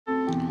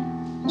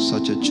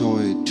Such a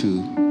joy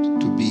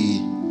to be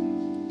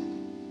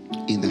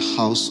in the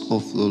house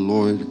of the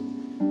Lord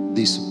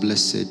this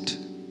blessed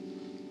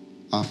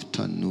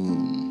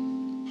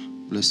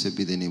afternoon. Blessed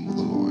be the name of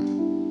the Lord.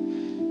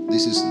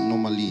 This is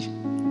normally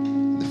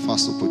the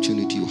first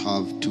opportunity you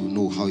have to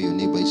know how your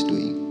neighbor is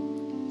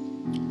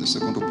doing. The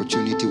second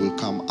opportunity will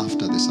come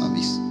after the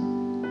service.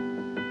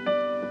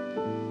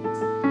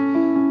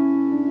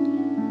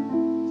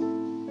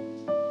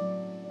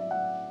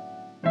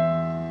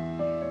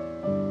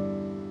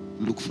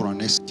 Look for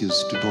an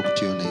excuse to talk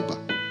to your neighbor.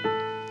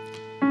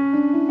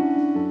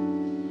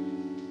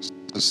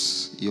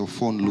 As your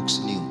phone looks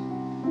new,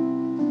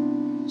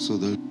 so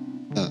that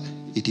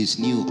it is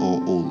new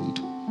or old,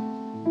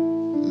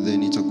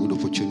 then it's a good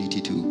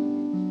opportunity to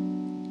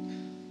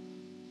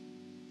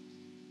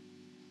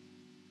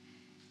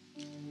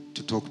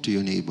talk to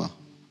your neighbor.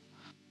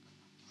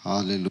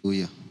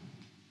 Hallelujah.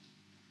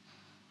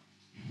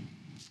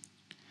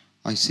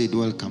 I said,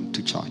 welcome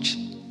to church.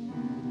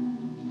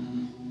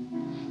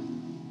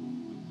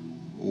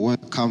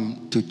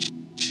 Welcome to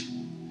church.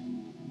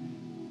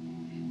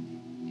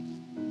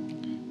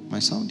 My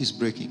sound is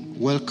breaking.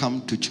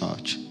 Welcome to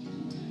church.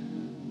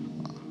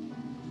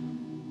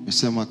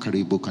 Mesema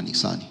karibu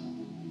kanisani.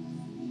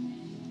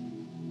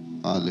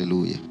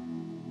 Hallelujah.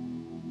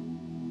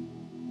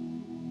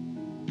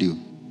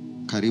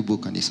 Karibu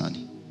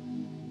kanisani.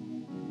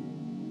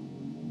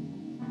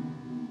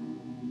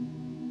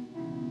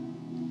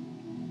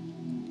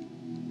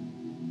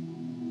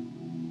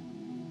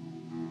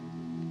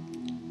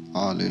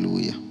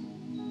 Hallelujah.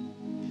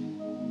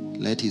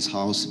 Let his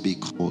house be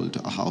called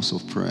a house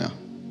of prayer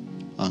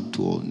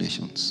unto all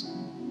nations.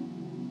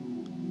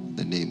 In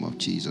the name of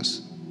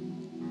Jesus,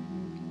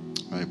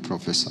 I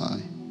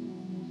prophesy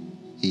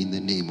in the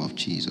name of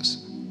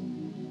Jesus.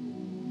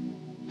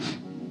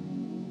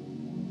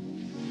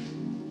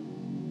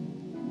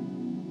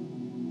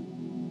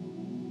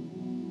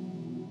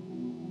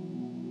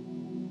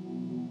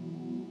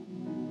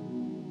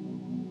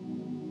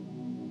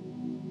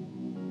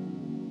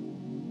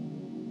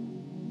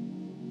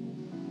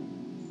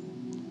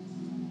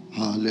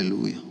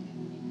 Hallelujah.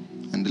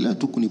 Endelea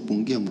tu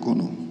kunipungia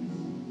mkono.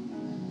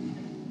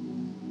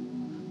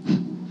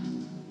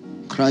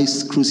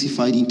 Christ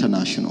Crucified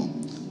International,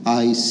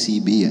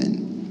 ICBN,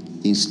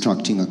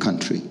 instructing a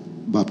country,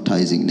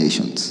 baptizing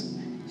nations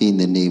in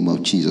the name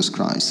of Jesus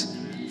Christ.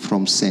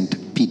 From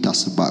St.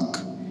 Petersburg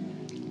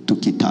to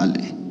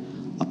Kitale,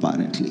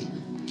 apparently,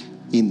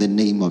 in the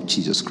name of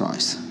Jesus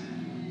Christ.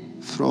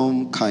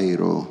 From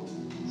Cairo,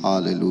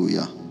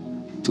 hallelujah,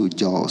 to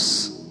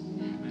Jos.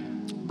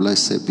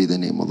 Blessed be the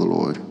name of the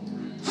Lord.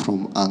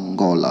 From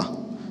Angola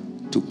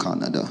to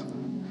Canada.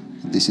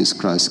 This is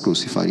Christ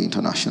Crucified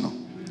International,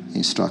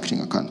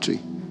 instructing a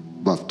country,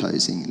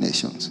 baptizing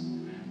nations.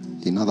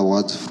 In other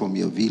words, from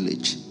your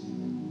village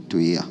to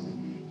here.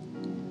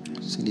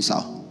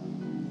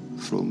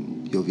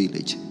 From your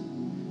village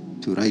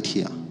to right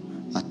here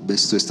at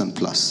Best Western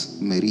Plus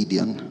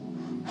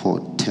Meridian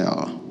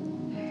Hotel.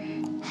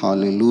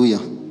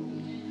 Hallelujah.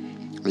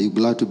 Are you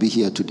glad to be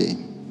here today?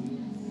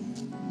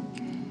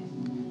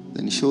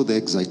 Then show the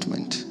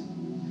excitement.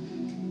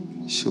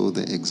 Show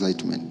the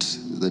excitement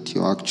that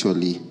you're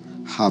actually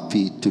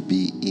happy to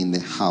be in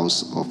the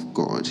house of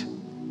God.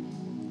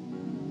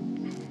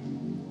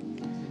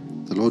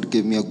 The Lord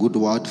gave me a good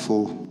word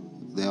for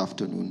the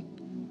afternoon,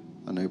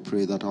 and I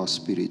pray that our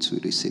spirits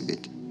will receive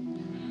it.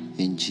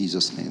 In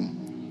Jesus'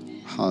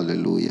 name.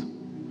 Hallelujah.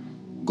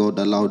 God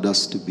allowed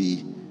us to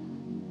be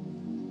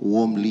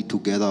warmly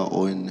together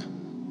on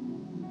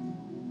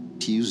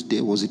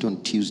Tuesday. Was it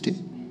on Tuesday?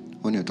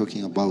 When you're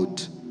talking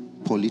about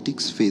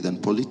politics, faith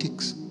and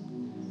politics.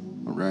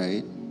 All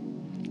right.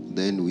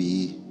 Then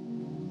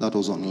that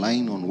was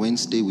online. On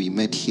Wednesday, we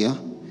met here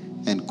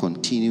and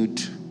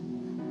continued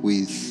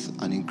with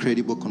an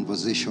incredible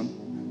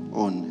conversation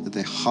on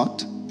the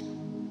heart.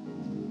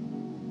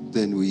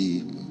 Then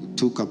we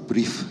took a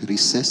brief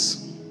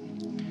recess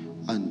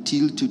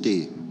until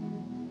today,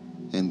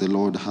 and the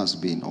Lord has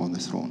been on the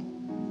throne.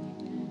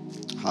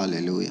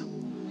 Hallelujah.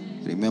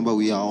 Remember,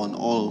 we are on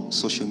all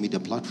social media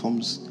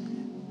platforms.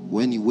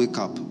 When you wake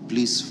up,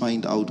 please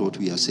find out what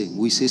we are saying.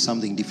 We say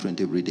something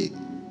different every day.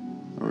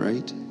 All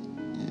right?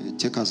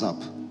 Check us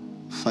up.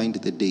 Find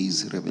the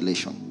day's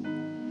revelation.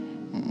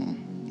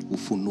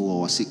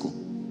 Ufunuo wa siku.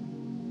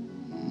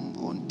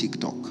 On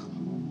TikTok.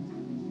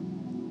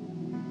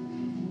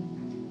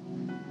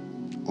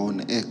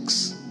 On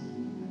X.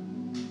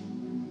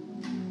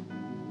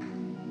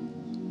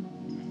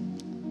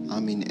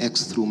 I'm in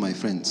X through my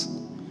friends.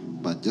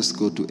 But just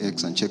go to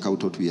X and check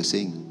out what we are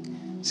saying.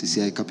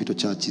 CCI Capital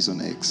Church is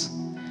on X.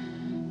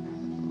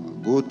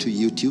 Go to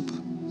YouTube.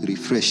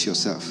 Refresh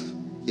yourself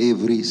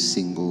every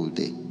single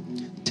day.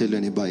 Tell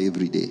your neighbor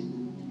every day.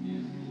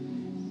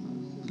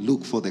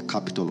 Look for the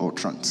capital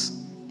utterance.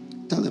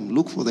 Tell them,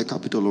 look for the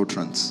capital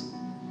utterance.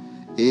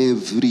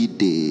 Every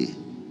day.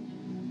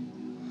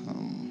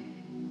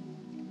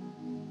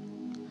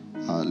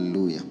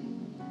 Hallelujah.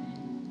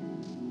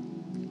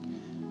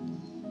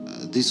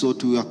 This is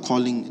what we are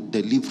calling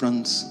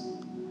Deliverance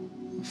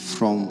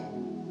from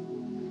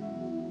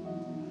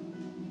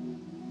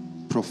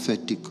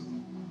prophetic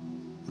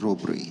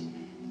robbery.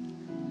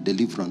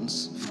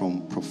 Deliverance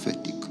from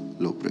prophetic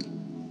robbery.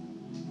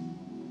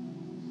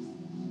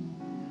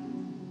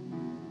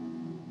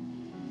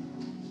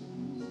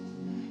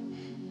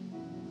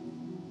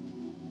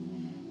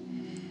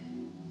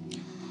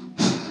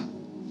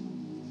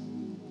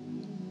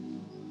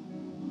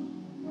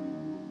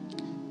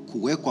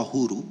 Kuwekwa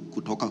huru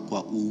kutoka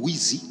kwa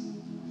uwizi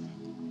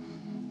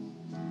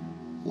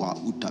wa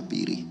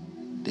utabiri.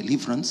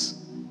 Deliverance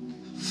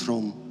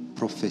from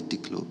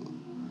prophetic law.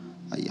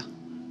 Aya.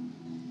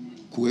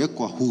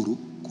 Kuwekwa huru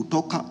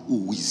kutoka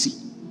uwizi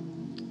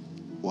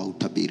wa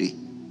utabiri.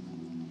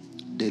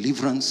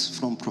 Deliverance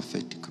from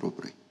prophetic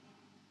robbery.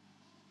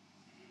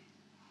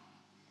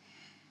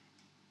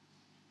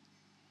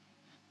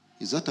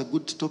 Is that a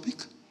good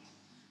topic?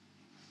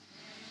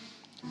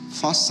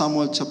 1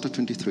 Samuel chapter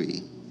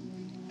 23.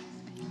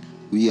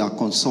 We are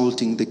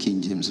consulting the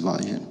King James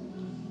Version.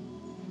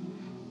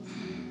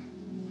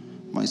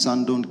 My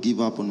son, don't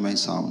give up on my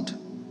sound.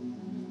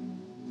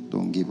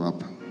 Don't give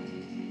up.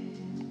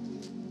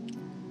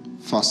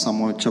 1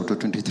 Samuel chapter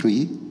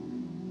 23.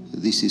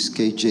 This is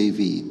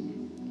KJV.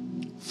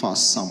 1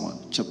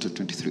 Samuel chapter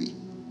 23.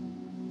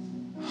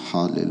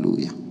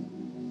 Hallelujah.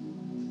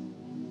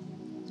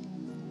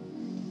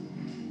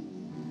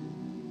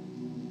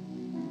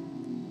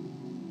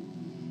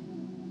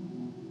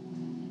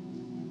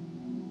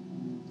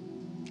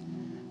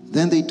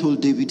 Then they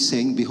told David,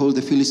 saying, behold,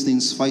 the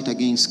Philistines fight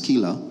against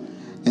Keilah,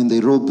 and they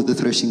rob the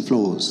threshing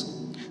floors.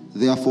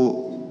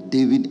 Therefore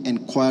David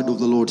inquired of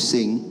the Lord,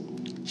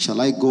 saying,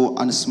 shall I go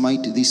and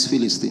smite these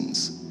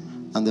Philistines?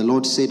 And the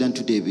Lord said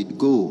unto David,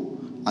 go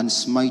and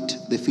smite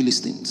the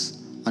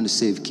Philistines, and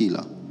save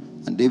Keilah.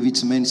 And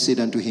David's men said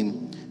unto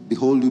him,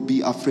 behold, we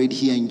be afraid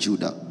here in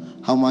Judah.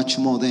 How much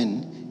more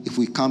then, if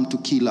we come to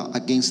Keilah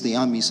against the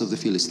armies of the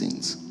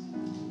Philistines?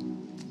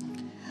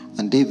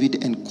 And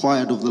David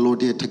inquired of the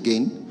Lord yet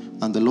again,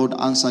 and the Lord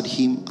answered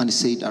him and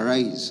said,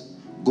 arise,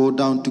 go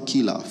down to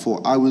Keilah,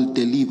 for I will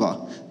deliver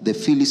the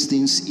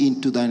Philistines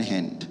into thine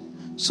hand.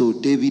 So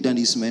David and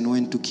his men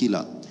went to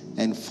Keilah,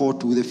 and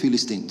fought with the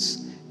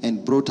Philistines,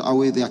 and brought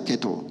away their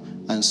cattle,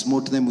 and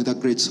smote them with a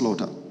great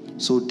slaughter.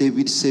 So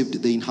David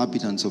saved the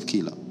inhabitants of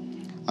Keilah.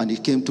 And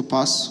it came to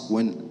pass,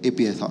 when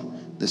Abiathar,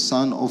 the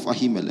son of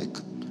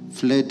Ahimelech,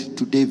 fled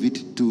to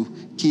David to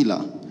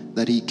Keilah,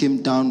 that he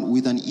came down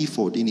with an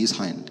ephod in his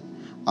hand,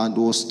 and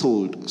was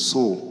told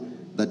Saul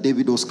that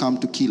David was come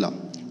to Keilah.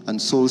 And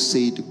Saul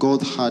said,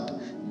 God had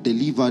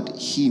delivered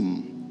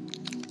him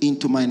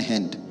into mine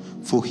hand,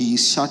 for he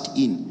is shut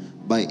in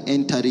by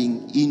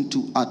entering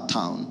into a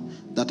town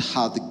that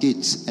hath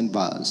gates and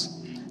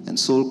bars. And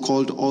Saul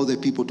called all the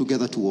people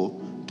together to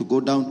war, to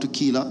go down to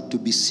Keilah to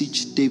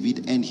besiege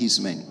David and his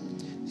men.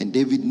 And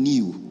David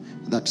knew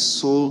that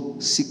Saul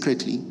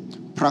secretly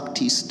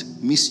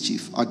practiced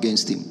mischief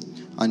against him.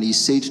 And he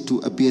said to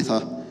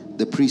Abiathar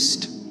the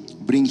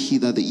priest, bring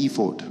hither the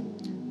ephod.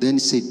 Then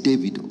said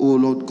David, O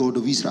Lord God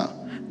of Israel,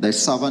 thy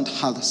servant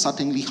hath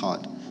certainly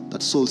heard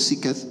that Saul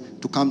seeketh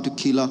to come to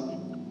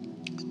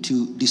Keilah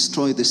to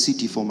destroy the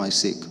city for my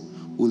sake.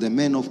 Will the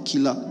men of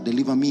Keilah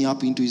deliver me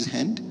up into his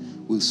hand?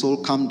 Will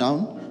Saul come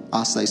down,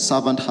 as thy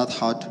servant hath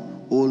heard?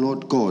 O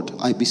Lord God,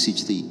 I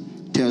beseech thee,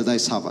 tell thy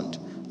servant.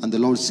 And the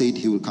Lord said,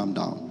 he will come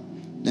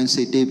down. Then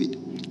said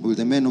David, will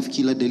the men of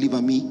Keilah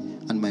deliver me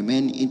and my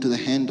men into the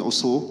hand of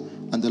Saul?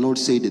 And the Lord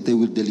said, they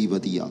will deliver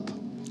thee up.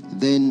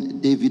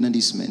 Then David and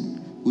his men,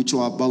 which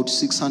were about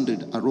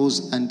 600,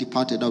 arose and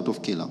departed out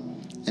of Keilah,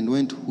 and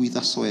went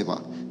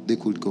whithersoever they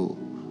could go.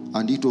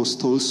 And it was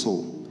told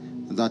Saul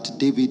that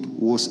David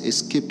was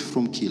escaped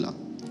from Keilah,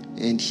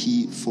 and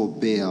he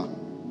forbare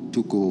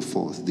to go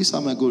forth. These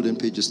are my golden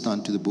pages.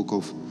 Turn to the book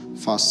of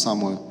 1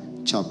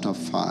 Samuel chapter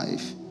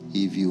 5,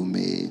 if you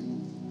may.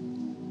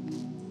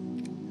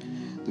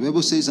 The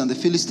Bible says, and the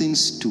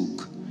Philistines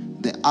took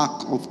the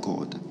ark of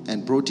God,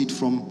 and brought it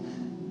from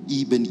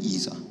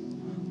Ebenezer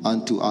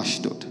unto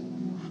Ashdod.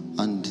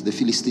 And the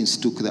Philistines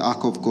took the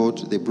ark of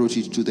God, they brought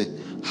it to the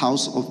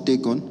house of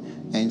Dagon,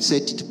 and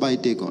set it by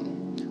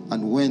Dagon.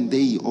 And when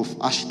they of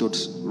Ashdod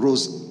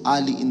rose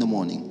early in the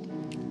morning,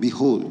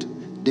 behold,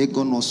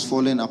 Dagon was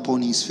fallen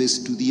upon his face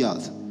to the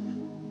earth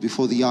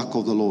before the ark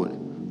of the Lord.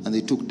 And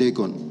they took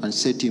Dagon and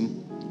set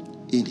him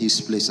in his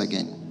place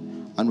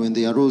again. And when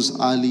they arose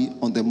early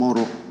on the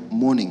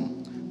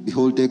morning,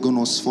 behold, Dagon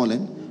was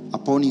fallen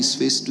upon his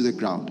face to the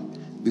ground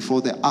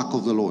before the ark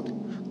of the Lord.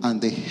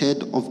 And the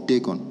head of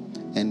Dagon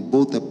and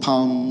both the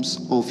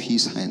palms of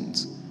his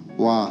hands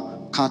were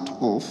cut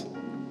off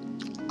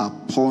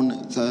upon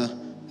the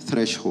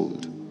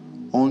threshold.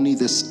 Only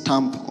the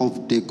stump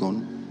of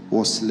Dagon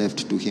was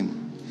left to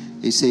him.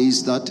 It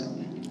says that,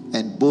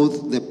 and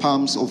both the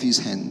palms of his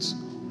hands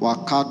were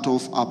cut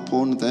off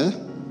upon the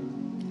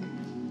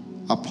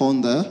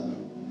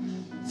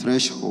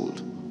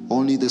threshold.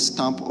 Only the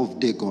stump of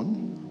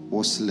Dagon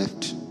was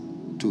left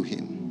to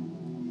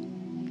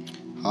him.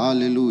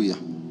 Hallelujah.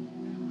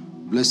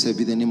 Blessed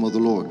be the name of the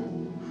Lord.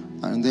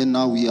 And then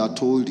now we are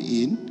told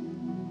in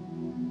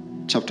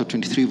chapter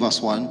 23,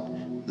 verse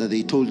 1, that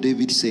they told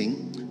David,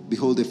 saying,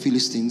 behold, the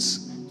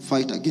Philistines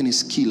fight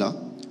against Keilah,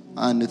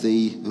 and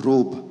they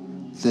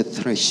rob the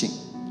threshing.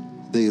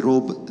 They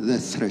rob the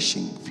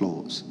threshing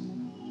floors.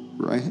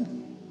 Right?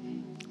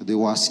 They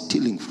were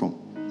stealing from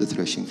the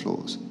threshing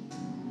floors.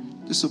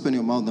 Just open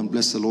your mouth and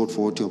bless the Lord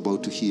for what you're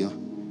about to hear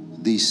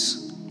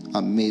this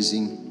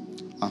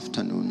amazing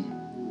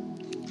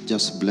afternoon.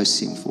 Just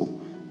bless him for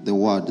the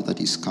word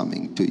that is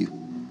coming to you.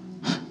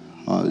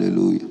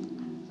 Hallelujah.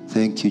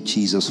 Thank you,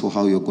 Jesus, for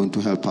how you're going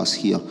to help us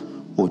hear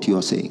what you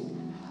are saying.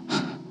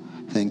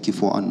 Thank you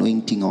for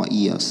anointing our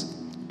ears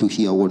to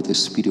hear what the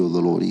Spirit of the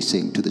Lord is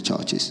saying to the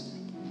churches.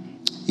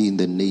 In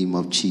the name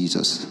of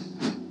Jesus.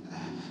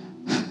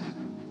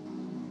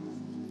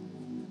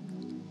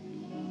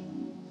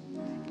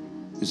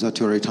 Is that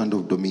your right hand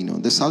of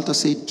dominion? The Psalter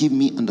said, give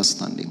me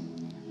understanding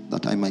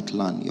that I might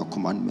learn your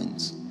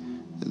commandments.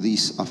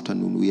 This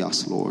afternoon we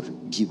ask, Lord,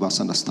 give us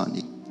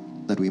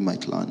understanding that we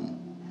might learn.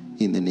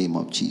 In the name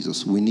of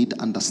Jesus. We need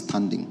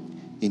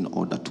understanding in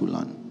order to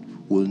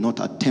learn. We will not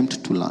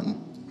attempt to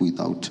learn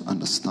without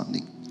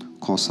understanding.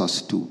 Cause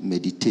us to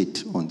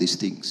meditate on these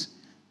things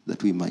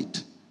that we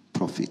might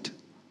profit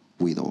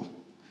withal.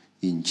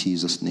 In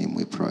Jesus' name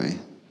we pray.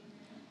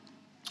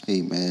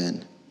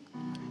 Amen.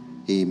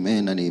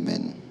 Amen and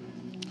amen.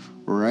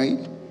 All right.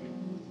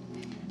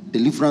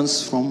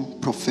 Deliverance from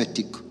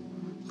prophetic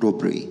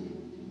robbery.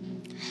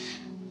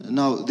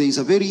 Now, there is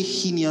a very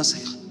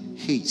heinous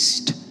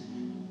haste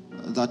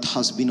that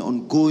has been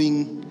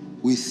ongoing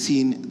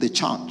within the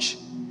church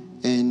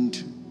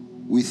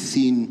and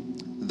within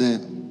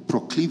the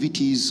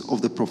proclivities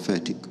of the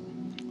prophetic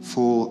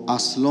for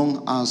as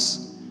long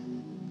as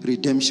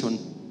redemption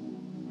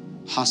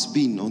has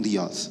been on the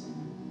earth.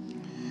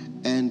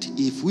 And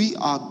if we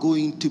are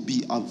going to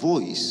be a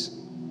voice,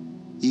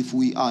 if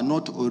we are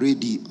not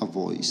already a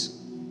voice,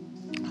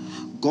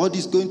 God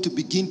is going to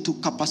begin to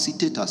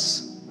capacitate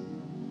us.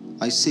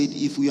 I said,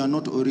 if we are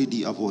not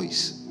already a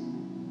voice.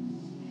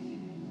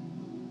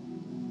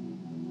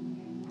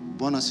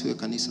 Bwana asifiwe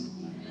kanisa.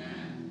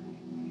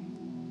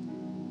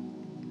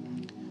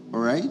 All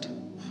right?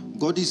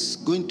 God is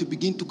going to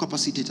begin to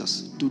capacitate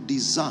us to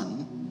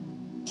discern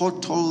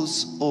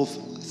portals of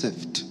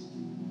theft.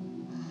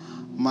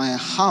 My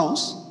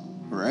house,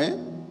 right,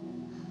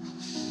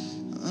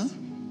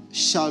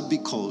 shall be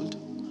called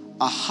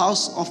a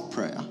house of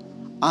prayer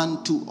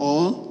unto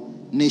all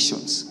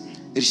nations.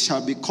 It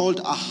shall be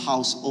called a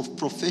house of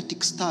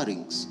prophetic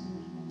stirrings.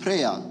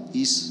 Prayer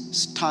is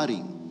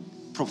stirring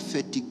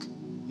prophetic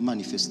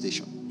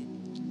manifestation.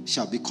 It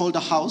shall be called a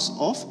house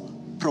of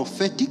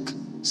prophetic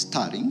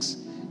stirrings.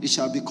 It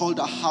shall be called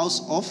a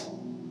house of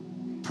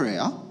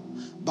prayer.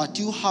 But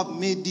you have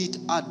made it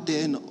a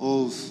den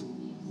of,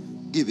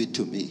 give it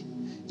to me.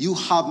 You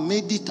have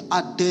made it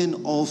a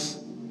den of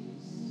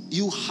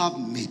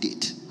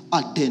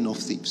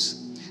thieves.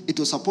 It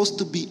was supposed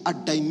to be a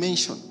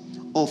dimension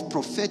of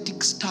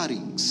prophetic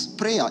stirrings.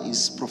 Prayer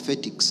is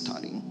prophetic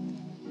stirring.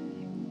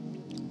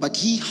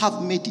 But ye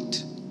have made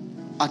it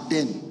a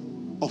den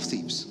of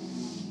thieves.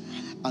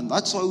 And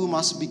that's why we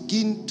must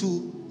begin to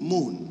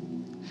mourn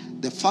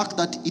the fact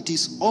that it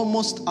is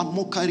almost a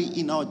mockery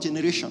in our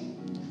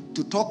generation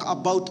to talk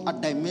about a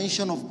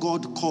dimension of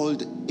God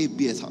called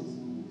Abiathar.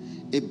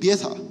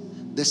 Abiathar,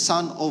 the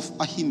son of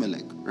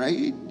Ahimelech,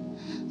 right?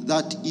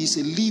 That is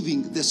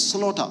leaving the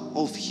slaughter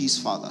of his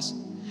fathers,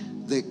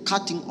 the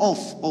cutting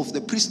off of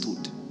the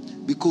priesthood,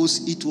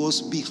 because it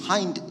was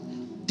behind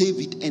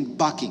David and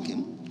backing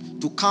him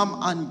to come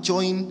and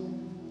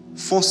join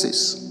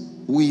forces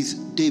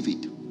with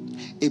David.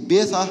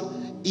 Abiathar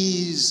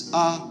is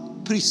a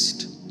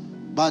priest,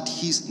 but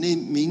his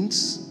name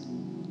means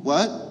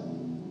what?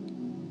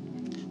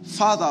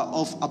 Father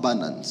of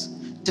abundance.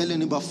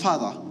 Telling about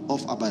father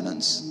of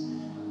abundance.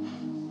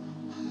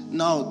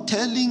 Now,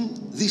 telling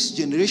this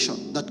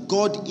generation that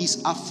God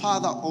is a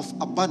father of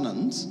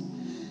abundance,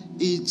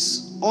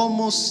 it's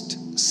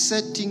almost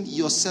setting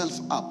yourself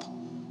up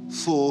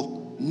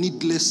for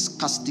needless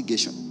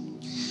castigation.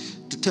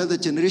 To tell the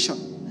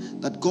generation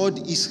that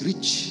God is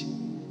rich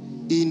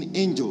in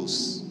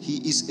angels, he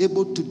is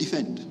able to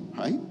defend,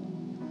 right?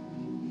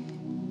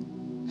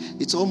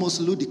 It's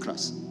almost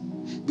ludicrous,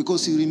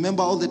 because you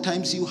remember all the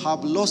times you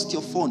have lost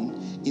your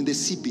phone in the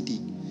CPD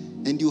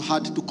and you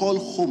had to call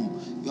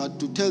home. You had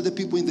to tell the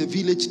people in the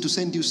village to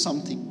send you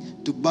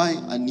something to buy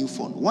a new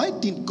phone. Why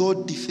didn't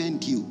God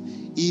defend you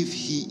if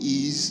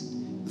he is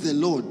the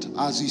Lord,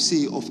 as you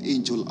say, of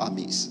angel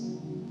armies?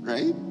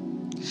 Right?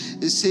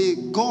 They say,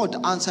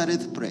 God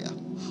answereth prayer.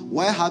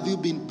 Why have you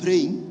been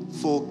praying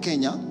for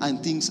Kenya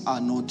and things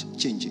are not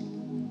changing?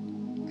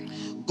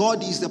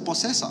 God is the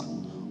possessor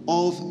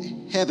of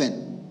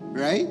heaven,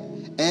 right?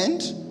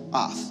 And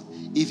earth.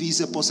 If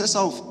he's a possessor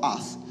of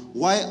earth,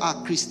 why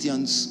are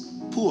Christians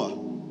poor?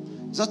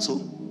 Is that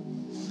so?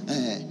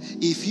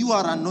 If you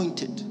are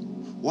anointed,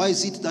 why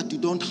is it that you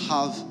don't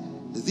have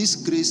this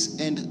grace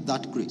and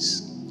that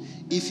grace?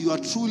 If you are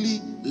truly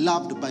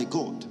loved by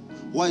God,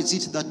 why is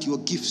it that your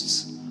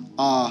gifts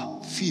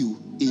are few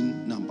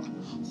in number?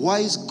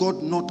 Why is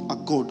God not a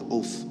God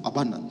of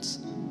abundance?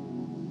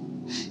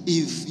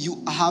 If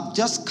you have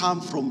just come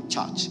from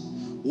church,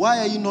 why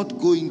are you not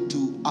going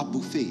to a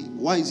buffet?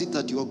 Why is it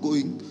that you are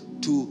going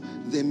to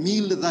the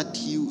meal that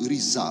you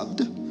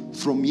reserved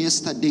from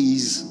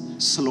yesterday's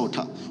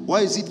slaughter?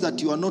 Why is it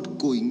that you are not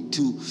going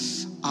to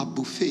a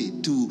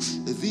buffet, to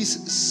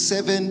these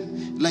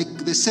 7,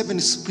 like the 7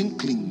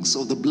 sprinklings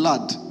of the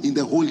blood in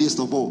the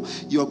holiest of all?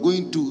 You are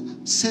going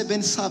to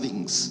 7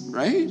 servings,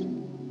 right?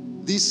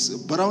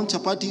 These brown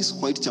chapatis,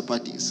 white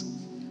chapatis,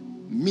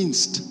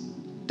 minced,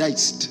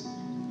 diced,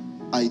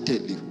 I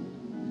tell you.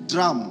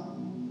 Drum,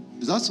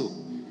 is that so?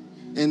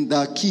 And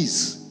the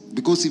keys,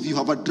 because if you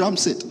have a drum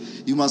set,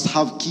 you must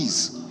have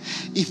keys.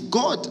 If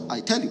God, I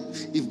tell you,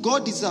 if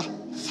God is a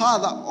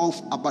father of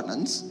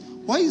abundance,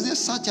 why is there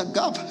such a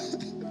gap?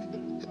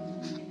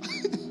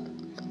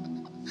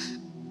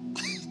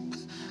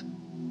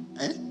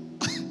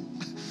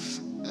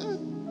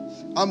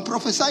 I'm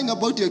prophesying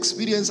about your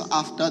experience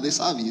after the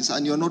service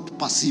and you're not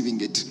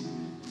perceiving it.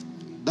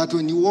 That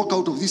when you walk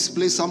out of this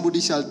place, somebody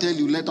shall tell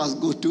you, let us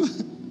go to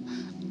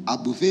a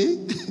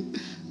buffet.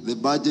 The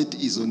budget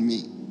is on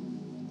me.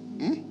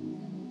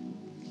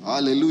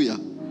 Hallelujah.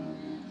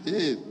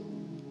 Yeah.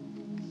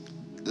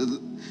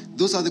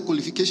 Those are the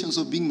qualifications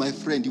of being my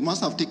friend. You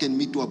must have taken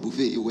me to a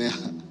buffet where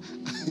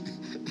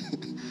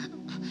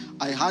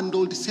I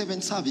handled 7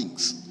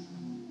 servings.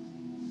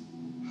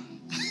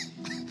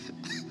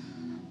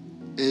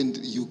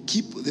 And you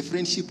keep the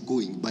friendship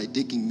going by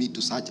taking me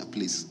to such a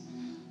place,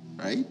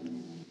 right?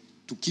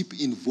 To keep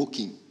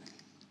invoking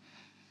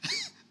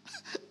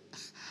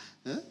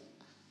the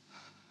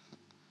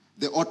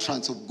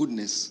utterance of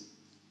goodness.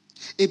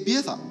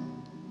 Abiathar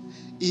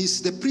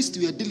is the priest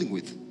we are dealing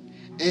with,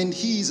 and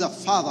he is a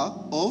father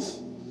of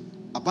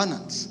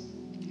abundance.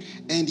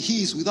 And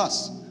he is with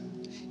us,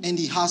 and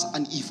he has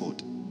an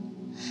ephod.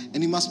 And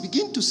he must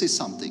begin to say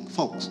something,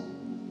 folks.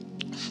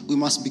 We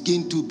must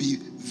begin to be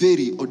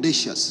very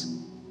audacious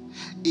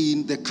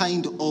in the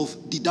kind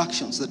of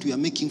deductions that we are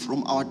making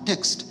from our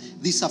text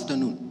this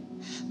afternoon,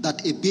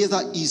 that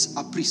Abiathar is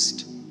a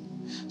priest.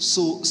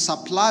 So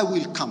supply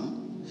will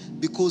come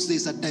because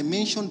there's a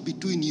dimension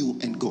between you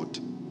and God.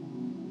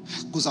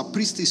 Because a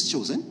priest is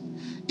chosen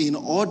in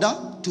order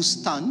to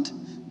stand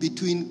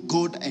between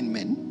God and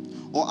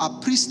men, or a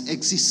priest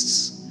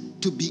exists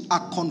to be a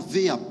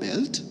conveyor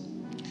belt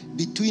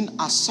between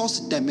a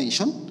source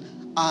dimension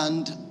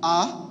and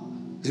a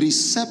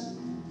reception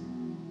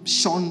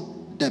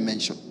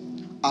dimension.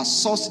 A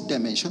source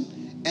dimension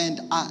and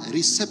a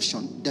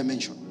reception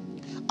dimension.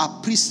 A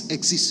priest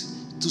exists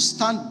to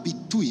stand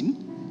between,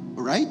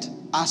 right,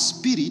 a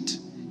spirit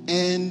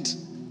and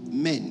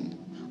men.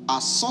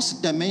 A source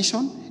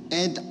dimension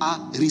and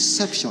a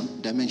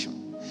reception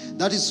dimension.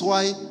 That is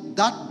why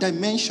that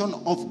dimension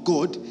of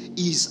God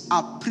is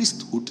a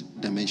priesthood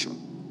dimension.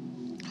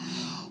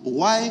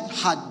 Why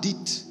had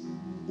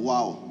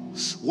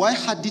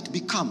it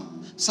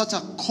become such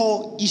a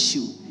core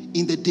issue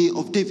in the day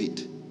of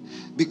David?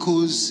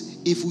 Because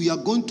if we are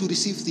going to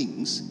receive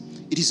things,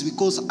 it is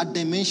because a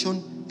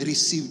dimension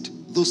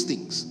received those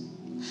things.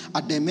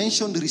 A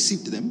dimension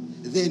received them,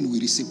 then we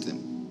received them.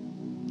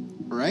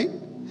 Right?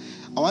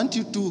 I want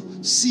you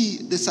to see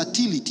the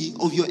subtlety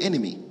of your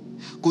enemy,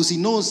 because he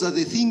knows that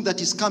the thing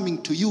that is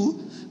coming to you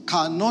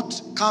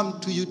cannot come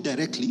to you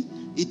directly.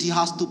 It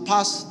has to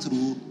pass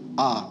through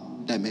a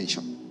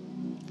dimension.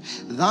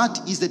 That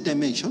is the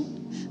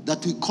dimension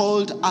that we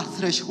called a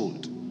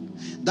threshold.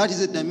 That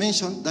is a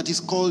dimension that is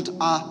called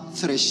a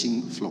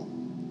threshing floor.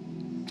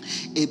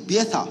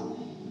 Abiathar,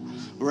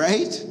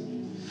 right,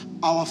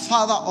 our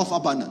father of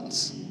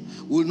abundance,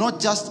 will not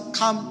just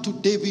come to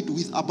David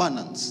with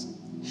abundance.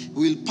 He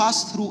will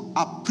pass through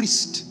a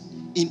priest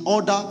in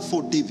order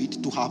for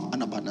David to have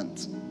an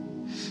abundance.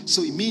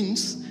 So it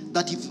means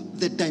that if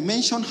the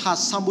dimension has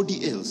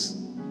somebody else,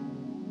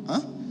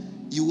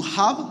 you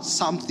have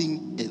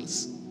something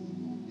else.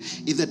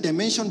 If the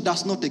dimension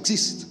does not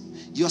exist,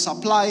 your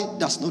supply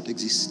does not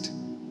exist.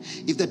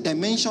 If the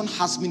dimension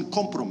has been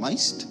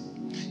compromised,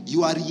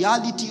 your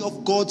reality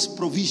of God's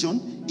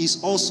provision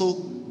is also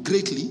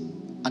greatly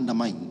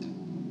undermined.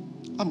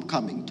 I'm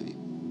coming to you.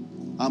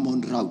 I'm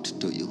en route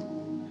to you.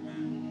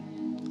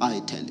 I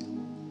tell you,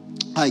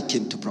 I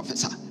came to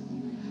prophesy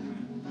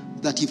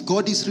that if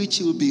God is rich,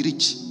 he will be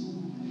rich.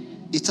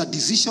 It's a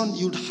decision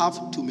you'd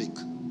have to make.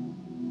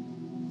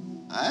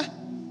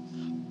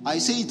 I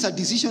say it's a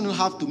decision you'll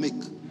have to make.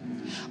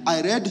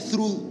 I read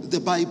through the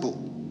Bible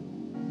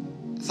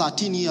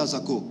 13 years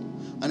ago,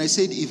 and I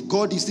said, if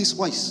God is this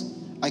wise,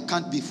 I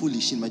can't be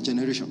foolish in my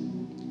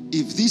generation.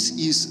 If this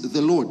is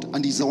the Lord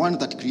and he's the one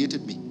that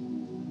created me,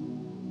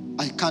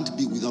 I can't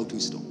be without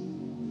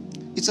wisdom.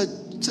 It's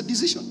a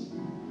decision.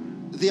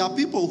 There are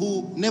people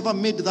who never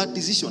made that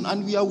decision,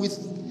 and we are with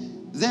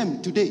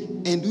them today,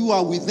 and we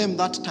were with them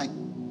that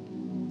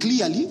time.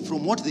 Clearly,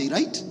 from what they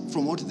write,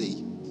 from what they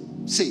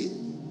say,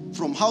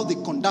 from how they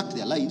conduct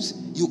their lives,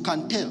 you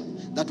can tell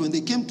that when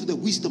they came to the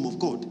wisdom of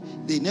God,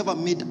 they never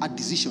made a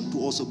decision to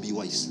also be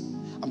wise.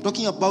 I'm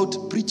talking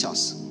about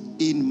preachers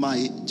in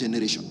my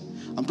generation.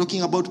 I'm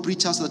talking about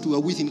preachers that we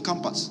are with in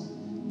campus.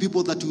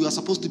 People that we are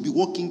supposed to be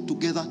working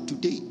together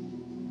today.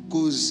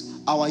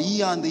 Because our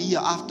year and the year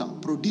after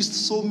produced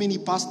so many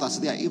pastors,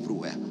 they are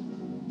everywhere.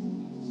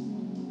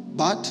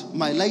 But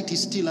my light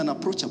is still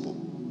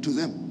unapproachable to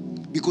them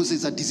because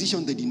it's a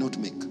decision they did not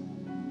make.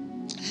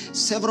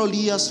 Several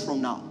years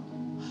from now,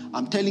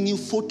 I'm telling you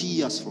 40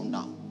 years from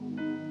now,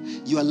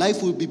 your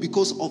life will be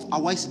because of a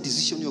wise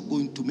decision you're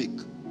going to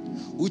make,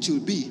 which will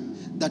be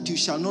that you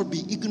shall not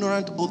be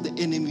ignorant of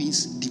the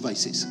enemy's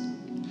devices.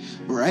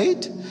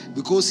 Right?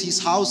 Because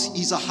his house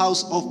is a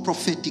house of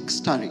prophetic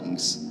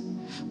stirrings,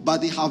 but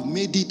they have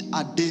made it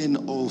a den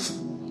of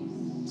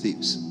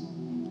thieves.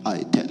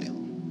 I tell you.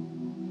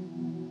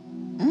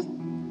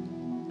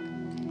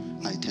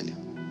 I tell you.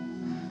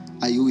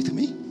 Are you with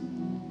me?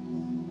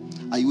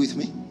 Are you with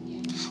me?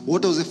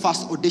 What was the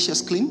first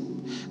audacious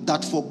claim?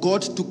 That for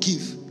God to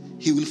give,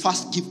 he will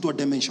first give to a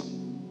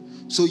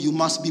dimension. So you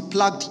must be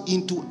plugged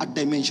into a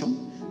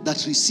dimension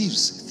that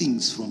receives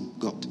things from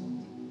God.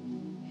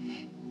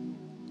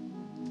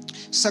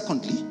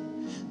 Secondly,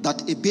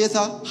 that a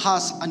bather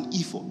has an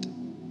ephod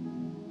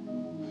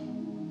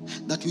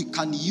that we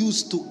can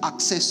use to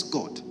access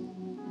God.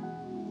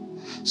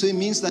 So it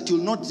means that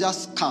you'll not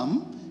just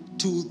come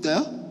to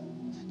the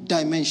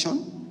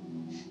dimension,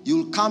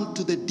 you'll come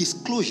to the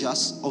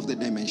disclosures of the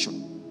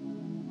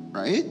dimension.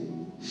 Right?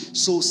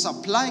 So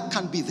supply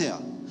can be there,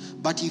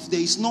 but if there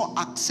is no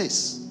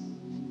access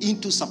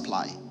into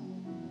supply,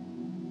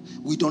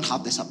 we don't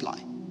have the supply.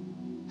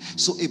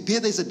 So a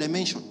bather is a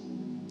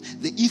dimension.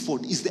 The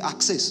ephod is the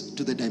access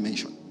to the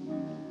dimension.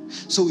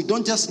 So we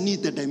don't just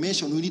need the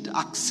dimension, we need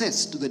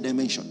access to the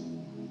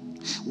dimension.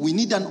 We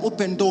need an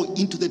open door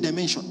into the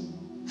dimension.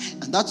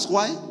 And that's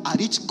why a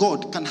rich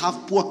God can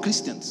have poor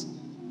Christians.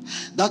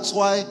 That's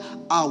why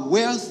a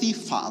wealthy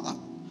father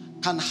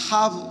can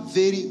have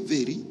very,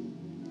 very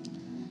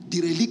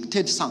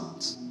derelicted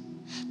sons.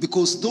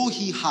 Because though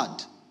he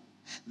had,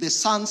 the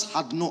sons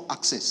had no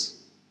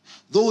access.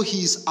 Though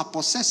he is a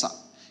possessor,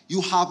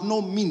 you have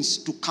no means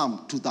to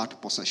come to that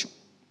possession.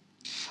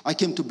 I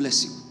came to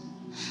bless you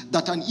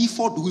that an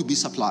ephod will be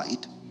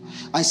supplied.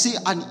 I say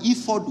an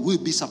ephod will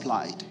be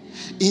supplied.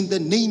 In the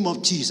name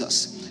of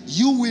Jesus,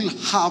 you will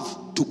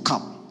have to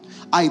come.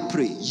 I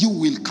pray you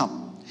will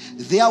come.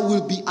 There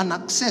will be an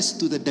access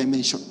to the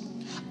dimension.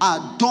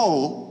 A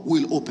door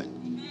will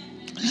open.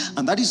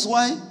 And that is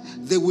why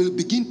they will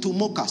begin to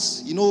mock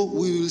us. You know,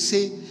 we will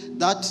say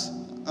that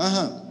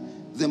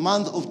the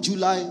month of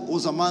July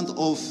was a month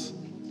of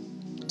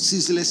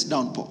ceaseless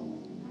downpour.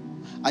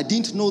 I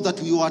didn't know that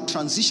we were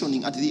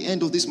transitioning at the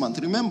end of this month.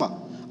 Remember,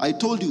 I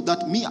told you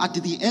that me at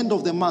the end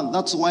of the month,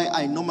 that's why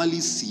I normally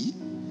see.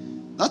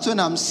 That's when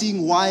I'm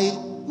seeing why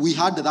we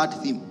had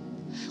that theme.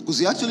 Because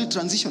we're actually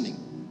transitioning.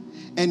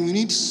 And we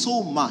need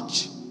so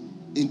much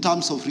in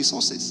terms of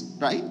resources,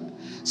 right?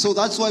 So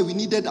that's why we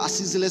needed a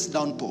ceaseless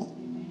downpour.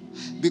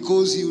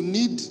 Because you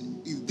need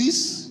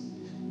this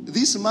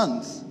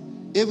month,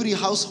 every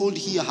household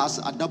here has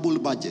a double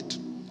budget.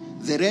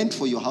 The rent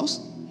for your house,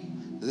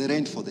 the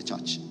rent for the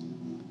church.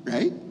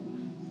 Right?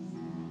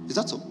 Is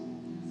that so?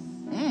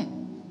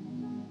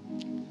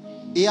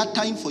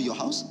 Airtime for your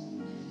house,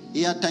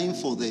 airtime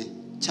for the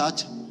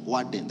church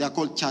warden. They are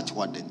called church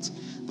wardens.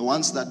 The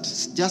ones that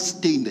just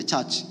stay in the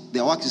church.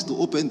 Their work is to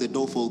open the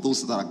door for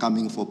those that are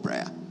coming for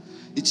prayer.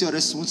 It's your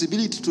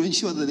responsibility to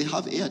ensure that they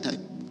have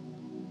airtime.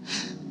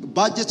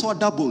 Budgets were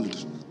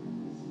doubled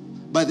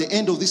by the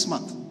end of this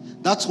month.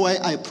 That's why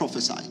I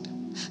prophesied.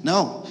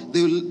 Now,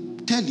 they will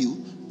tell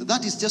you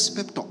that is just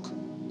pep talk.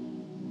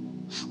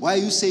 Why are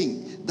you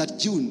saying that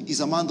June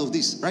is a month of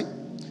this, right?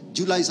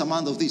 July is a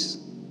month of this.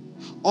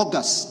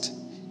 August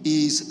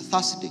is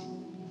Thursday.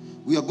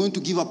 We are going to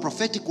give a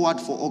prophetic word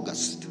for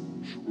August.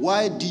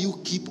 Why do you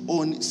keep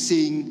on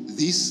saying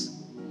these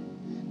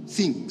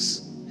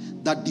things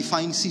that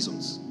define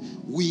seasons?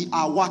 We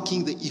are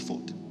working the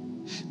ephod.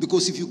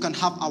 Because if you can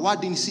have a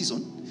word in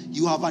season,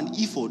 you have an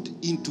ephod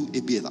into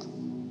a bather.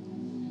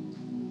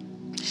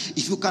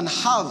 If you can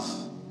have,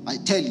 I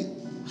tell you,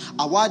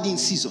 a word in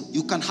season,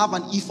 you can have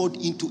an ephod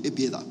into a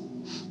bather.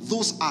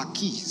 Those are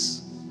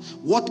keys.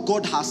 What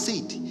God has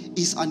said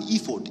is an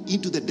ephod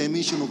into the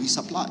dimension of his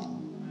supply.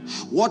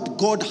 What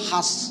God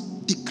has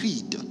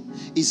decreed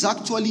is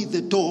actually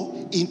the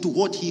door into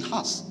what he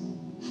has.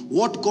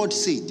 What God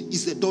said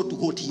is the door to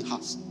what he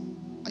has.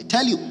 I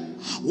tell you,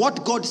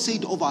 what God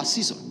said over a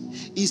season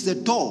is the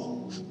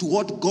door to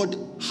what God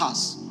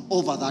has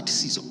over that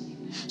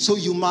season. So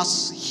you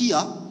must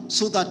hear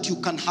so that you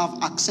can have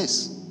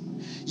access.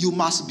 You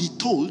must be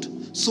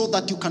told so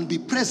that you can be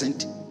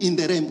present in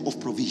the realm of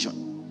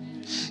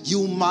provision.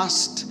 You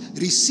must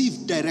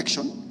receive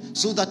direction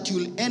so that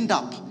you'll end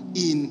up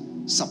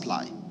in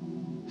supply.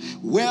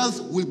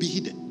 Wealth will be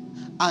hidden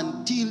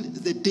until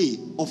the day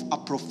of a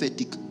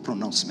prophetic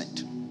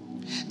pronouncement.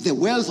 The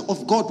wealth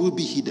of God will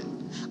be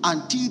hidden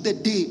until the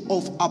day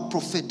of a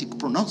prophetic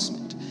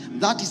pronouncement.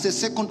 That is the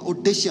second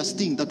audacious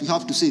thing that we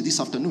have to say this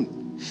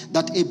afternoon.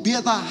 That a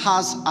bather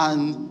has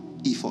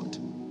an ephod.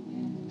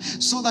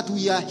 So that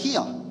we are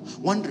here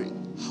wondering,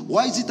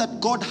 Why is it that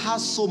God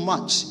has so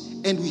much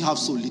and we have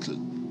so little?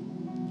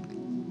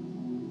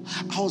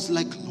 I was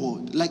like,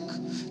 Lord,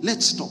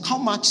 let's talk. How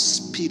much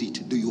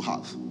spirit do you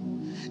have?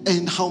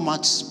 And how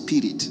much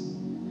spirit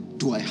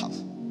do I have?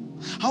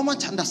 How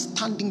much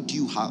understanding do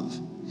you have?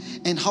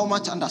 And how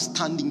much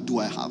understanding do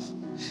I have?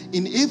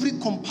 In every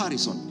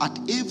comparison, at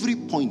every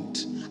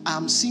point, I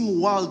am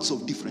seeing worlds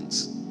of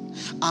difference.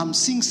 I'm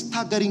seeing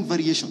staggering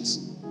variations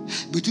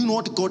between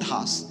what God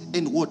has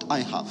and what I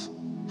have.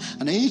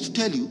 And I need to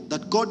tell you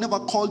that God never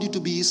called you to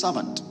be his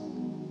servant.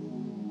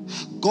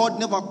 God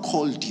never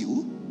called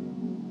you,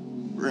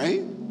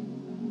 right,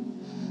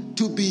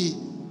 to be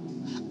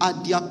a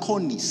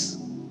diaconus.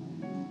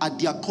 A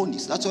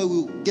diaconus. That's why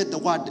we get the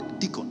word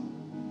deacon.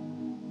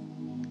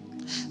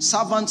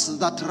 Servants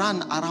that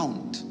run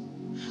around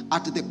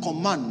at the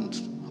command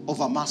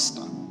of a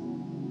master.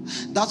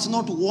 That's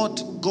not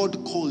what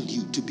God called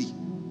you to be.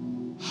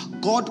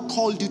 God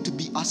called you to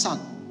be a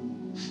son.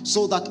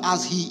 So that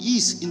as he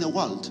is in the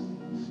world,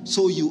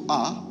 so you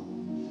are.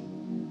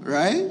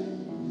 Right?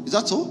 Is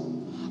that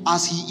so?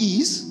 As he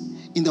is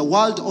in the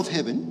world of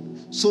heaven,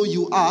 so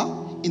you are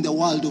in the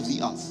world of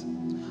the earth.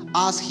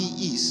 As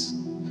he is,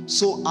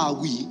 so are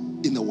we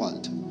in the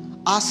world.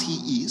 As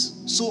he is,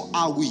 so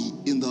are we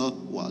in the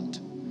world.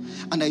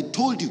 And I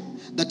told you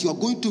that you are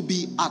going to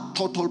be a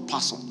total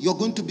person. You are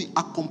going to be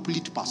a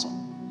complete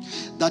person.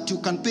 That you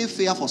can pay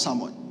fare for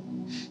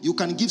someone. You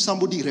can give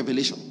somebody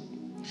revelation.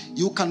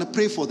 You can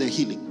pray for their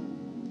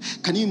healing.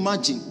 Can you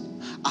imagine?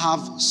 I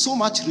have so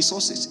much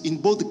resources in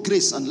both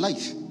grace and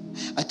life.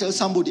 I tell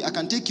somebody, I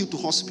can take you to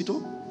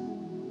hospital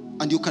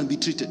and you can be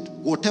treated.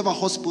 Whatever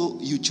hospital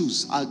you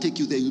choose, I'll take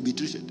you there, you'll be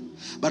treated.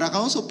 But I can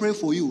also pray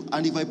for you,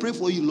 and if I pray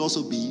for you, you'll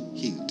also be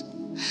healed.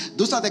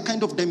 Those are the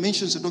kind of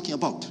dimensions we're talking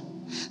about.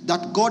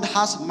 That God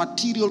has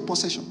material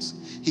possessions.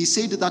 He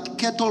said that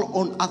cattle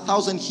on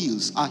 1,000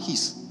 hills are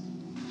his.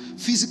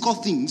 Physical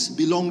things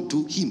belong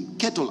to him.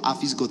 Cattle are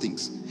physical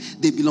things.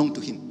 They belong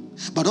to him.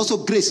 But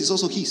also grace is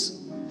also his.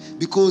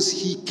 Because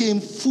he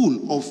came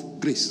full of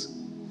grace.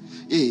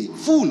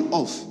 Full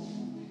of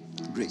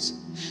grace.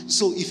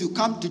 So if you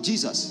come to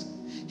Jesus,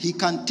 he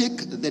can take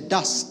the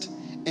dust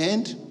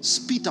and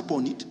spit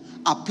upon it,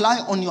 apply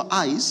on your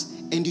eyes,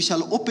 and you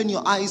shall open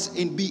your eyes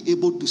and be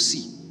able to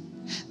see.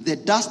 The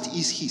dust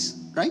is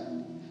his, right?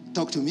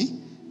 Talk to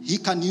me. He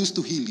can use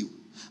to heal you.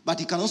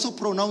 But he can also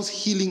pronounce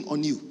healing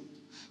on you.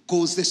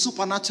 Because the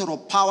supernatural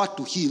power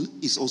to heal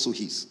is also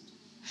his.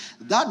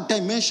 That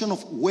dimension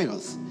of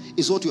wealth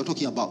is what you are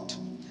talking about.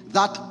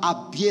 That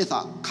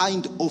abietha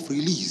kind of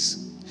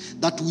release.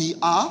 That we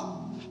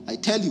are, I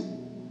tell you,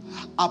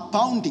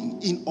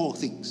 abounding in all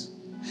things.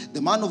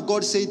 The man of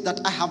God said that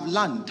I have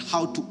learned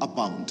how to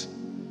abound.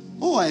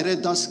 Oh, I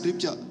read that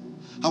scripture.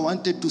 I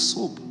wanted to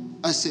sob.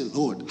 I said,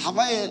 Lord, have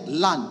I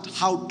learned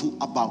how to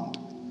abound?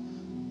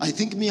 I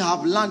think I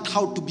have learned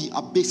how to be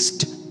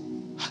abased.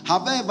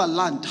 Have I ever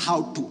learned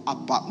how to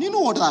abound? You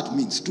know what that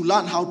means, to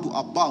learn how to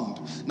abound.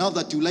 Now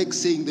that you like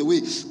saying the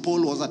way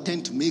Paul was a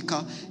tent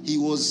maker, he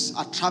was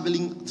a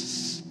traveling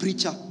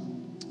preacher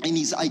in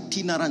his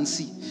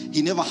itinerancy.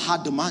 He never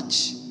had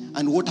much.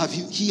 And what have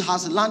you? He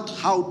has learned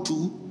how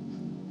to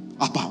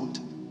abound.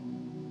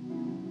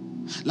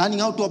 Learning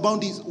how to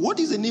abound is, what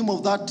is the name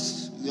of that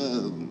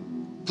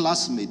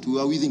classmate we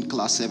were with in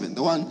class 7?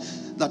 The one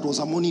that was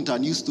a monitor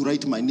and used to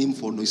write my name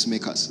for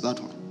noisemakers. That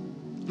one.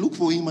 Look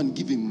for him and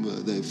give him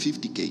the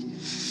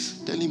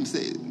 50K. Tell him,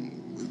 say,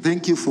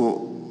 thank you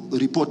for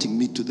reporting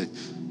me to the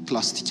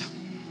class teacher.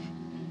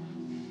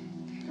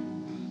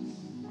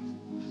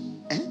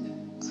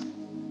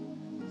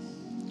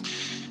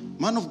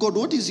 Man of God,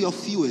 what is your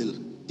fuel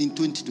in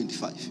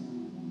 2025?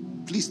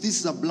 Please, this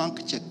is a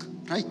blank check,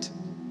 right?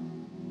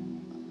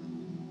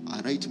 I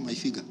write my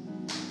figure.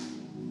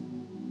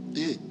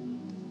 Yeah.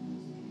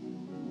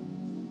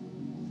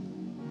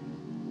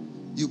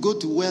 You go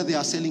to where they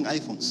are selling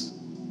iPhones.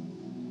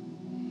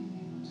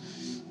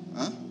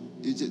 Huh?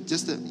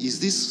 Is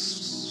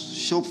this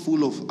shop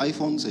full of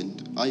iPhones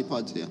and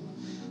iPads there?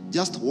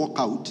 Just walk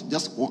out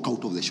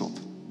of the shop.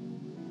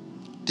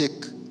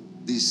 Take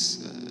this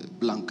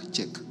blank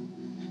check.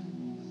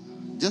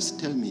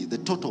 Just tell me the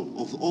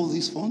total of all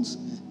these phones.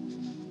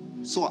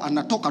 So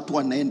anatoka tu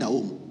anaenda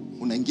home,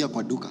 unaingia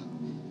kwa duka.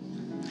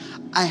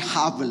 I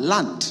have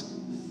learned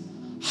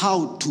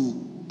how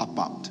to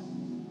abound.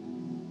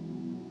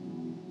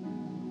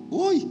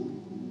 Oi.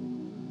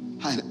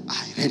 I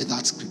read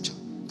that scripture.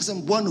 Kasa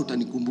Bwana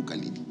utanikumbuka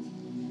lini?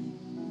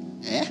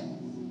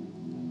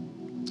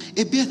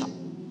 Ebietha.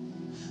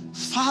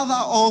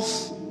 Father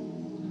of,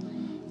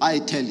 I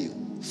tell you,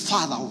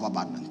 Father of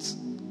abundance.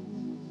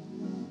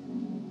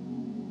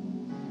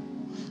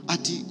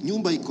 Ati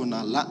nyumba iko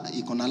na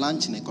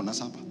lunch na iko na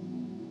supper.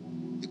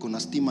 Iko na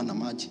stima na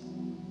maji.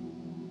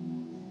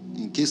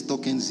 In case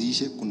tokens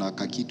ziishe, kuna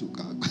kakitu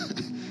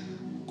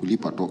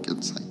kulipa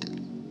tokens, I tell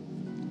you.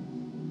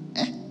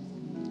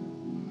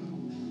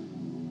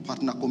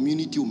 Partner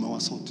community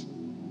umewasort.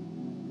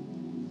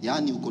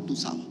 Yani uko tu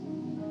sawa.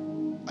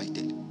 I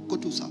tell you, uko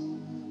tu sawa.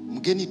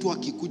 Mgeni tu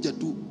akikuja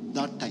tu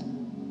that time.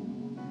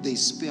 there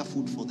is spare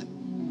food for them.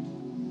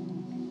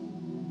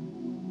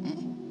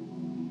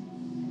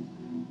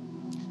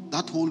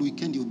 That whole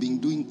weekend you've been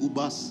doing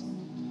Ubers,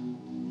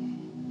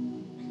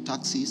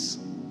 taxis.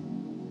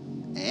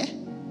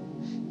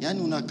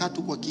 Yani unakaa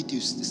tu kwa kiti,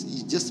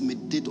 you just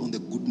meditate on the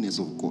goodness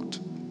of God.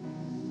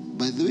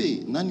 By the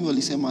way, nani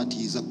walisema ati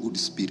he is a good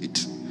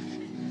spirit?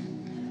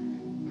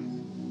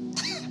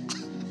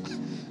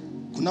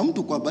 Kuna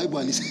mtu kwa Bible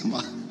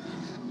alisema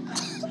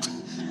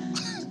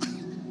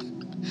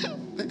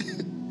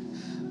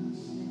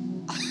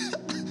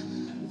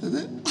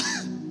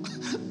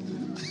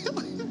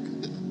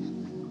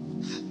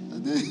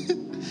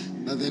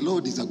that the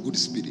Lord is a good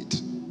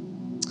spirit.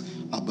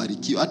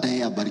 Abarikiwe, hata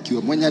yeye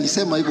abarikiwe. Mwenye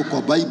alisema hivyo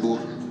kwa Bible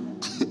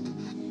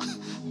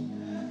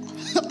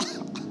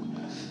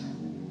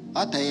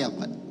hata yeye,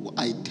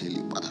 I tell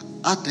you bana,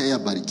 hata yeye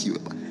abarikiwe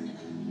bana.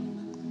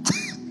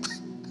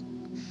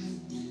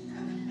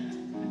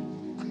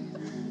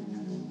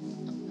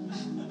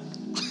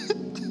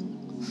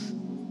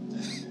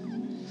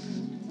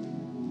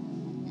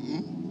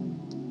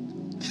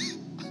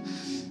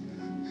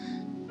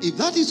 If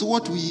that is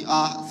what we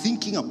are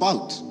thinking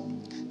about,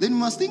 then we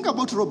must think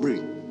about robbery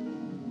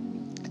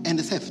and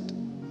theft.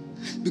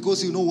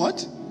 Because you know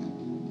what?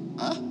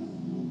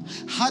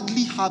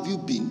 Hardly have you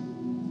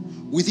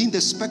been within the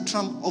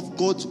spectrum of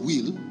God's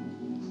will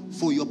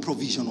for your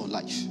provisional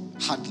life.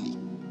 Hardly.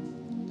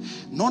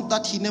 Not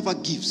that he never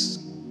gives.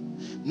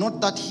 Not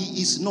that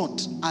he is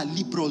not a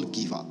liberal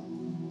giver,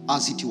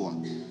 as it were.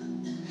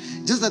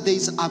 Just that there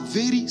is a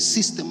very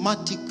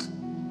systematic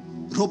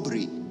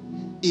robbery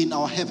in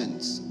our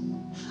heavens.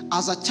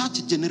 As a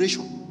church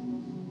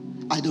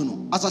generation, I don't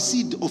know, as a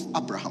seed of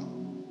Abraham.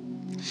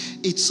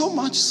 It's so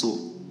much so,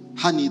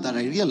 honey, that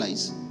I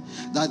realize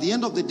that at the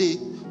end of the day,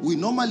 we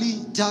normally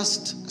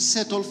just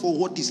settle for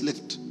what is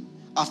left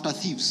after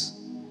thieves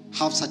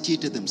have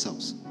satiated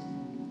themselves.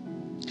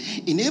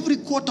 In every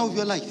quarter of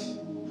your life,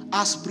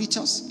 as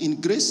preachers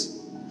in grace,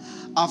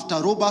 after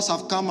robbers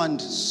have come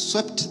and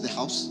swept the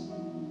house,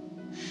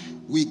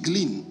 we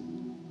glean.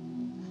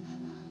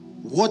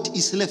 What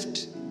is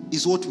left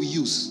is what we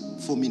use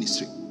for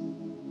ministry.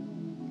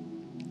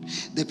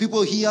 The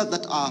people here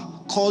that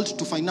are called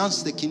to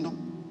finance the kingdom,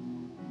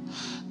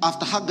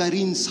 after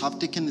Hagarines have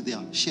taken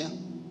their share,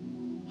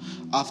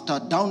 after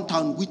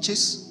downtown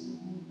witches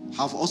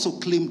have also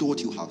claimed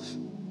what you have,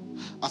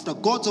 after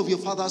gods of your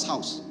father's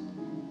house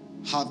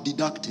have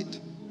deducted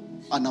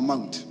an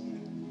amount,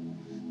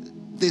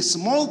 the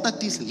small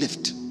that is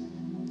left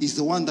is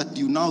the one that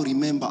you now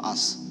remember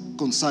as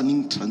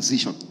concerning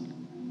transition.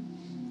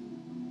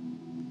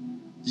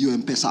 You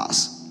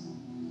M-Pesas.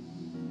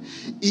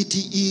 It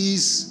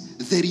is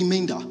the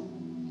remainder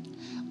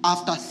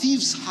after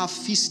thieves have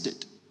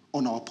feasted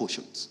on our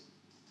portions.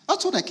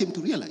 That's what I came to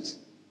realize.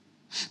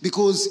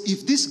 Because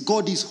if this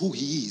God is who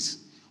he is,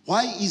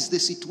 why is the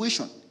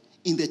situation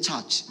in the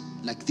church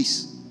like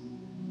this?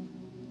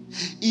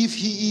 If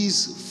he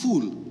is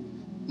full,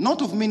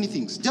 not of many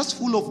things, just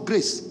full of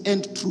grace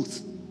and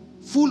truth,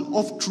 full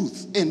of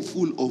truth and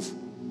full of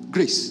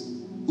grace,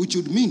 which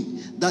would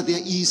mean that there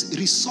is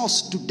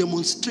resource to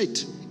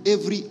demonstrate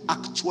every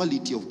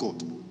actuality of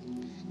God,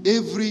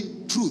 every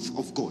truth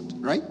of God,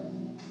 right?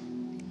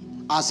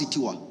 As it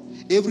were,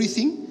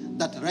 everything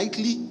that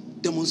rightly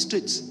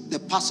demonstrates the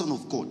person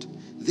of God,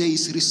 there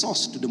is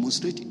resource to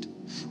demonstrate it.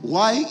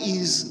 Why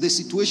is the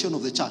situation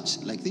of the church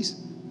like this?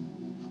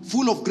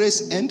 Full of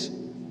grace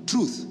and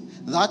truth,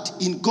 that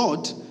in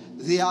God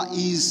there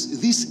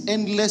is this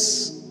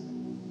endless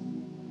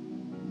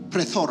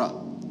plethora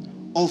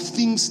of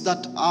things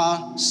that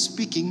are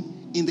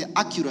speaking in the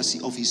accuracy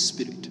of his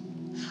spirit.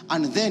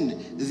 And then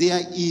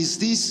there is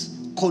this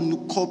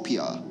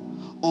cornucopia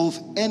of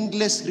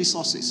endless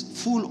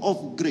resources, full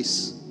of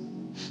grace.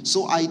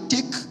 So I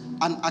take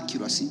an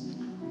accuracy,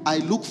 I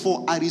look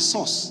for a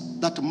resource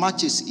that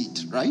matches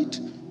it, right?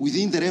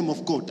 Within the realm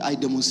of God, I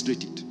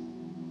demonstrate it.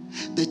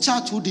 The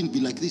church wouldn't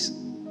be like this.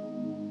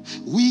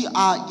 We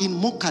are in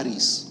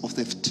mockeries of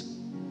theft.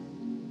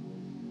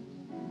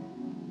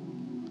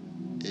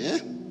 Yeah?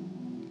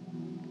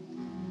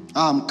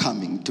 I'm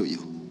coming to you.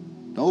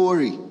 Don't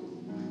worry.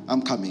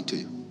 I'm coming to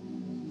you.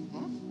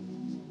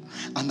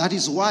 And that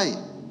is why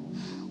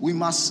we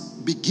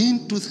must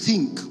begin to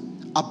think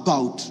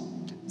about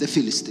the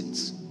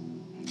Philistines.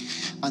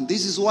 And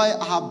this is why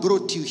I have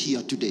brought you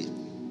here today.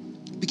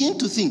 Begin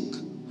to think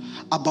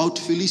about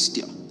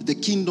Philistia, the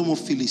kingdom of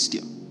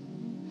Philistia.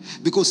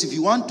 Because if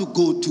you want to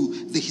go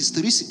to the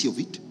historicity of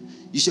it,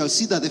 you shall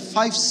see that the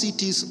 5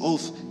 cities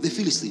of the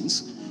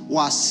Philistines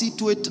were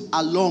situated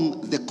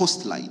along the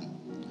coastline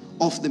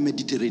of the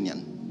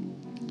Mediterranean.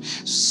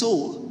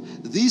 So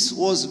this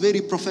was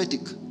very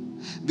prophetic,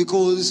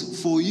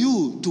 because for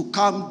you to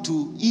come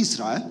to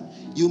Israel,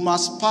 you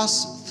must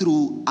pass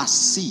through a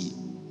sea.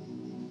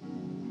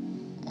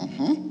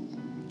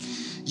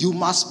 You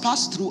must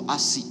pass through a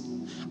sea,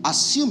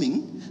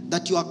 assuming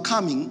that you are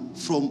coming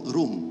from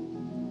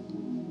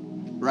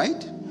Rome,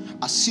 right?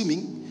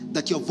 Assuming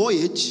that your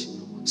voyage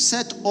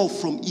set off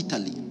from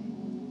Italy.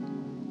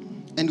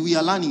 And we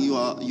are learning.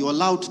 You're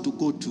allowed to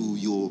go to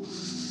your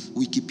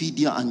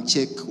Wikipedia and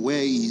check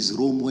where is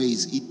Rome, where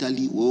is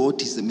Italy,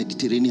 what is the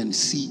Mediterranean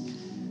Sea,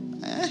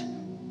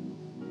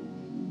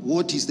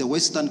 what is the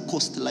western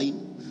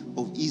coastline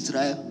of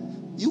Israel.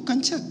 You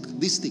can check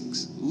these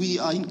things. We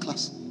are in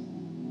class.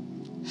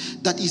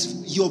 That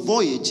is, your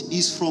voyage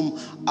is from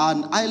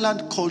an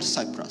island called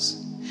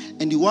Cyprus,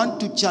 and you want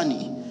to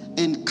journey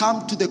and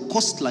come to the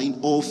coastline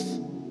of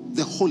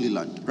the Holy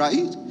Land,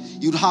 right?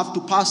 You'd have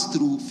to pass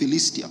through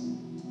Philistia.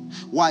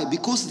 Why?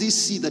 Because this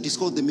sea that is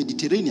called the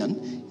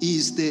Mediterranean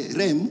is the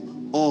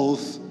realm of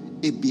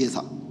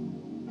Abiathar,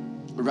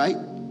 right?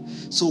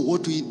 So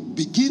what we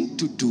begin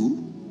to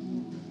do,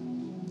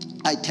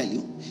 I tell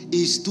you,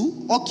 is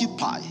to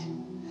occupy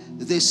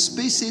the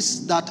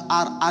spaces that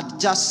are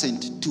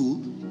adjacent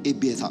to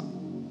Abiathar,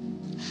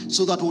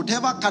 so that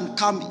whatever can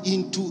come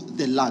into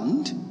the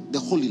land, the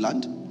Holy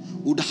Land,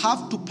 would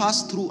have to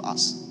pass through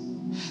us.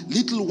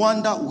 Little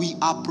wonder we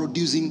are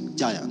producing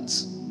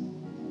giants.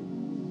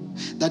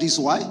 That is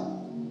why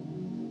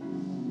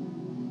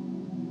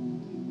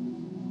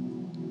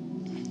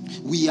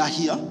we are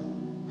here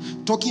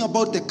talking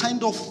about the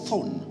kind of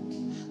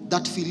thorn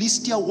that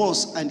Philistia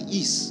was and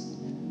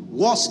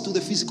was to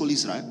the physical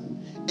Israel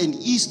and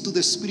is to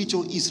the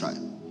spiritual Israel.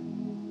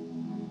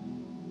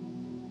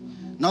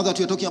 Now that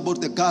we are talking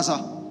about the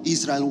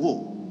Gaza-Israel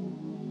war,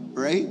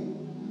 right?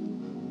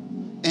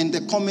 And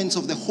the comments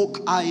of the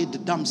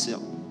hawk-eyed damsel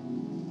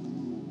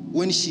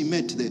when she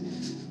met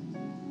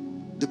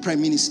the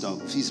prime minister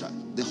of Israel,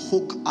 the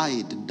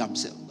hawk-eyed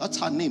damsel. That's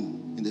her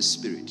name in the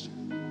spirit.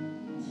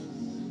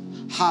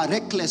 Her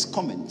reckless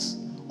comments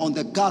on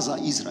the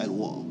Gaza-Israel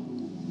war.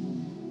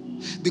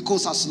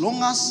 Because as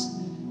long as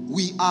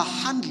we are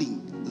handling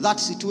that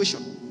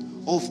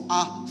situation of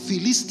a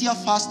Philistia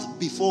first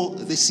before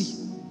the sea,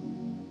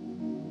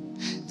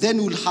 then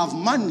we'll have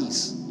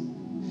monies,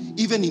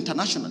 even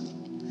internationally,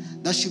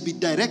 that should be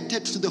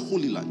directed to the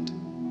Holy Land,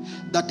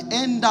 that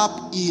end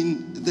up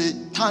in the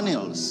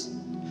tunnels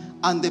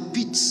and the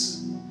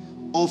pits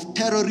of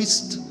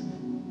terrorist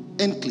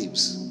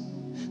enclaves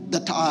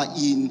that are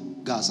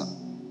in Gaza.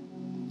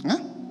 Huh?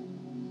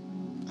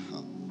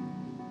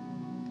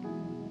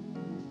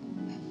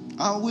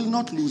 I will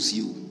not lose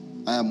you.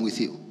 I am with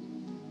you.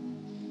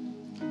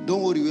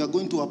 Don't worry, we are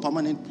going to our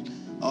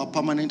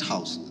permanent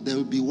house. There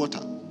will be water.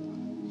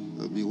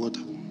 There will be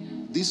water.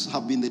 These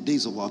have been the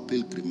days of our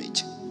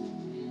pilgrimage,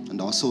 and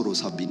our sorrows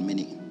have been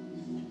many.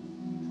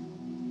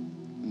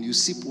 When you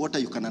sip water,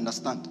 you can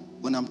understand.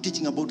 When I'm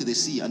teaching about the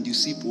sea and you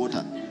sip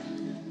water,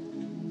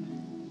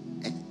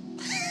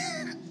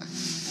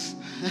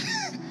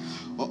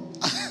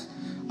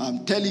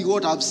 I'm telling you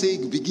what I'm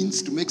saying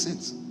begins to make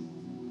sense.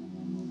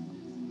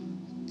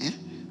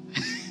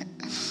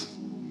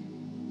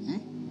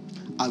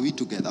 Are we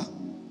together?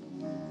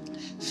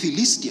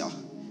 Philistia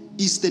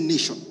is the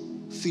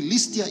nation.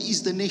 Philistia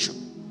is the nation.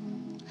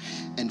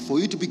 And for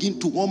you to begin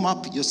to warm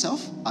up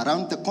yourself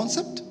around the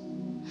concept,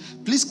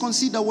 please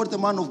consider what the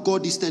man of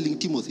God is telling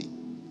Timothy.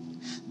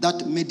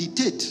 That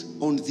meditate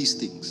on these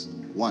things.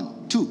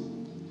 1.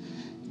 2.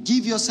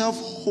 Give yourself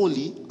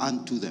wholly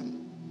unto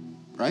them.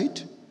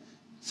 Right?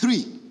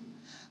 3.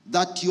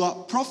 That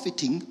your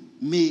profiting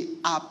may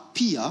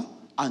appear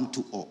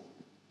unto all.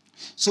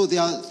 So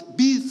there will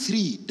be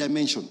 3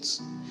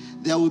 dimensions.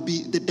 There will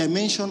be the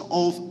dimension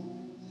of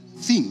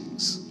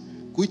things,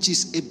 which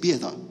is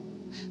Abiathar,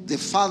 the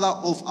father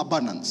of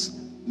abundance.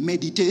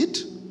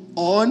 Meditate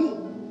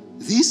on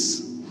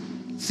these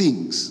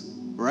things,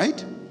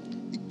 right?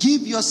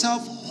 Give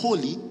yourself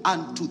wholly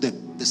unto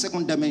them. The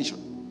second dimension.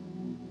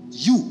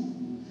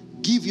 You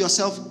give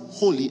yourself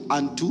wholly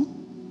unto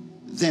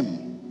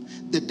them.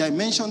 The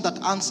dimension that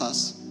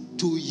answers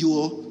to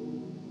your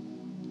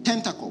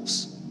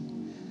tentacles.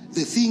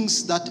 The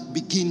things that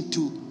begin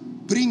to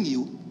bring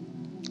you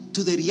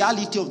to the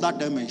reality of that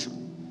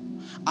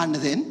dimension. And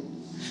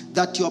then,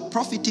 that your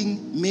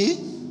profiting may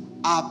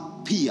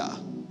appear.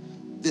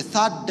 The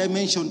third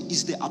dimension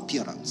is the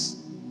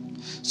appearance.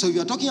 So if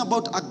you're talking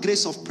about a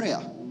grace of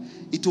prayer,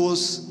 it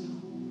was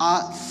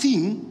a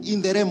thing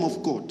in the realm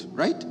of God,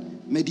 right?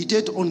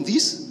 Meditate on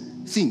these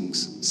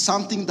things.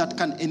 Something that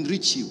can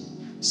enrich you.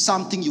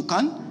 Something you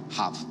can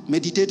have.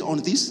 Meditate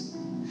on this.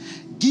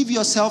 Give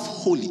yourself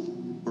wholly,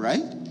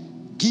 right?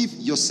 Give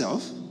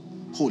yourself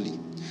wholly.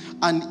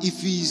 And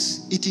if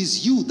it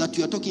is you that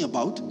we are talking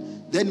about,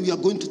 then we are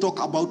going to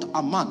talk about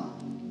a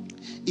man.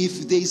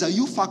 If there is a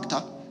you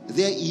factor,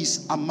 there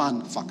is a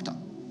man factor.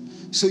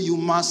 So you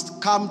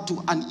must come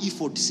to an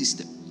effort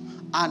system,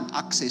 an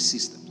access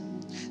system.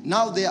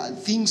 Now there are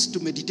things to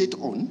meditate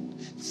on.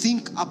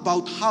 Think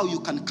about how you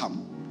can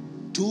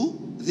come to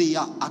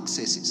their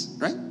accesses,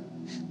 right?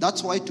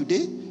 That's why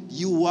today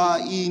you are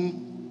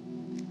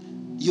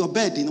in your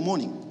bed in the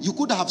morning. You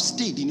could have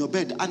stayed in your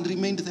bed and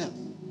remained there.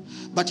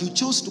 But you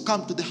chose to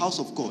come to the house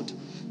of God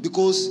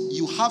because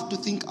you have to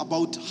think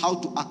about how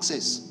to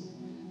access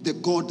the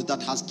God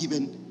that has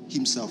given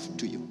himself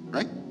to you,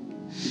 right?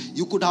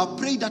 You could have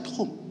prayed at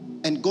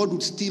home and God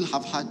would still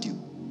have heard you,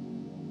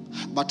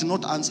 but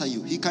not answer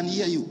you. He can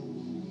hear you.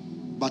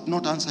 but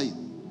not answer you.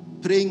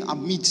 Praying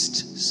amidst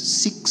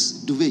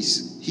 6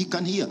 duvets. He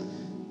can hear.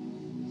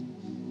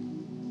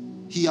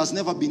 He has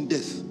never been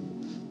deaf.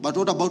 But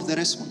what about the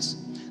response?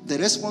 The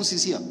response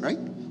is here, right?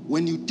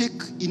 When you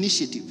take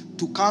initiative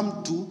to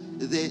come to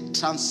the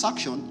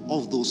transaction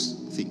of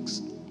those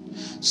things.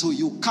 So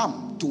you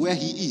come to where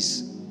he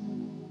is.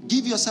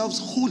 Give yourselves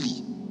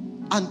wholly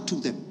unto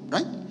them,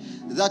 right?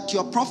 That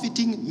your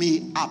profiting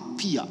may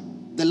appear.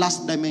 The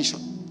last dimension.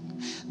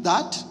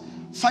 That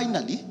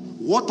finally,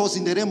 what was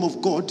in the realm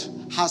of God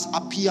has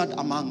appeared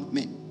among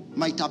men.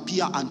 Might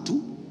appear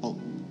unto all.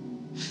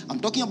 I'm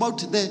talking about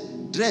the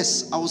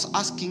dress I was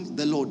asking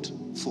the Lord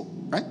for,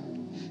 right?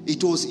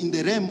 It was in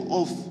the realm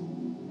of,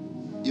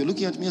 you're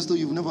looking at me as though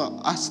you've never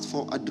asked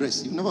for a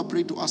dress. You've never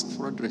prayed to ask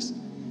for a dress.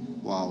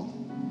 Wow.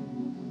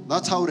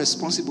 That's how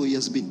responsible he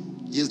has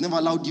been. He has never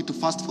allowed you to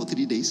fast for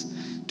 3 days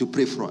to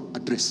pray for a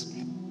dress.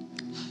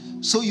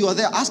 So you are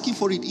there asking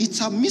for it.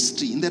 It's a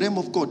mystery in the realm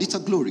of God. It's a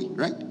glory,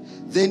 right?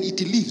 Then it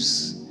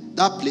leaves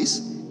that place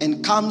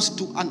and comes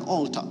to an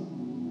altar.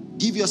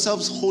 Give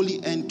yourselves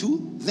wholly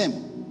unto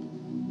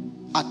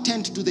them.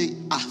 Attend to the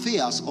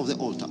affairs of the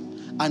altar.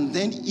 And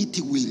then it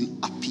will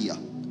appear.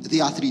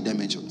 There are 3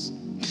 dimensions.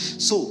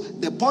 So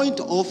the point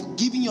of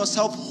giving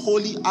yourself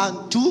wholly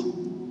unto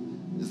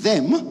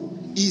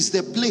them is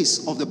the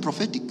place of the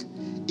prophetic.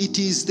 It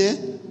is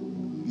the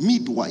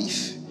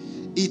midwife.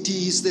 It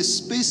is the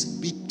space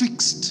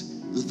betwixt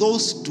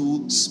those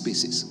 2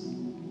 spaces.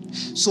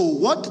 So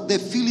what the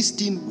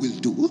Philistine will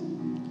do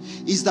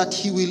is that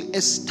he will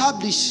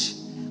establish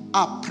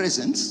a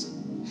presence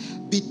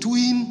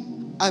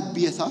between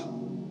Abiathar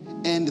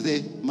and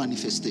the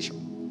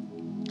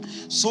manifestation.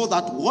 So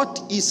that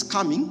what is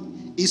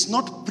coming is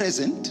not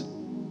present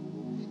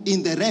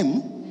in the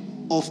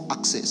realm of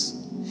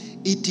access.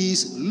 It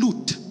is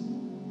loot,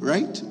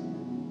 right?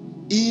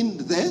 In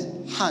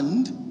the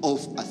hand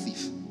of a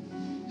thief.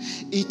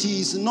 It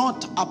is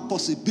not a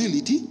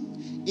possibility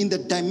in the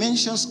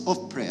dimensions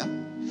of prayer.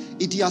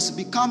 It has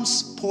become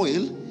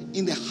spoil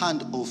in the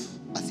hand of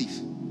a thief.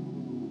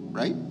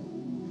 Right?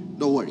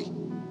 Don't worry.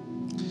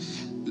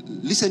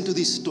 Listen to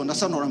this to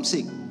understand what I'm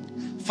saying.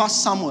 1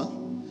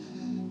 Samuel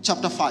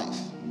chapter 5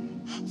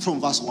 from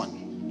verse 1.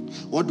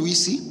 What do we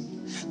see?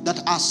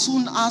 That as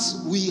soon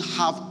as we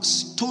have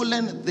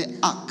stolen the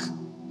ark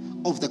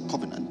of the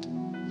covenant,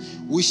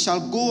 we shall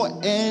go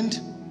and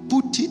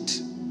put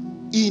it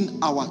in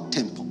our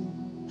temple.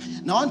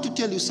 Now I want to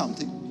tell you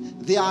something.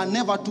 There are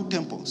never 2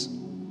 temples.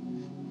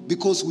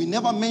 Because we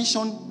never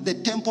mention the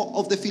temple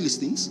of the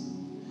Philistines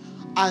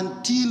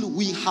until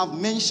we have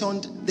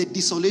mentioned the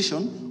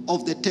desolation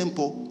of the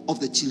temple of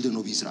the children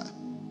of Israel.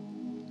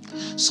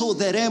 So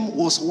the realm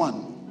was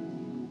one.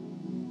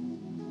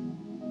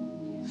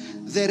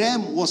 The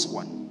realm was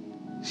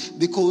one.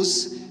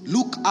 Because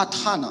look at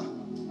Hannah.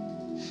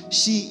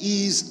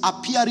 She is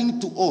appearing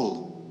to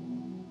all,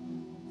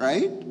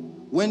 right?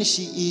 When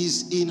she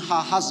is in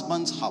her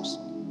husband's house.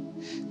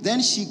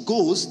 Then she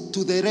goes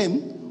to the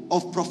realm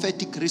of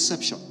prophetic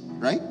reception,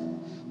 right?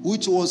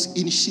 Which was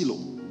in Shiloh.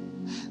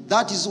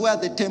 That is where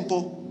the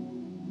temple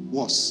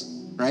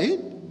was, right?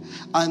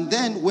 And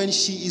then when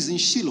she is in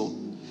Shiloh,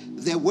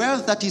 the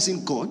wealth that is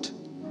in God,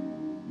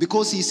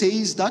 because he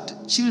says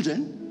that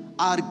children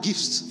are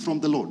gifts from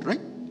the Lord,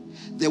 right?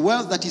 The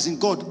wealth that is in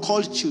God,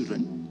 called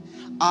children,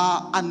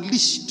 are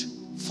unleashed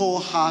for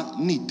her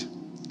need.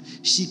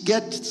 She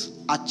gets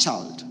a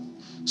child.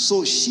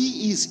 So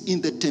she is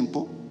in the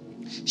temple.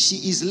 She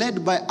is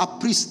led by a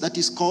priest that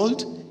is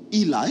called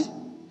Eli.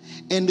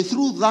 And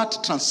through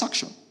that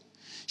transaction,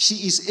 she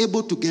is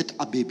able to get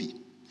a baby.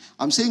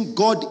 I'm saying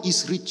God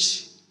is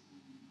rich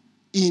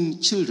in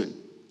children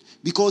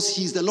because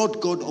he is the Lord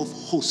God of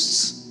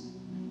hosts,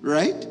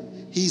 right?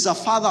 He is a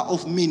father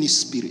of many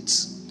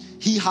spirits.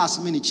 He has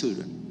many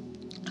children.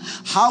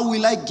 How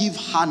will I give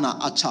Hannah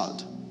a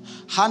child?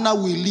 Hannah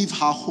will leave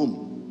her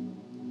home,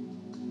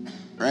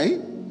 right?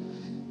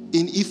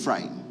 In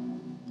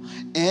Ephraim.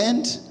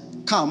 And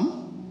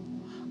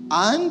come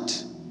and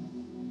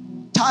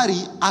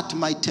tarry at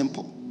my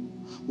temple.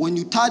 When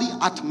you tarry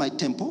at my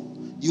temple,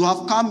 you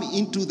have come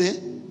into the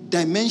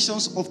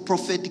dimensions of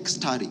prophetic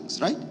stirrings,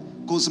 right?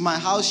 Because my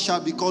house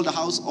shall be called a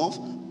house of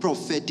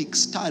prophetic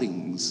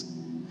stirrings.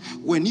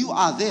 When you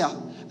are there,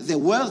 the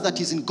wealth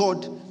that is in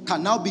God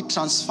can now be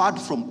transferred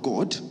from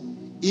God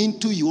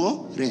into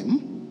your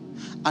realm.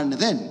 And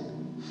then,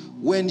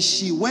 when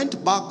she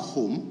went back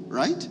home,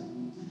 right?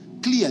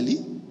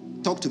 Clearly,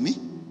 talk to me.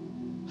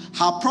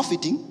 Her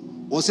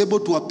profiting was able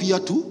to appear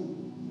to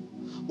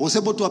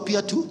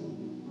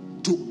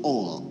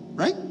all,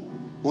 right?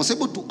 Was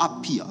able to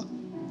appear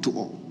to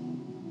all.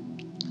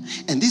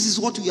 And this is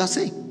what we are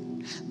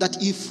saying.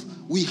 That if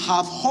we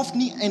have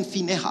Hophni and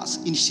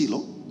Phinehas in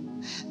Shiloh,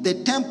 the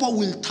temple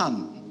will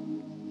turn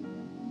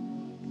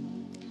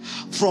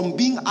from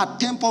being a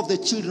temple of the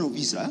children of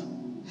Israel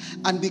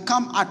and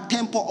become a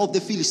temple of the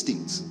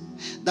Philistines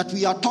that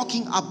we are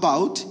talking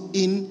about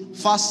in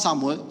 1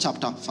 Samuel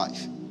chapter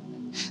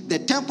 5. The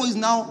temple is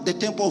now the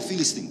temple of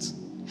Philistines.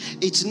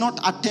 It's not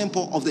a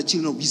temple of the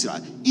children of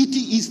Israel. It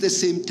is the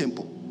same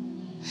temple.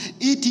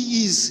 It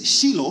is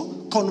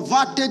Shiloh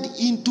converted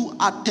into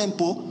a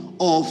temple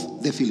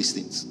of the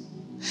Philistines.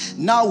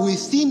 Now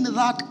within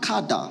that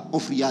cadre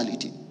of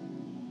reality,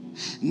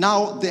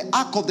 now the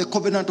Ark of the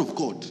Covenant of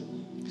God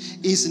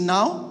is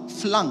now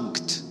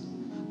flanked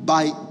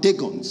by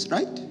Dagons,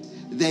 right?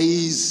 There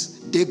is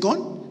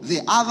Dagon,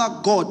 the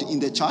other god in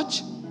the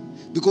church,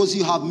 because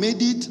you have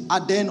made it a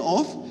den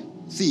of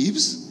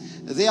thieves.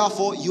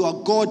 Therefore,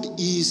 your god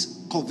is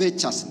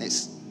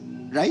covetousness,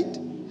 right?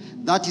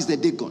 That is the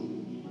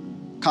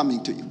Dagon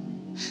coming to you.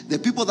 The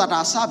people that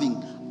are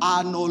serving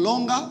are no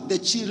longer the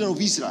children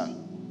of Israel,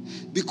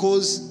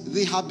 because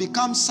they have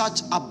become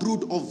such a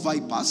brood of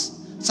vipers,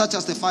 such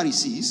as the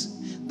Pharisees,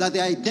 that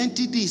their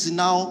identity is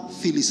now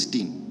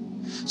Philistine.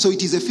 So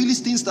it is the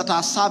Philistines that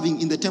are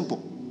serving in the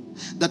temple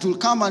that will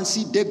come and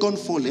see Dagon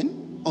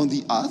fallen on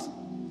the earth,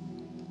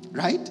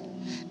 right?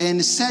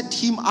 And set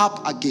him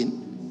up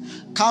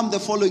again, come the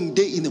following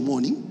day in the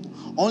morning,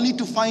 only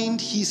to find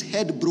his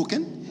head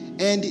broken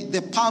and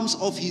the palms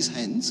of his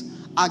hands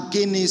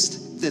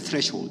against the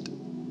threshold.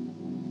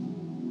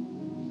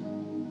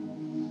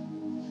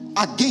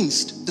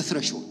 Against the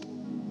threshold.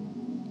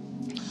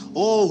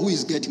 Oh, who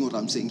is getting what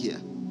I'm saying here?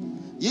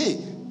 Yeah.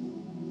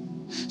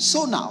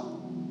 So now,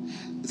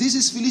 this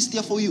is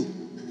Philistia for you.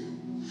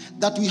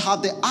 That we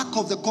have the Ark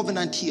of the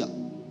Covenant here,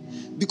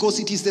 because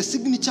it is the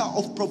signature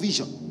of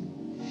provision.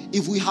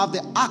 If we have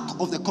the Ark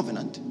of the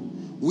Covenant,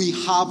 we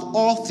have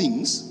all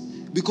things,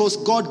 because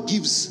God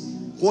gives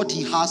what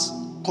he has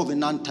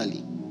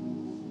covenantally.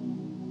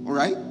 All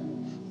right?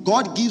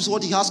 God gives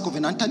what he has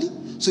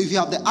covenantally. So if you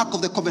have the Ark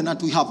of the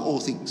Covenant, we have all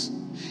things.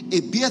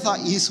 Abiathar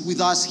is with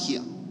us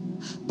here,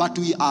 but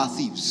we are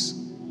thieves.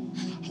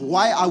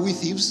 Why are we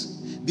thieves?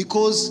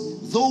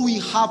 Because though we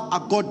have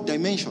a God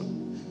dimension,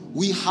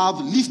 we have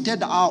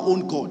lifted our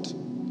own God,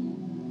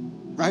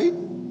 right?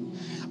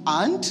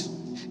 And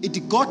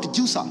it got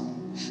juicer,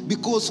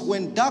 because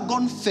when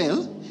Dagon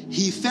fell,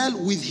 he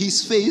fell with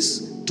his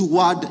face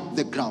toward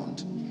the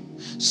ground.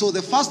 So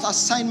the first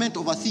assignment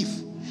of a thief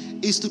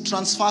is to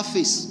transfer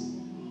face.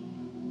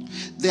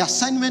 The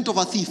assignment of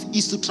a thief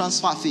is to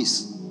transfer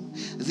face.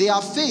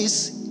 Their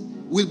face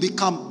will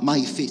become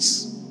my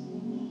face,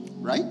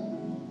 right?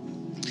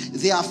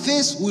 Their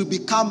face will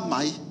become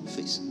my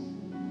face.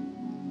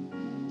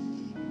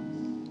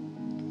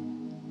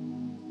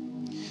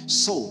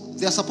 So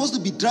they're supposed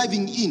to be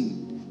driving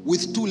in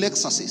with two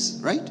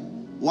Lexuses, right?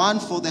 One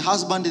for the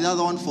husband and the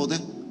other one for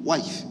the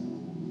wife.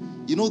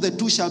 You know, the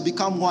two shall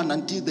become one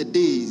until the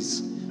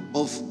days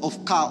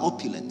of car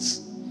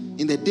opulence.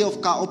 In the day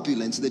of car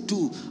opulence, the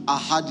two are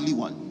hardly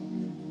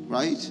one,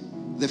 right?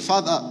 The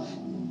father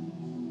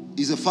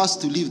is the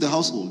first to leave the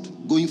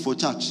household, going for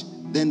church.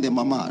 Then the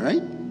mama,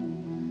 right?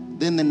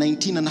 Then the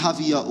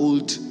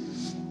 19-and-a-half-year-old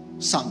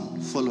son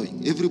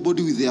following.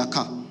 Everybody with their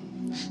car.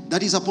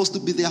 That is supposed to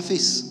be their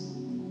face.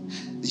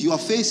 Your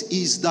face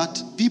is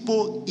that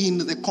people in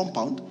the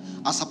compound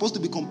are supposed to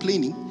be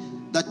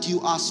complaining that you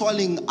are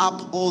swallowing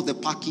up all the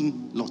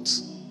parking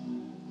lots.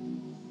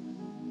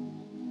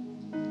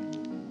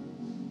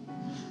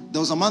 There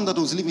was a man that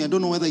was living, I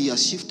don't know whether he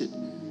has shifted.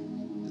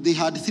 They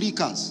had 3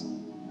 cars,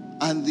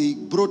 and they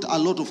brought a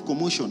lot of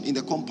commotion in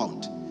the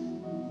compound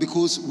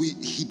because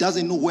he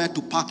doesn't know where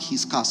to park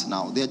his cars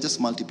now. They are just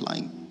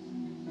multiplying.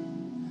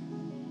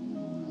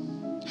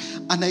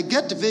 And I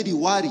get very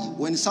worried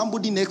when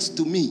somebody next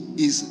to me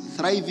is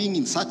thriving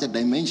in such a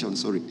dimension,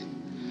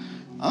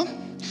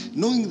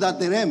 knowing that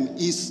the realm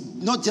is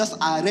not just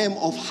a realm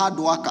of hard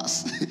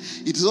workers.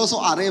 It is also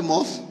a realm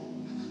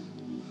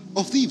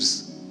of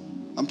thieves.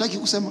 I'm talking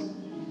kusema.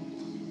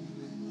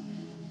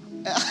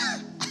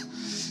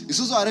 It's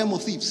also a realm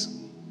of thieves.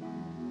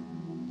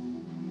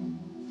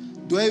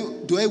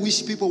 Do I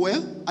wish people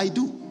well? I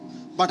do.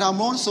 But I'm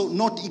also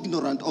not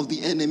ignorant of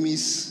the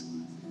enemy's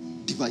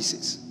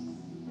devices.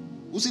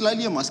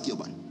 Usilalie masikio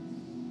bana.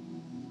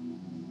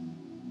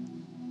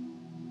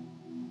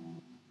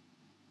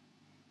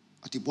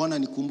 Ati Bwana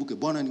nikumbuke,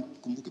 Bwana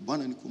nikumbuke,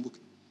 Bwana nikumbuke.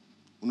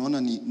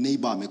 Unaona ni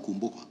neighbor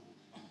amekumbuka.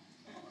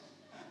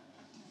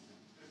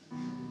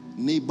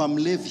 Neighbor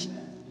mlevi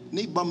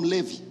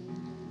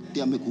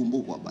ndiye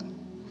amekumbukwa bana.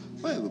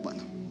 Wewe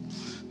bana.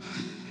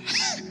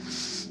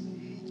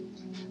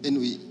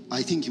 Anyway,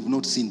 I think you've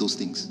not seen those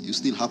things. You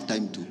still have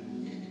time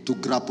to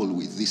grapple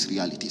with these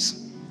realities.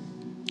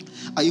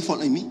 Are you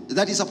following me?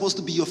 That is supposed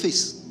to be your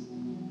face.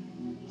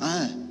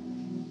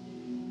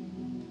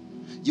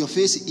 Your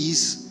face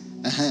is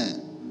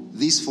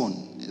this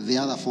phone, the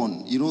other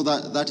phone. You know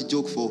that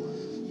joke for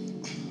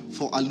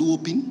a luo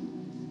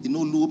pin? You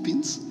know luo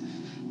pins?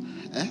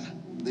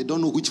 They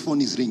don't know which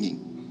phone is ringing.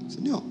 So,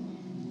 no.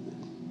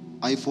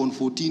 iPhone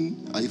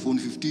 14, iPhone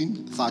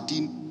 15,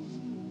 13.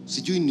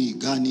 Sijui ni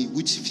gani,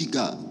 which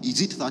figure?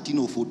 Is it 13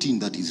 or 14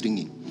 that is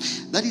ringing?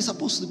 That is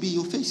supposed to be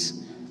your face.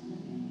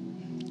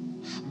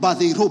 But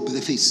they robe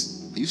the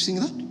face. Are you seeing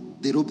that?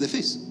 They robe the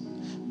face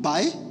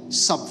by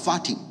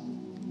subverting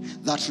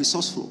that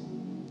resource flow.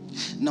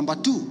 Number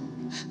 2,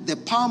 the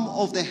palm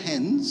of the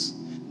hands.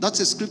 That's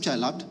a scripture I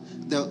loved.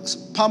 The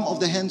palm of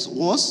the hands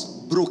was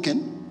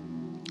broken,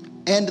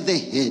 and the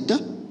head.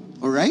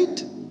 All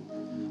right?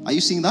 Are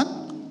you seeing that?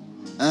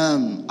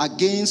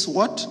 Against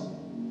what?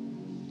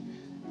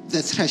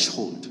 The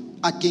threshold.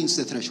 Against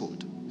the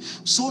threshold.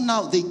 So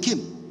now they came.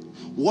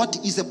 What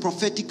is the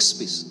prophetic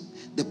space?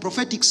 The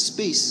prophetic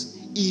space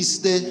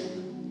is the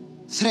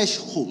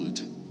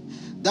threshold.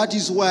 That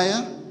is why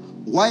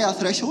a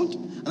threshold?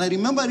 And I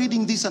remember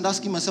reading this and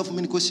asking myself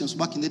many questions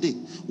back in the day.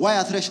 Why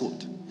a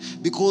threshold?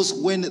 Because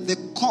when the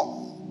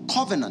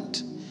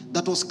covenant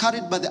that was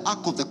carried by the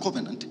Ark of the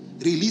Covenant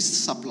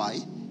released supply,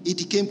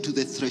 it came to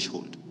the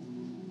threshold.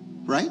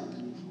 Right?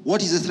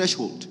 What is the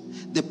threshold?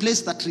 The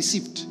place that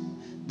received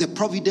the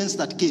providence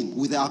that came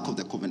with the Ark of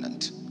the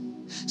Covenant.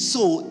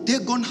 So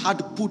Dagon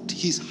had put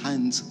his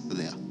hands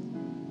there.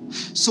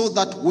 So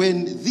that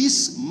when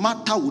this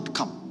matter would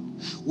come,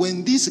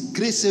 when these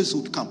graces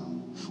would come,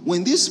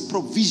 when these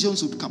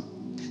provisions would come,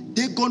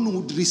 Dagon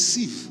would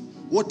receive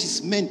what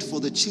is meant for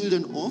the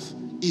children of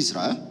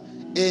Israel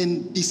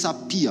and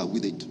disappear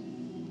with it.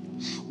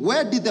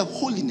 Where did the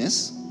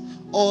holiness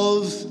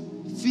of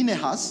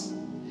Phinehas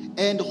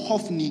and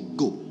Hophni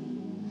go?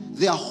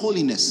 Their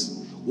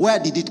holiness, where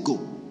did it go?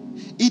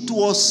 It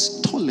was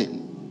stolen.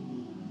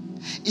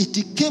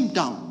 It came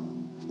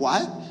down.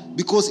 Why?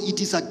 Because it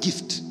is a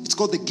gift. It's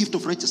called the gift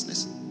of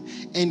righteousness.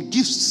 And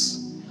gifts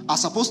are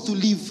supposed to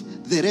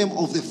leave the realm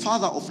of the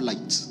Father of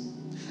lights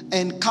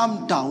and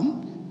come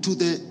down to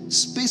the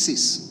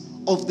spaces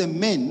of the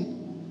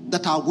men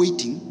that are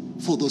waiting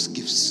for those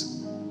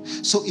gifts.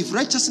 So if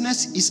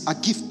righteousness is a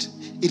gift,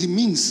 it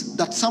means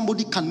that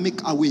somebody can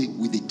make away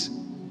with it.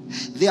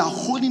 Their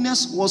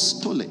holiness was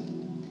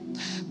stolen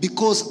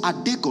because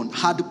Dagon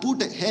had put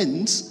the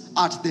hands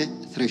at the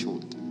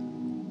threshold.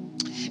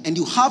 And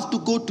you have to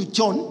go to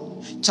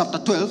John chapter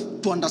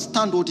 12 to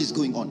understand what is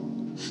going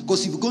on.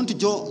 Because if you go to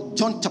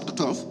John chapter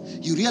 12,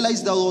 you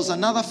realize there was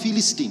another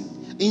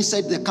Philistine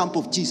inside the camp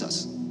of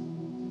Jesus.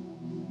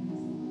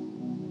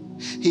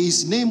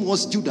 His name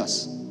was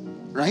Judas,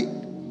 right?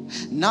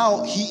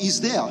 Now he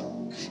is there.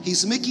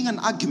 He's making an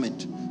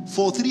argument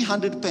for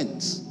 300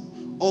 pence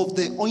of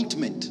the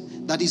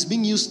ointment that is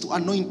being used to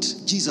anoint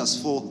Jesus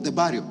for the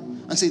burial.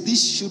 And say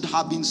this should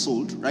have been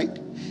sold, right?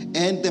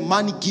 And the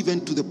money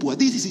given to the poor.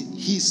 This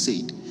he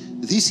said.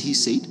 This he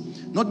said.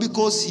 Not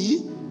because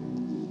he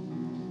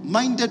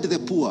minded the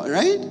poor,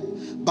 right?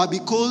 But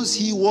because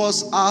he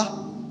was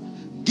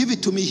give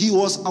it to me, he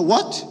was a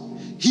what?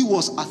 He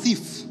was a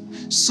thief.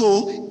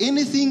 So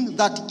anything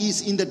that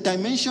is in the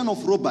dimension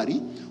of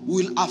robbery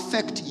will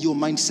affect your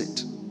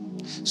mindset.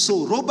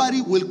 So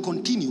robbery will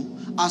continue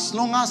as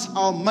long as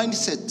our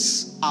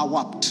mindsets are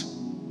warped.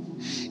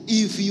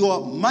 If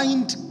your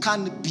mind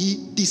can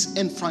be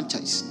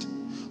disenfranchised,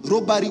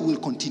 robbery will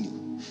continue.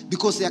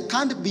 Because there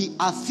can't be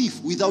a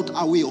thief without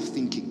a way of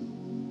thinking.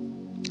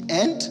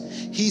 And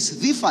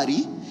his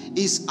thievery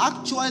is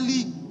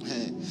actually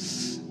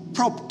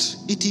propped.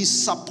 It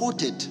is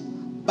supported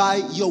by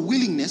your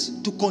willingness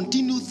to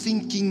continue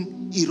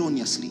thinking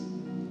erroneously.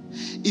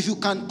 If you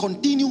can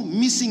continue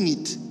missing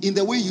it in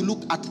the way you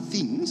look at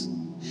things,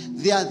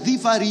 their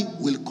thievery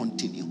will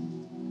continue.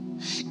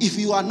 If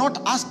you are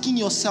not asking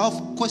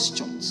yourself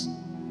questions,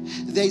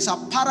 there is a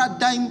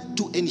paradigm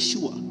to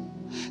ensure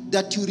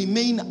that you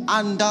remain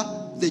under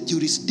the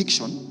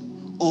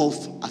jurisdiction of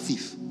a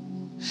thief.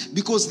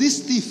 Because this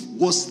thief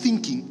was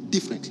thinking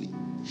differently.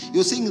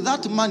 You're saying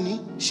that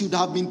money should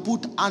have been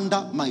put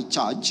under my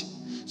charge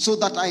so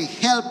that I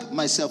help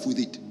myself with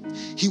it.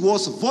 He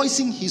was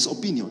voicing his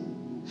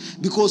opinion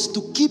because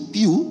to keep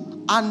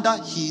you under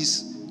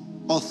his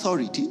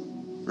authority,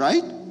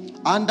 right?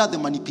 Under the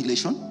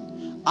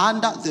manipulation,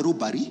 under the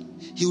robbery,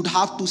 he would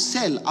have to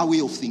sell a way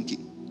of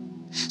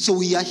thinking. So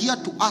we are here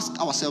to ask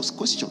ourselves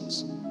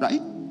questions,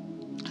 right?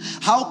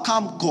 How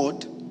come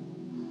God,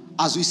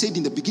 as we said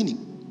in the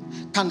beginning,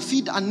 can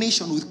feed a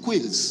nation with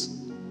quails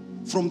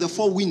from the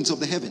four winds of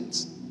the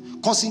heavens,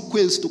 causing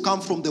quails to come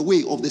from the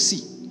way of the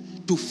sea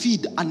to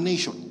feed a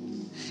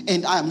nation,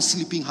 and I am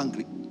sleeping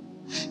hungry?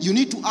 You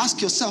need to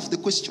ask yourself the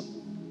question.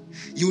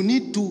 You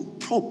need to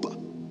probe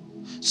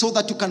so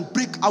that you can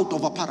break out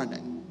of a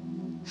paradigm.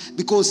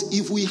 Because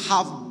if we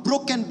have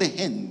broken the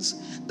hands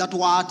that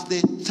were at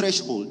the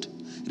threshold,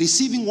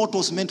 receiving what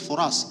was meant for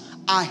us,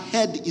 our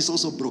head is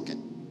also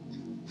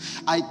broken.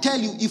 I tell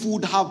you, if we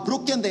would have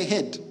broken the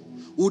head,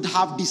 we would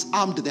have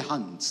disarmed the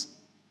hands.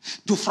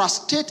 To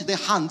frustrate the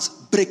hands,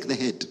 break the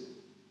head.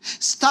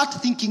 Start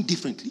thinking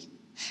differently.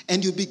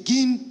 And you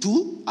begin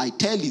to, I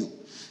tell you,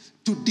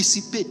 to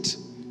dissipate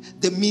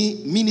the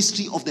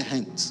ministry of the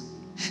hands.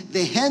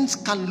 The hands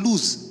can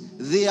lose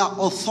their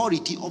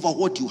authority over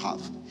what you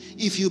have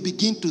if you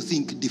begin to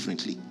think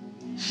differently.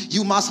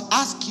 You must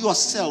ask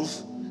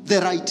yourself the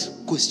right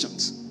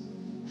questions.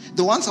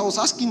 The ones I was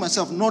asking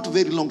myself not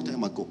very long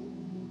time ago.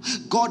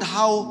 God,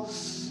 how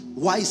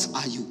wise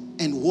are you?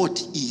 And what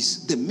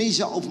is the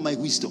measure of my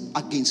wisdom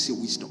against your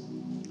wisdom?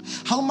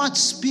 How much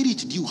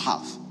spirit do you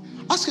have?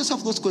 Ask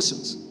yourself those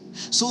questions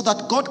so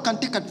that God can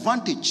take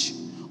advantage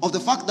of the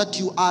fact that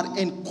you are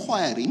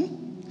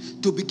inquiring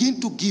to begin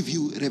to give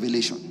you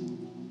revelation.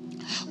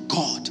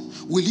 God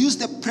will use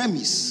the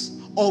premise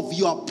of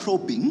your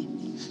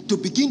probing to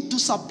begin to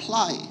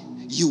supply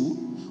you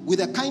with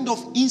the kind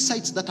of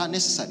insights that are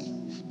necessary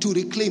to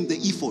reclaim the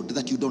effort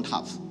that you don't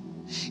have.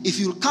 If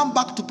you come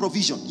back to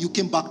provision, you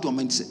came back to a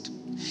mindset.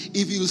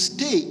 If you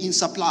stay in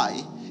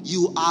supply,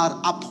 you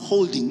are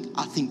upholding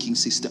a thinking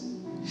system.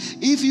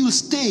 If you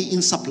stay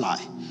in supply,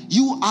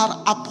 you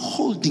are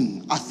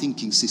upholding a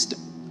thinking system.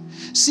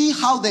 See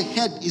how the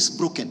head is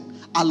broken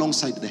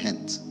alongside the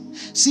hands.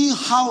 See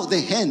how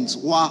the hands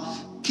were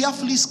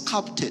carefully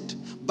sculpted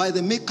by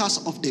the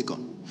makers of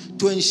Dagon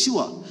to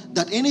ensure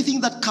that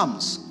anything that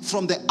comes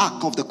from the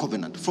ark of the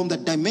covenant, from the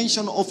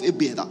dimension of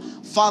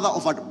Mbae, father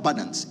of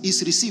abundance,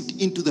 is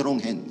received into the wrong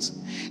hands.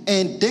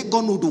 And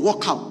Dagon would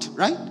walk out,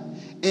 right?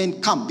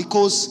 And come,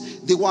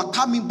 because they were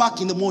coming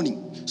back in the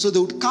morning. So they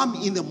would come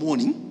in the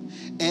morning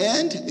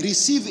and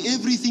receive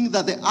everything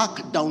that the ark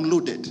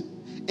downloaded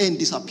and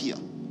disappear.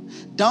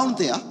 Down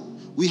there,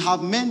 we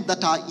have men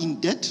that are in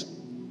debt,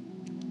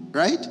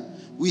 right?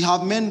 We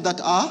have men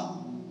that are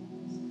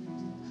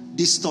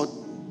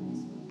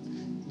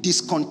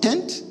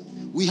discontent.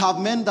 We have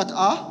men that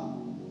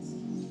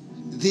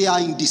they are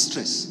in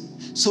distress.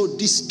 So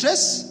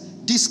distress,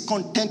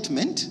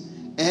 discontentment,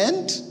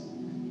 and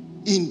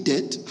in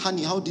debt.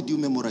 Honey, how did you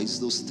memorize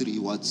those three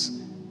words?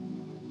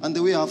 And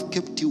the way I've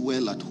kept you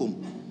well at home.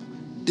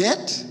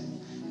 Debt,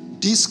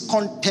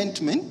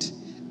 discontentment,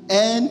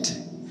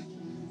 and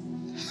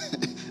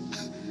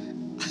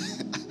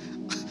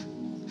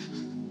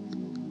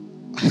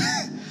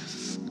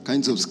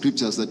kinds of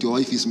scriptures that your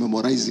wife is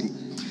memorizing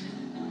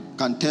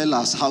can tell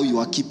us how you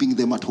are keeping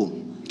them at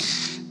home.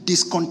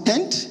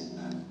 Discontent,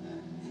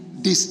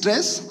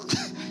 distress,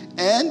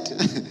 and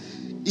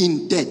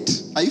in debt.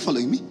 Are you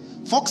following me?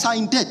 Folks are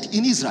in debt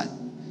in Israel.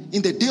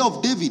 In the day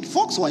of David,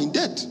 folks were in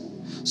debt.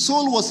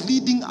 Saul was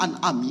leading an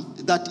army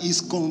that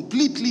is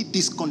completely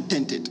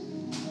discontented.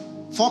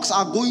 Folks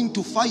are going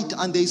to fight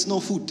and there is no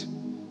food.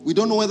 We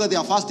don't know whether they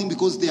are fasting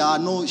because there are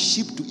no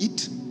sheep to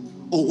eat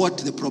or what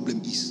the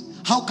problem is.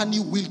 How can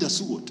you wield a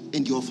sword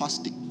and you're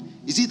fasting?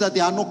 Is it that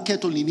there are no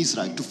cattle in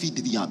Israel to feed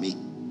the army?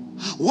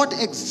 What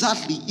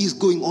exactly is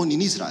going on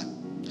in Israel?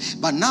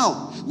 But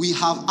now we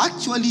have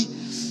actually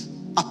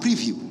a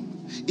preview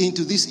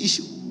into this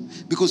issue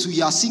because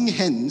we are seeing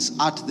hands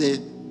at the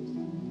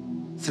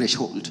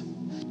threshold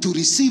to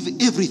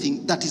receive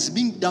everything that is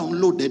being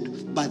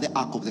downloaded by the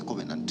Ark of the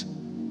Covenant.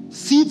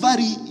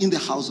 Thievery in the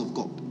house of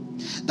God.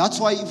 That's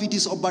why if it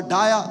is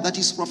Obadiah that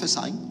is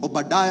prophesying,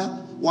 Obadiah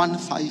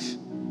 1:5,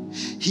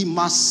 he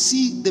must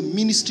see the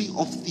ministry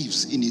of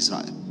thieves in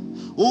Israel.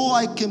 Oh,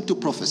 I came to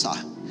prophesy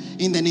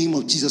in the name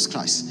of Jesus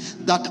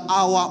Christ that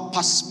our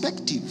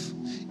perspective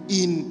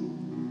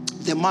in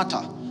the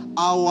matter,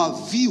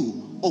 our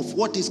view of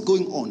what is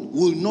going on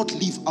will not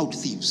leave out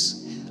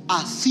thieves.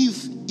 A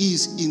thief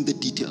is in the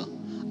detail.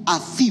 A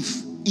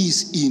thief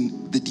is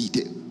in the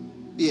detail.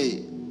 Yeah.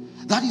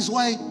 That is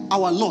why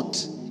our lot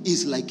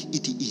is like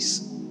it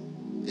is.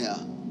 Yeah.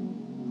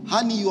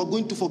 Honey, you are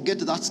going to forget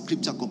that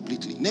scripture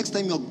completely. Next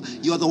time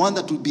you are the one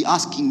that will be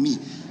asking me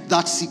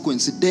that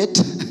sequence: debt,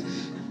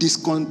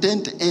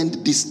 discontent,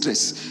 and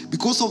distress.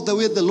 Because of the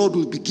way the Lord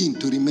will begin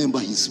to remember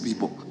his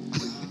people.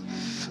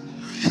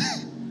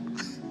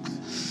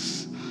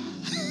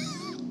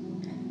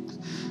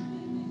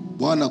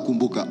 Bwana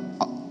kumbuka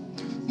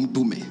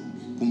mtume.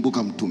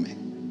 Kumbuka mtume.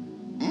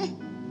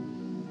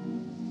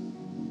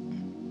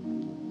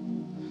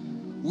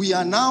 We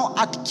are now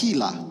at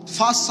Keilah.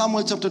 1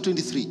 Samuel chapter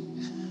 23.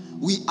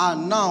 We are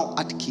now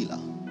at Keilah.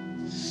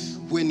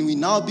 When we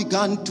now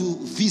began to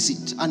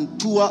visit and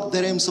tour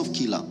the realms of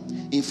Keilah,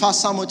 in 1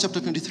 Samuel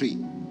chapter 23,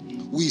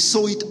 we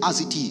saw it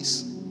as it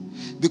is.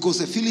 Because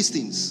the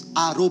Philistines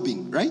are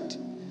robbing, right?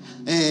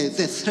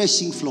 The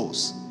threshing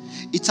floors.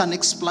 It's an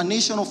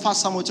explanation of 1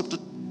 Samuel chapter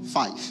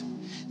 5.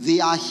 They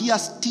are here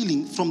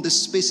stealing from the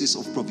spaces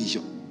of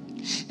provision.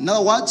 In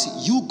other words,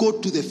 you go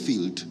to the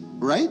field,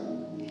 right?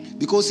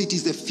 Because it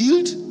is the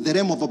field, the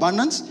realm of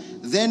abundance,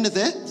 then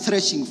the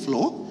threshing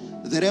floor,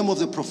 the realm of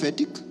the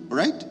prophetic,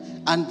 right?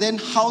 And then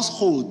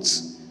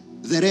households,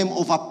 the realm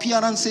of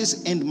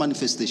appearances and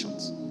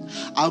manifestations.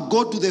 I'll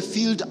go to the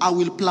field, I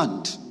will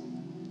plant.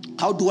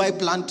 How do I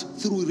plant?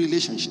 Through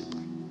relationship.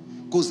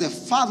 Because the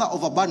father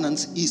of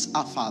abundance is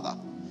a father.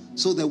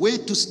 So the way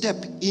to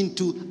step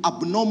into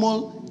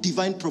abnormal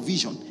divine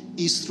provision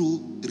is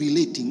through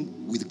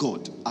relating with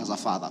God as a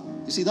father.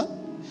 You see that?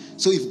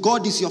 So if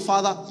God is your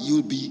father,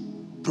 you'll be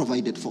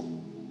provided for.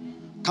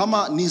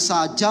 Kama ni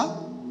saja,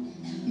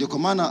 ndio kwa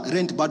maana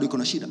rent bado iko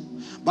na shida.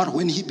 But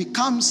when he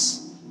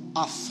becomes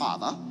a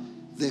father,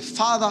 the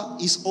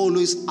father is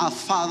always a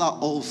father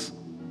of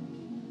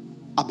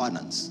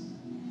abundance.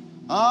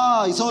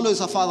 He's always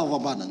a father of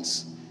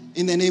abundance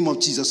in the name of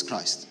Jesus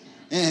Christ.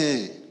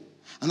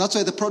 And that's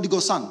why the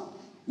prodigal son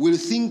will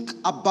think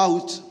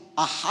about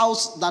a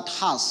house that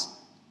has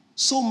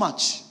so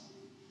much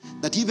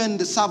that even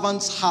the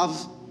servants have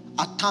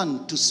a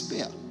ton to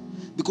spare.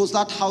 Because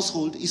that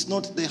household is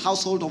not the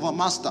household of a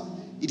master.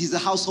 It is the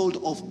household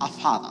of a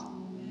father.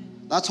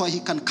 That's why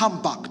he can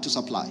come back to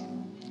supply.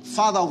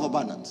 Father of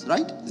abundance,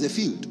 right? The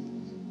field.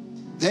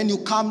 Then you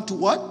come to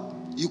what?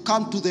 You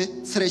come to the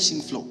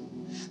threshing floor.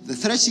 The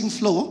threshing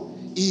floor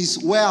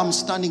is where I'm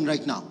standing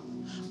right now.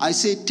 I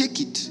say, take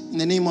it in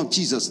the name of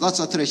Jesus. That's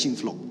a threshing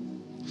floor.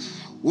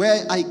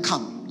 Where I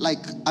come, like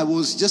I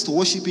was just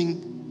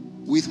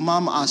worshiping with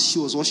mom as she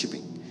was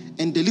worshiping.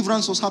 And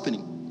deliverance was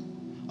happening.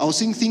 I was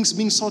seeing things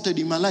being sorted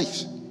in my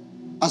life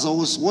as I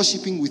was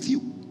worshiping with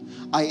you.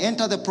 I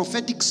enter the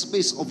prophetic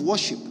space of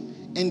worship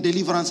and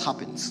deliverance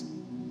happens.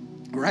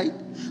 Right?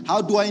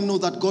 How do I know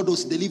that God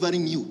was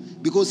delivering you?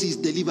 Because he's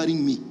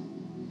delivering me.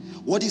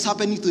 What is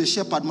happening to the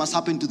shepherd must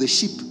happen to the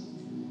sheep.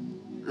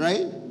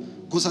 Right?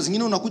 Because as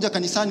zingine unakuja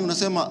kanisani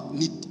unasema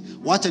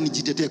wacha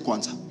nijitetee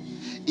kwanza.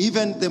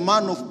 Even the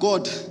man of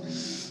God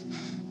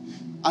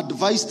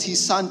advised his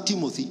son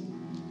Timothy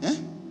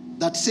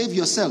that save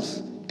yourself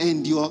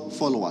and your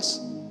followers.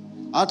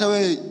 Hata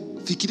we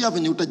fikiria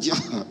venye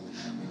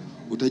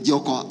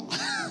utajiokoa.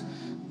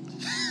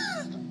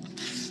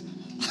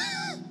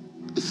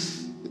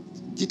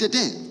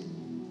 Jitetee.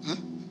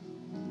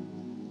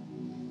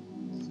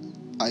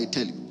 I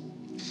tell you.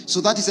 So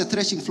that is a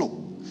threshing floor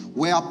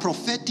where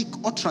prophetic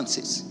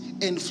utterances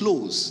and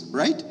flows,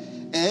 right?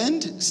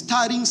 And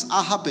stirrings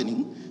are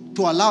happening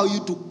to allow you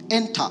to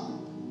enter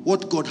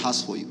what God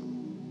has for you,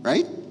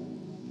 right?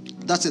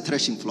 That's a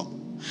threshing floor.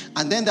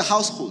 And then the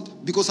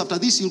household, because after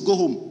this you'll go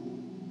home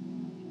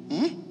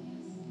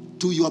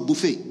to your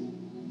buffet.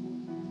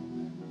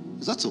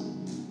 Is that so?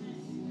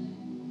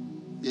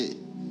 Yeah.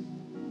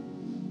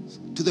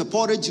 To the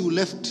porridge you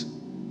left,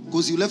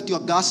 because you left your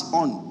gas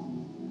on,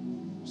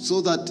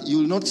 so that you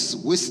will not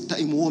waste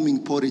time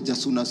warming porridge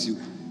as soon as you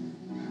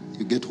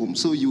get home.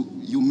 So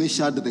you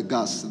measured the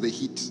gas, the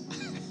heat.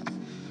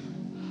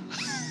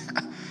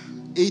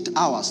 8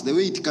 hours. The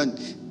way it can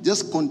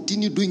just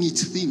continue doing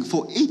its thing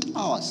for 8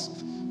 hours.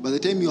 By the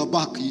time you are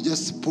back, you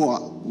just pour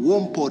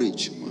warm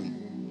porridge.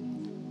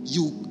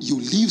 You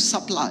leave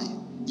supply,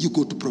 you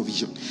go to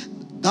provision.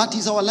 That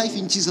is our life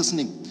in Jesus'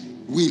 name.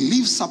 We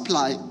leave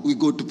supply, we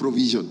go to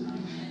provision.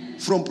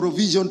 From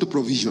provision to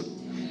provision.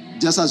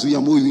 Just as we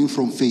are moving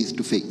from faith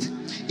to faith.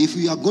 If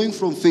we are going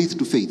from faith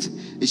to faith,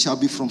 it shall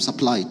be from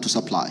supply to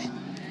supply.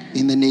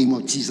 In the name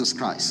of Jesus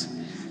Christ.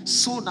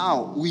 So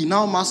now, we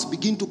now must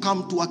begin to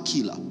come to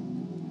Aquila.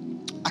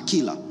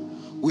 Aquila,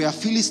 where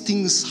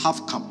Philistines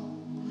have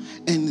come.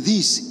 And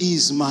this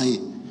is my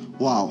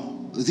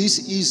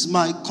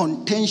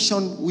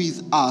contention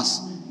with us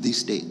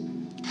this day.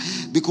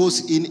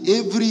 Because in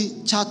every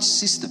church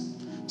system,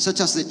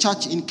 such as the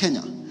church in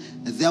Kenya,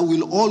 there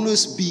will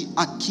always be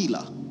a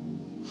killer.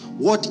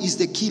 What is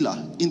the killer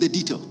in the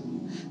detail?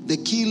 The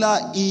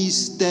killer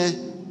is the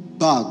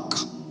bag.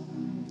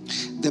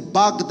 The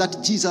bag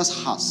that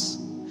Jesus has,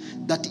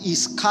 that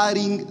is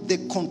carrying the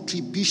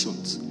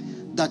contributions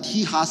that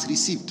he has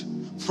received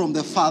from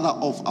the Father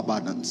of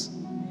abundance.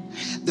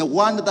 The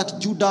one that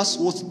Judas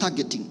was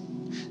targeting,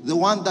 the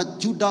one that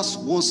Judas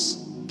was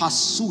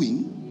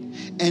pursuing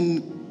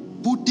and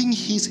putting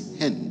his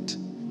hand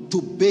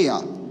to bear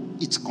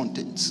its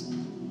contents.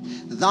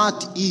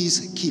 That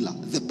is killer,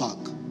 the bag.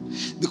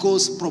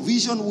 Because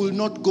provision will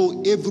not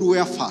go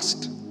everywhere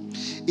fast.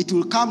 It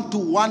will come to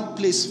one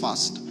place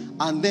first,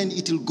 and then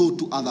it will go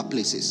to other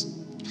places.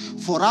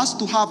 For us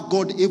to have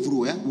God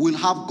everywhere, we'll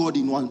have God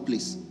in one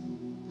place.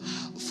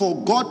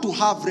 For God to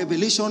have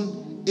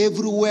revelation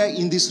everywhere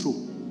in this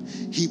room,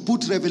 he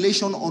put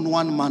revelation on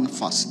one man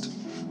first.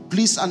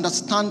 Please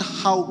understand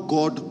how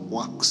God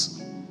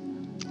works.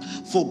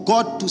 For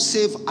God to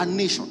save a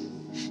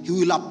nation, he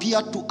will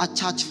appear to a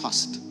church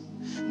first.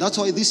 That's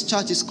why this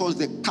church is called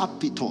the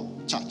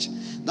capital church.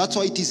 That's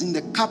why it is in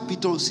the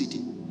capital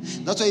city.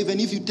 That's why even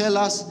if you tell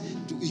us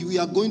we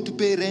are going to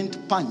pay rent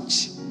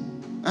punch,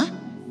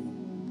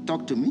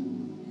 talk to me,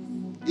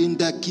 in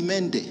the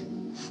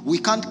Kimende, we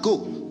can't go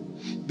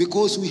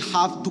because we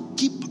have to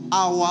keep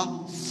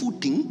our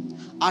footing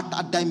at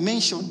a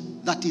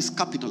dimension that is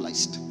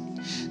capitalized.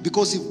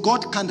 Because if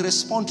God can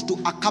respond to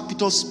a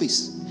capital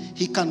space,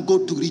 he can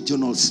go to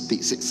regional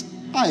spaces.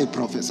 I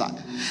prophesy.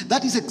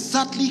 That is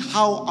exactly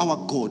how our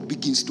God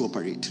begins to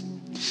operate.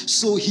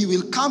 So he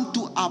will come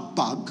to a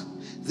bag,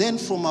 then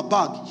from a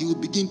bag, he will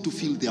begin to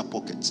fill their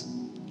pockets.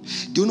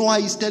 Do you know why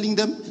he's telling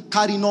them,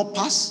 carry no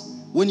pass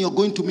when you're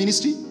going to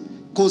ministry?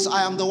 Because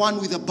I am the one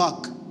with the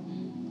bag.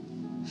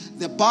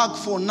 The bag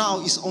for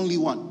now is only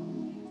one.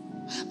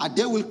 A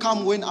day will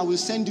come when I will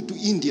send you to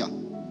India,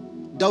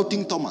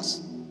 doubting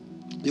Thomas.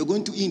 You're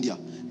going to India,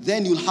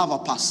 then you'll have a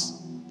pass.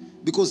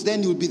 Because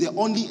then you'll be the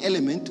only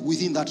element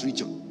within that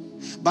region.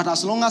 But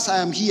as long as I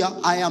am here,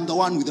 I am the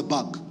one with the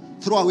bag.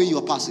 Throw away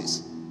your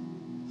passes.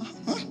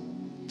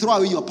 Throw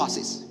away your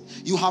passes.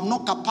 You have no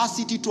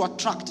capacity to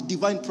attract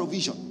divine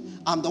provision.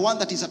 I'm the one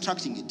that is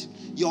attracting it.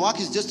 Your work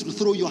is just to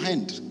throw your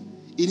hand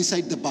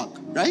inside the bag,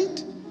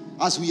 right?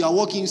 As we are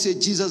walking, you say,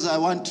 Jesus, I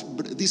want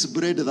this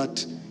bread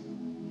that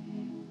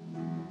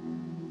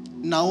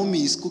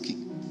Naomi is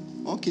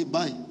cooking. Okay,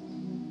 bye.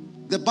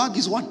 The bag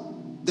is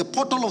one. The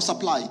portal of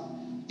supply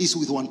is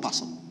with one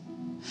person.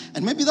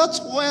 And maybe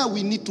that's where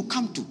we need to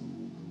come to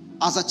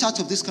as a church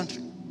of this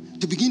country,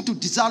 to begin to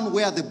discern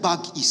where the bag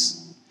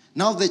is.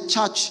 Now the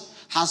church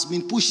has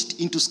been pushed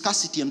into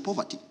scarcity and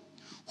poverty.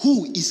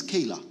 Who is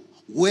Kayla?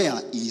 Where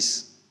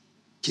is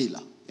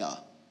Kayla? Yeah.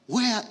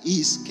 Where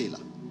is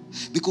Kayla?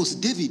 Because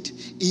David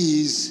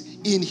is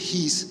in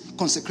his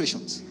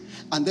consecrations.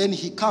 And then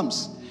he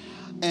comes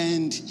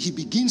and he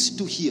begins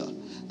to hear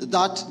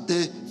that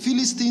the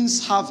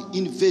Philistines have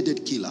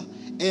invaded Keilah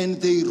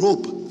and they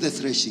rob the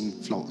threshing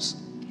floors.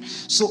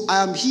 So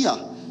I am here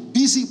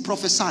busy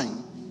prophesying.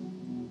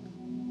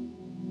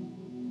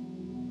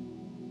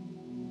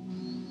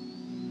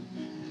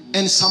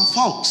 And some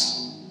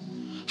folks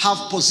have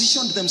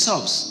positioned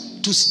themselves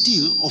to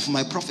steal of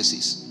my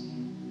prophecies.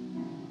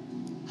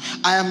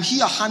 I am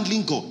here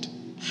handling God.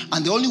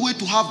 And the only way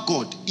to have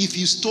God, if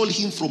you stole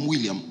him from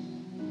William,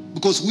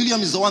 because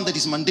William is the one that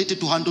is mandated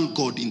to handle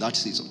God in that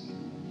season.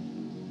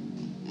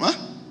 Huh?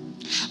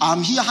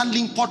 I'm here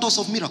handling portals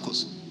of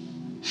miracles.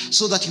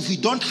 So that if we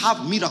don't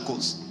have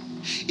miracles,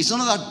 it's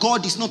not that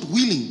God is not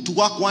willing to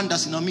work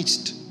wonders in our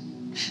midst.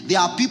 There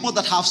are people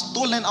that have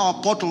stolen our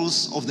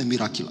portals of the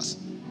miraculous.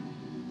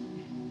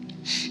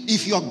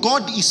 If your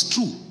God is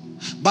true,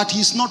 but he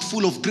is not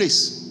full of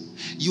grace,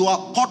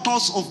 your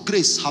portals of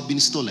grace have been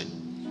stolen.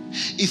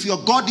 If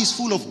your God is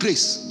full of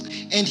grace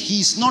and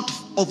he is not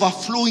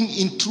overflowing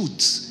in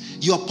truths,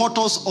 your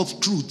portals of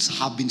truths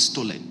have been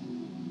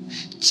stolen.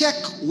 Check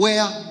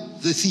where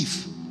the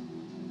thief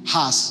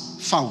has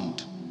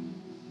found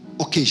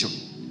occasion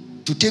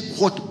to take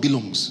what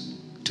belongs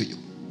to you.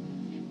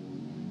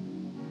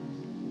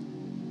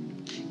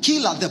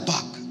 Keilah the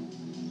bag,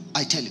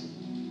 I tell you.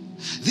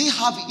 They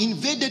have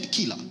invaded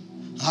Keilah.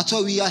 That's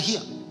why we are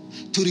here,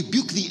 to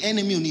rebuke the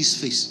enemy on his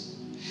face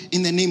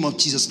in the name of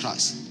Jesus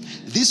Christ.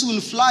 This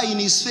will fly in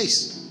his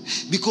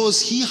face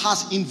because he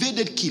has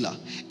invaded Keilah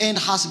and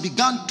has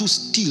begun to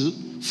steal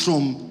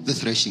from the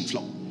threshing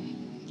floor.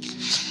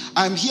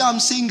 I'm here, I'm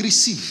saying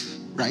receive,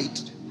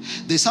 right?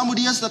 There's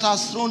somebody else that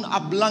has thrown a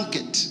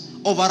blanket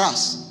over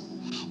us.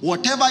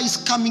 Whatever is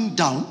coming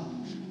down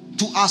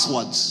to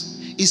uswards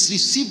is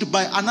received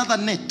by another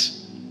net,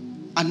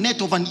 a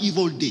net of an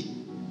evil day,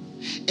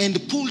 and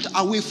pulled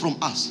away from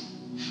us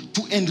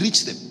to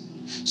enrich them.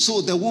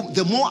 So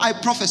the more I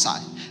prophesy,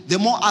 the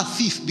more a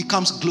thief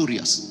becomes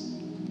glorious.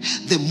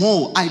 The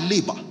more I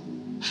labor,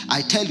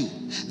 I tell you,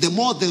 the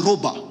more the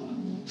robber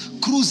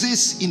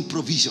cruises in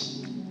provision.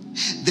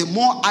 The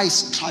more I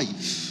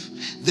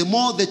strive, the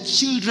more the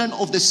children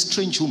of the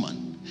strange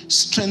woman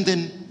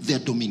strengthen their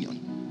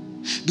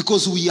dominion.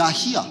 Because we are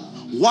here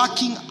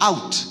working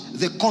out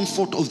the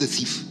comfort of the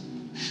thief.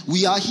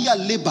 We are here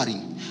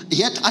laboring,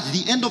 yet at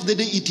the end of the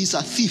day, it is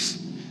a thief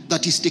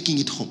that is taking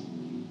it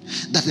home.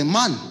 That the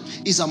man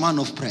is a man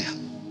of prayer.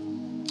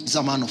 Is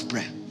a man of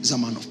prayer. Is a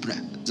man of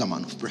prayer. Is a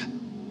man of prayer.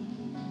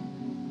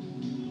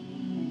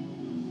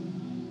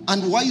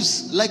 And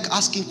wives like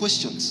asking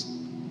questions.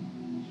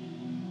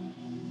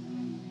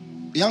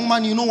 Young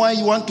man, you know why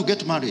you want to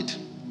get married?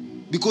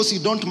 Because you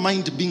don't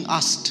mind being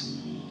asked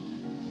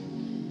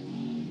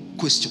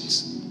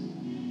questions.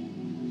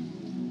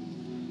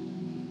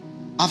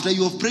 After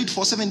you have prayed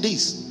for 7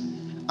 days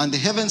and the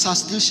heavens are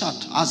still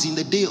shut, as in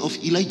the day of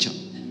Elijah,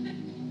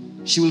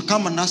 she will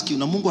come and ask you,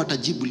 na Mungu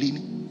atajibu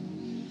lini?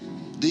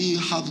 They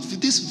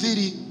have these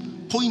very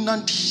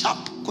poignant,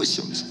 sharp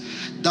questions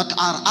that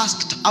are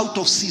asked out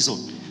of season.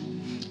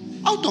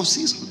 Out of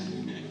season.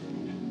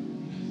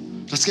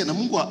 Nasikia na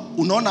Mungu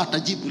unaona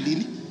atajibu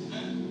lini?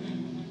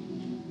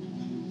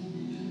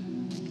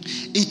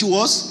 It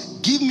was,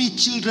 give me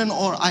children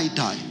or I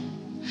die.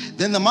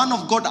 Then the man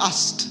of God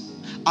asked,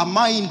 am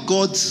I in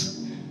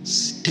God's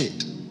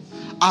stead?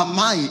 Am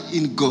I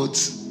in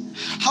God's?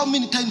 How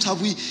many times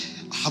have we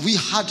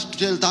had to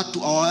tell that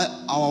to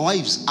our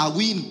wives? Are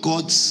we in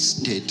God's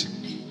stead?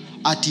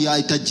 Ati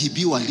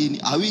itajibiwa lini?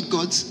 Are we in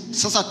God's?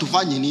 Sasa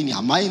tufanye nini?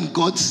 Am I in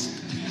God's?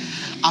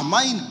 Am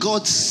I in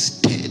God's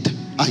stead?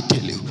 I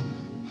tell you.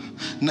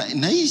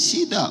 Na hii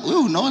shida, wewe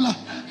unaona?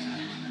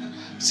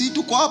 Si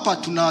tuko hapa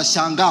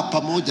tunashangaa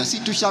pamoja. Si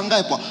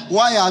tushangae kwa,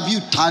 why have you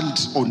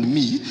turned on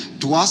me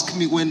to ask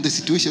me when the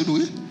situation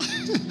will?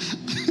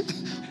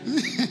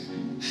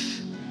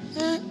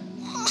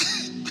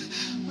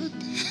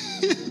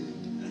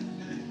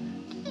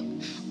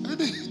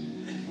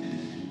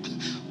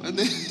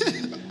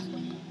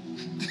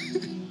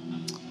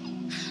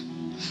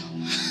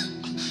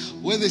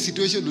 When the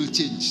situation will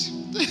change.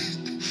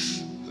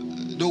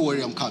 Don't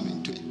worry, I'm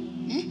coming to it.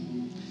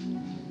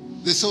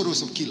 The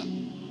sorrows of Keilah.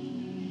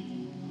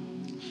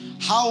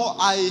 How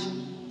I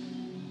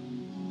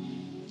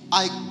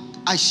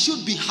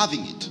should be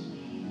having it,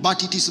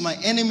 but it is my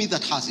enemy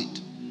that has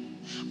it.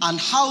 And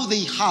how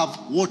they have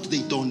what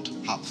they don't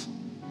have.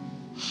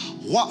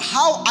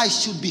 How I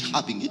should be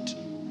having it,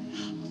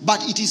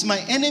 but it is my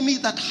enemy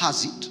that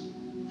has it.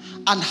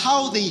 And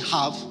how they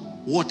have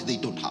what they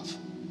don't have.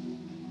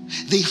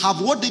 They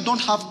have what they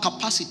don't have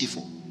capacity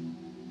for.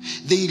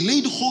 They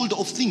laid hold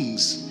of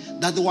things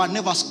that they were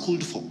never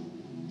schooled for.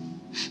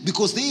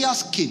 Because they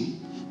came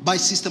by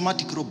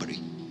systematic robbery.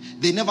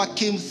 They never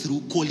came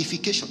through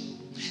qualification.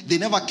 They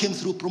never came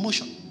through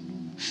promotion.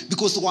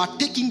 Because they were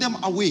taking them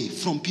away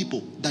from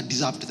people that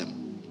deserved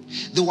them.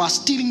 They were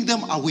stealing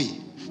them away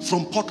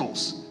from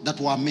portals that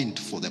were meant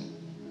for them.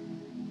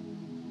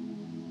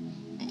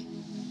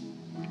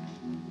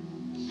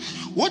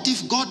 What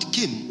if God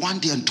came one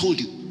day and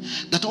told you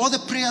that all the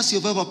prayers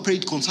you've ever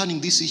prayed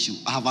concerning this issue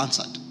I have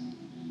answered?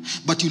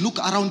 But you look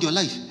around your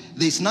life,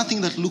 there is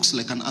nothing that looks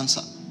like an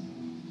answer.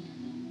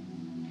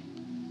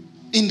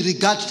 In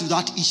regard to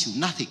that issue,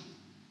 nothing.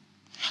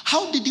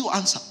 How did you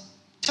answer?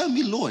 Tell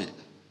me, Lord.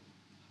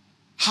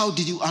 How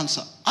did you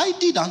answer? I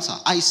did answer.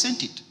 I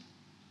sent it.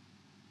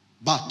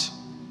 But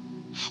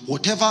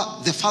whatever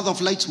the Father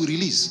of lights will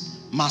release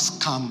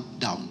must come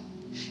down.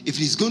 If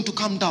it is going to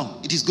come down,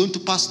 it is going to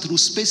pass through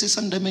spaces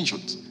and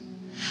dimensions.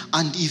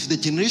 And if the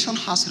generation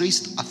has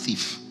raised a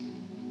thief,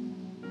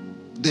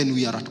 then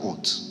we are at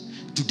odds.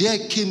 Today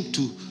I came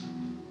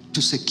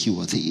to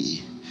secure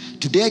thee.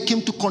 Today I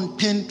came to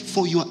contend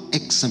for your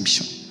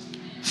exemption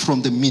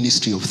from the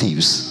ministry of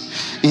thieves.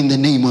 In the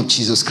name of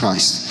Jesus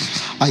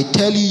Christ. I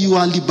tell you, you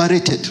are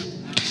liberated.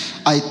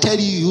 I tell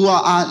you, you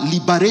are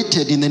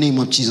liberated in the name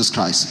of Jesus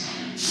Christ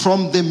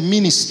from the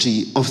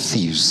ministry of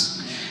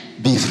thieves.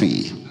 Be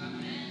free.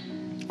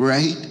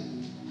 Right?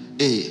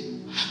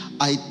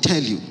 I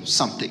tell you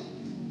something.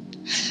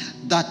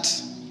 That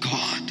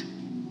God,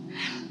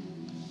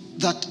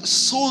 that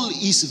Saul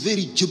is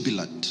very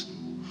jubilant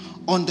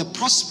on the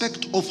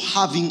prospect of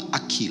having a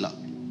killer.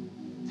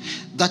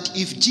 That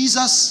if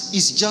Jesus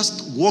is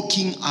just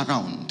walking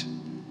around,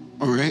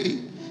 all right,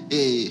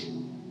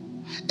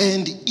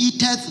 and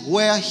eateth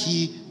where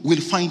he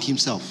will find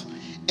himself,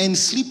 and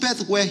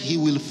sleepeth where he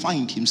will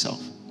find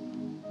himself,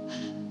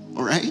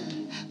 all right,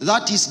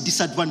 that is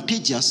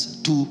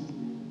disadvantageous to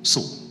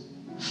Saul.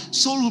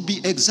 Saul will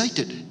be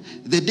excited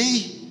the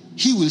day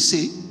he will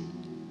say,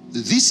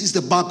 this is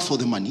the bag for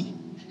the money,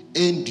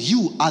 and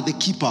you are the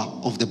keeper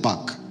of the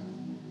bag.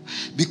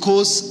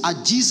 Because a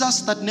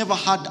Jesus that never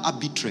had a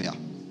betrayer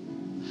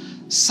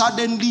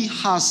suddenly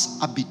has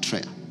a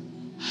betrayer.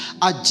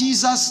 A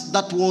Jesus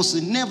that was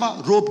never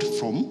robbed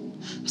from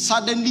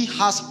suddenly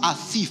has a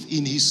thief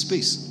in his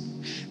space.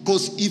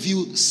 Because if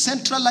you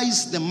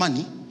centralize the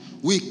money,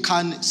 we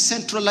can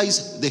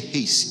centralize the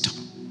haste.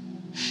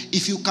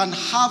 If you can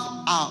have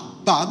a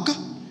bag,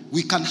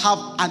 we can have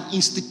an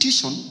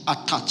institution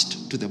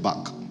attached to the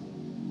bag.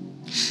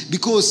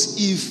 Because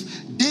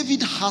if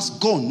David has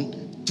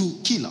gone to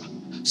kill her,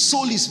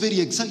 Saul is very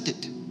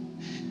excited,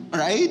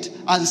 right?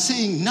 And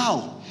saying,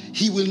 now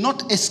he will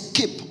not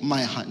escape my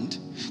hand,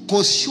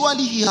 because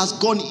surely he has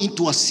gone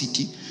into a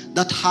city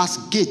that has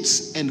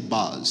gates and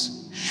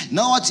bars.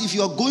 Now, if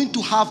you are going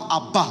to have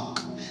a bag,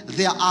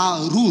 there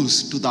are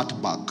rules to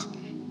that bag.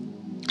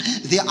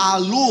 There are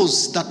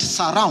laws that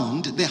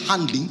surround the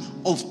handling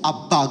of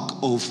a bag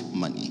of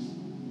money.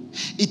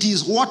 It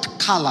is what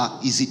color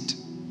is it,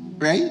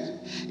 right?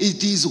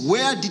 It is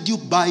where did you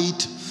buy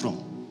it from?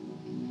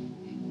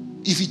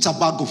 If it's a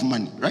bag of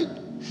money, right?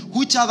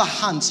 Which other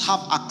hands have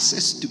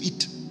access to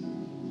it?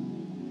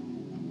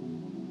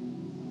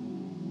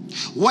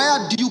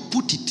 Where do you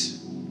put it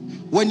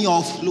when you're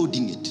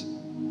offloading it?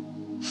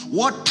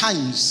 What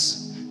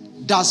times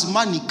does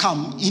money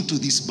come into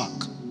this bag?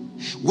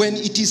 When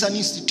it is an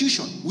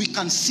institution, we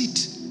can sit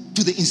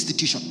to the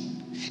institution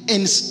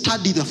and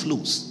study the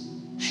flows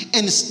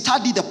and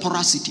study the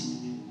porosity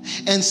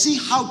and see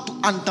how to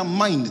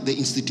undermine the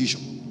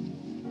institution.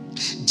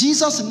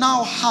 Jesus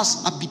now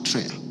has a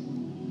betrayer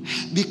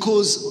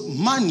because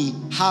money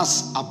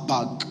has a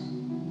bag.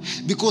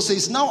 Because there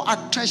is now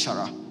a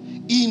treasurer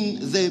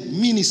in the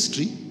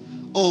ministry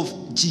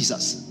of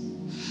Jesus.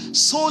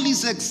 Saul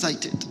is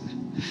excited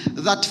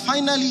that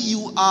finally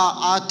you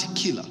are at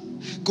killer.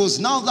 Because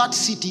now that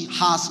city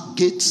has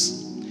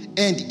gates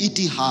and it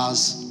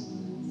has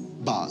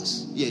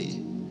bars. Yeah,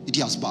 it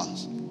has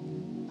bars.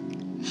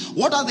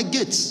 What are the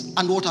gates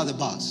and what are the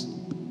bars?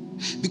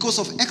 Because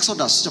of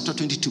Exodus chapter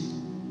 22.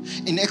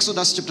 In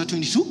Exodus chapter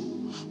 22,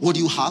 what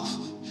you have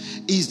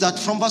is that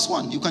from verse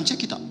 1, you can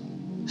check it out,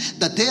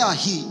 that there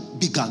he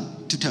began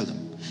to tell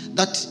them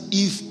that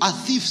if a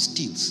thief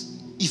steals,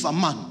 if a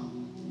man,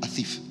 a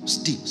thief,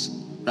 steals,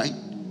 right,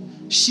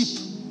 sheep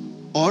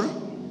or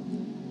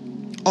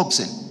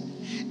oxen,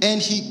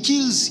 and he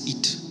kills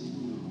it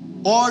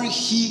or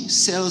he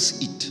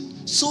sells it.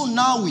 So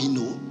now we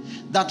know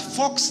that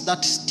folks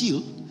that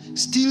steal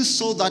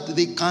so that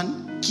they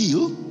can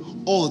kill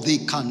or they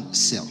can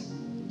sell.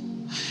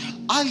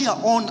 Earlier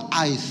on,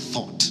 I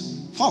thought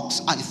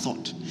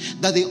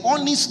that they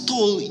only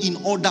stole in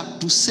order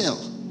to sell.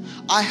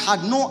 I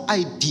had no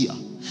idea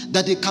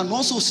that they can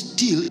also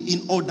steal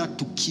in order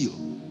to kill.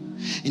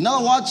 In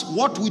other words,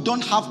 what we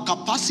don't have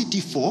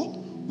capacity for,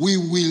 we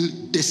will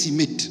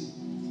decimate.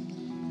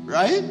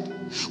 Right?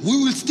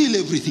 We will steal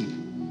everything.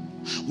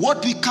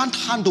 What we can't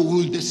handle,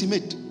 we will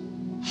decimate.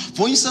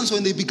 For instance,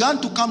 when they began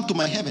to come to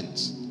my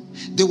heavens,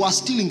 they were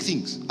stealing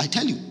things. I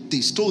tell you,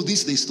 they stole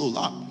this, they stole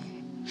that.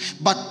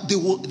 But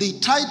they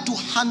tried to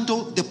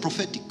handle the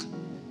prophetic.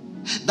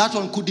 That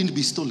one couldn't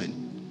be stolen.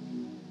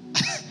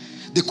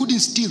 They couldn't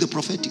steal the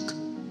prophetic.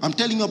 I'm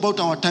telling you about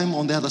our time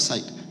on the other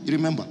side. You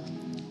remember?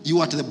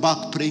 You at the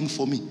back praying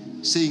for me,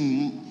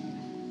 saying,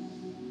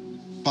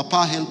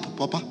 Papa, help,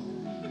 Papa.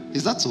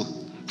 Is that so?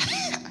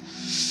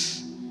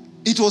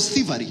 It was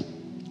thievery.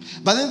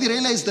 But then they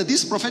realized that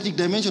this prophetic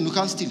dimension, you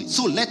can't steal it.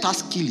 So let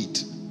us kill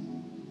it.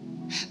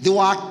 They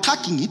were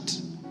attacking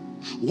it,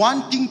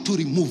 wanting to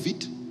remove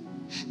it,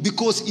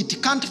 because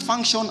it can't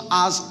function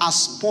as a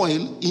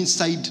spoil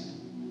inside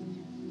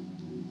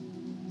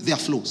their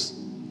flows.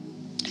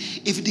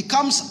 If it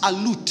becomes a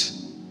loot,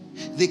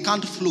 they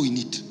can't flow in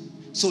it.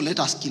 So let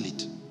us kill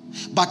it.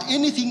 But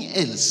anything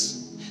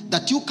else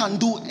that you can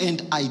do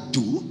and I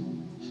do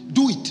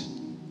it.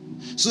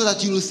 So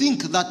that you will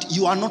think that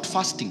you are not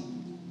fasting,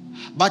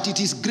 but it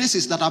is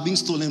graces that are being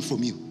stolen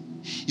from you.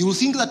 You will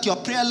think that your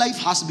prayer life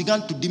has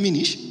begun to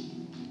diminish.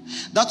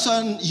 That's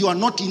when you are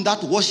not in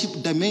that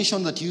worship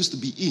dimension that you used to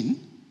be in.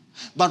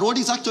 But what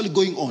is actually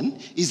going on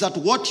is that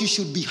what you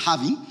should be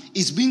having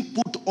is being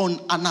put on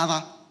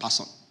another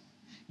person.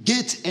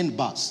 Gates and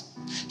bars.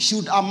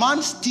 Should a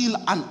man steal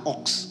an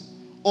ox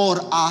or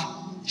a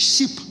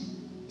sheep?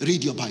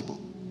 Read your Bible.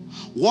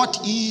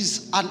 What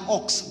is an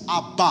ox?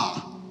 A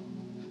bar.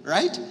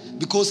 Right?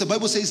 Because the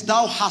Bible says,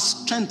 thou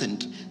hast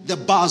strengthened the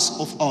bars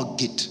of our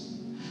gate.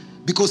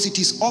 Because it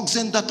is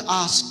oxen that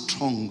are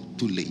strong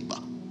to labor.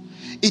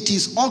 It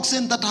is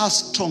oxen that are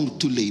strong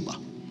to labor.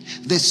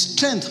 The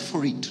strength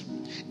for it.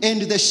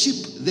 And the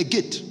sheep, the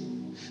gate.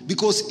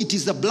 Because it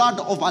is the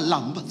blood of a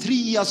lamb, 3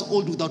 years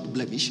old without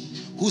blemish,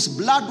 whose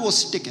blood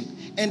was taken,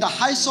 and a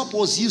hyssop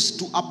was used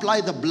to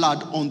apply the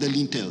blood on the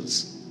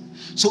lintels.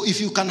 So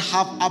if you can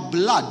have a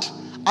blood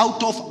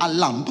out of a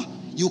lamb,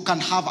 you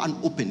can have an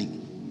opening.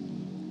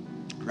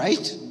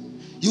 Right?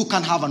 You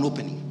can have an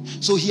opening.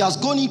 So he has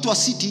gone into a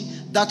city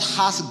that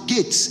has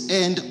gates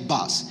and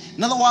bars.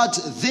 In other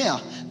words,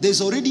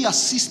 there's already a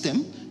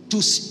system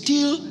to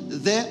steal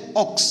the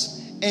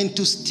ox and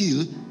to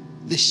steal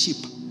the sheep.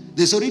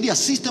 There's already a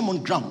system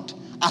on ground,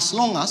 as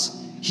long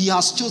as he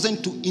has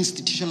chosen to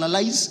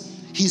institutionalize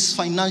his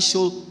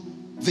financial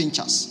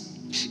ventures.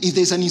 If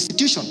there's an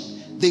institution,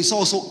 there's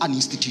also an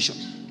institution.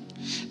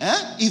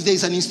 If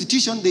there's an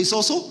institution, there's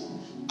also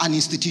an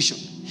institution.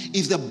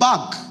 If the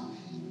bag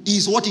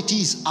is what it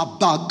is, a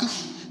bag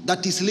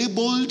that is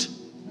labeled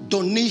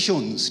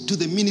donations to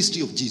the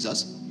ministry of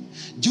Jesus,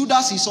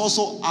 Judas is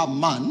also a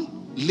man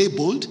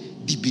labeled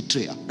the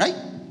betrayer, right?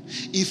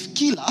 If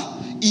Killer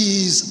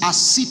is a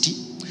city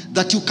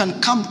that you can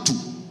come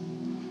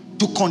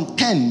to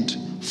contend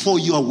for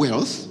your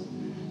wealth,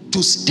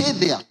 to stay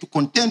there, to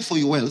contend for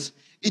your wealth,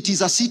 it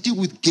is a city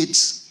with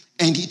gates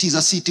and it is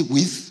a city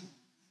with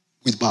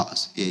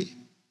bars. Yeah.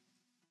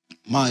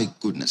 My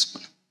goodness,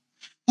 man.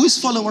 Who is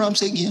following what I'm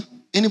saying here?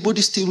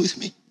 Anybody still with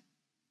me?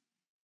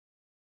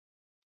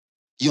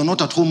 You're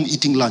not at home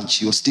eating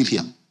lunch. You're still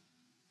here.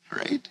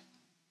 Right?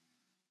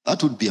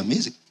 That would be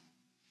amazing.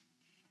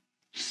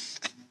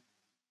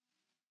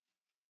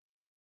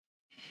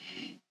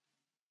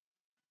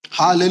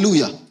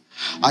 Hallelujah.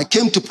 I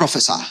came to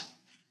prophesy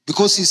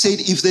because he said,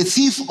 if the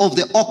thief of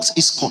the ox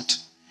is caught,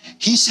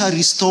 he shall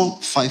restore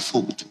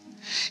fivefold.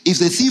 If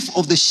the thief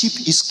of the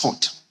sheep is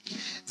caught,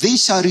 they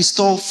shall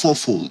restore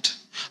fourfold.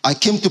 I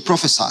came to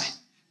prophesy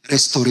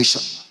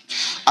restoration.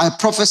 I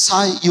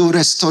prophesy your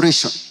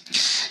restoration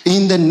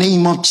in the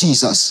name of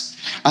Jesus.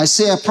 I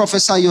say I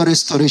prophesy your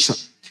restoration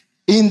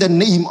in the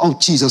name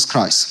of Jesus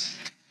Christ.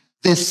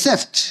 The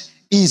theft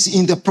is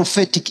in the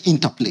prophetic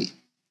interplay.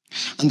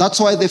 And that's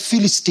why the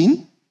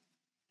Philistine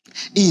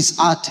is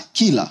at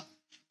Keilah.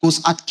 Because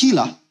at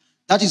Keilah,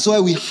 that is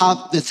where we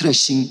have the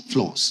threshing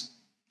floors.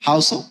 How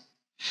so?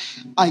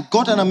 I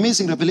got an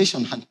amazing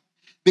revelation, honey.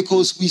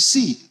 Because we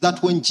see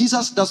that when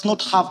Jesus does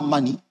not have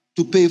money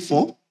to pay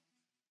for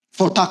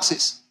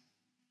taxes,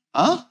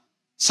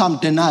 some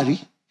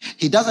denarii,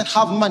 he doesn't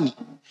have money.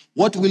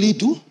 What will he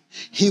do?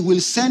 He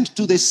will send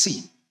to the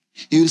sea.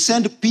 He will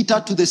send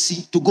Peter to the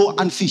sea to go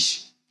and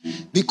fish.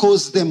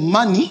 Because the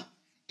money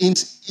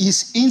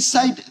is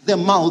inside the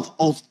mouth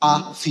of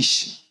a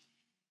fish.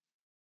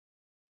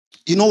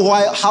 You know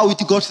how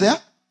it got there?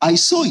 I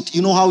saw it.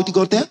 You know how it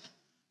got there?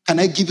 Can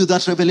I give you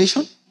that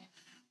revelation?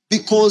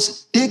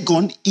 Because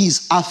Dagon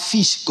is a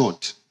fish god.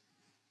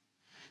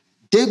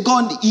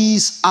 Dagon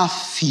is a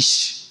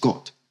fish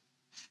god.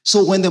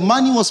 So when the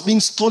money was being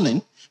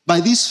stolen by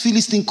this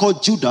Philistine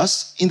called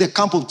Judas in the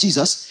camp of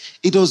Jesus,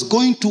 it was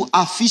going to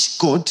a fish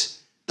god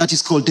that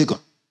is called Dagon.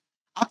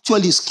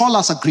 Actually,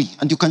 scholars agree,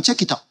 and you can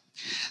check it out,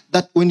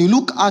 that when you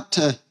look at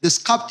the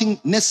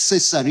sculpting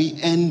necessary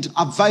and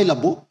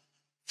available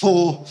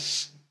for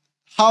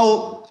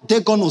how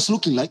Dagon was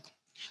looking like,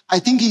 I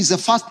think he's the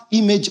first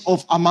image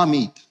of a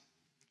mermaid.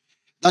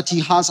 That he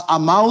has a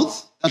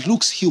mouth that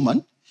looks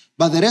human,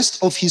 but the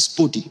rest of his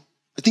body,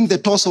 I think the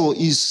torso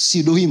is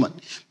pseudo-human,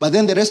 but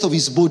then the rest of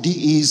his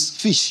body is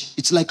fish.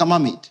 It's like a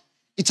mermaid.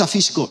 It's a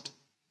fish god.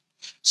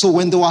 So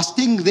when they were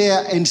staying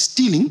there and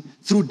stealing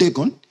through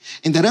Dagon,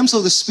 in the realms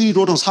of the spirit,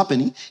 what was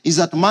happening is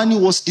that money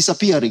was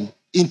disappearing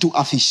into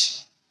a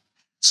fish.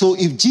 So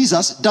if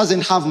Jesus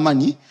doesn't have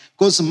money,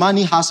 because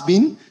money has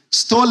been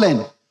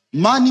stolen,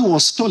 money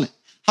was stolen.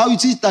 How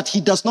is it that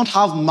he does not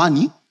have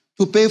money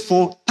to pay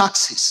for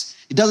taxes?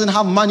 He doesn't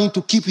have money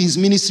to keep his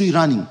ministry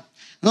running.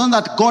 It's not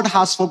that God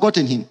has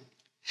forgotten him.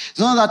 It's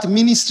not that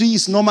ministry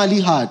is normally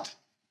hard.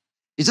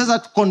 It's just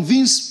that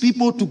convince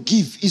people to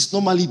give is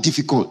normally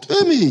difficult.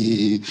 I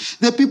mean,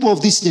 the people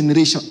of this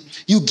generation,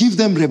 you give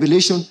them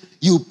revelation,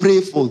 you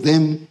pray for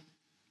them,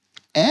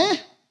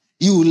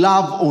 you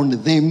love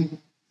on them.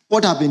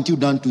 What haven't you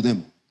done to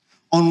them?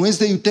 On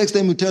Wednesday, you text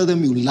them, you tell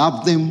them you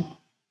love them.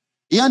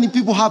 Yani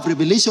people have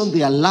revelation,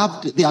 they are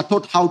loved, they are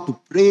taught how to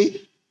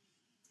pray,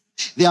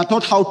 they are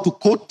taught how to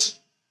quote.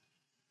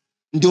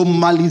 Ndio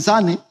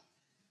malizane,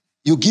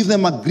 you give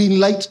them a green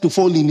light to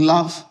fall in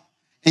love,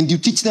 and you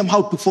teach them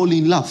how to fall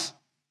in love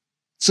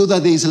so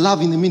that there is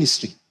love in the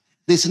ministry.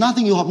 There's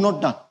nothing you have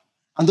not done,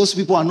 and those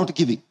people are not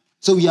giving.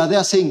 So we are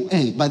there saying,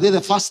 hey, by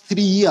the first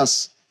 3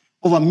 years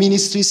of a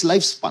ministry's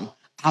lifespan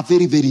are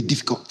very, very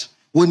difficult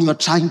when you are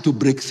trying to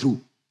break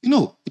through.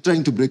 You're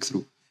trying to break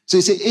through. So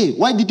you say, hey,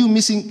 why did you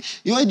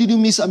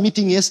miss a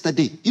meeting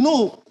yesterday?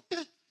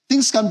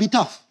 Things can be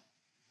tough.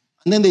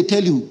 And then they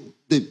tell you,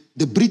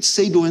 the bridge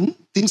said when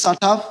things are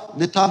tough,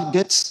 the tough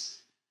gets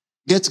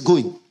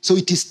going. So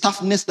it is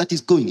toughness that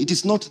is going. It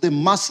is not the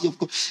mercy of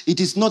God.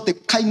 It is not the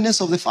kindness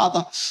of the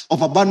Father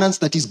of abundance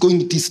that is going.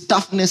 It is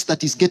toughness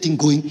that is getting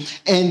going.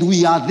 And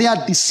we are there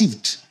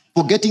deceived,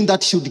 forgetting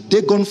that should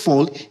Dagon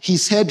fall,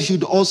 his head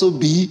should also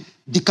be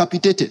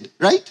decapitated,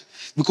 right?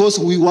 Because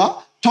we were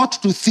taught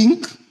to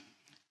think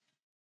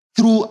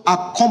through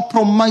a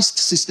compromised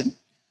system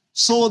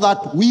so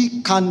that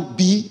we can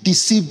be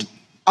deceived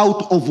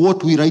out of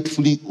what we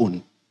rightfully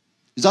own.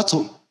 Is that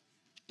so?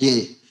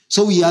 Yeah.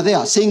 So we are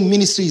there saying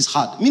ministry is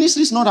hard.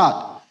 Ministry is not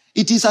hard.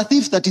 It is a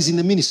thief that is in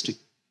the ministry.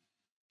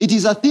 It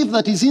is a thief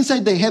that is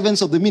inside the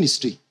heavens of the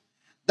ministry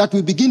that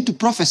we begin to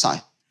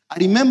prophesy. I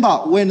remember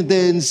when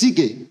the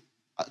Nzige,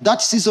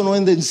 that season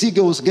when the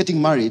Nzige was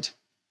getting married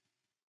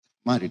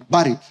to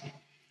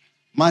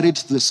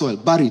the soil,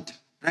 buried,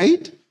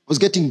 right? Was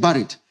getting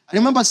buried. I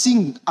remember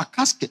seeing a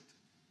casket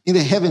in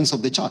the heavens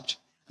of the church.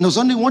 And I was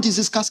wondering, what is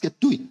this casket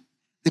doing?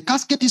 The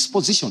casket is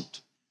positioned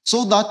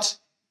so that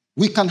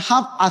we can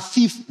have a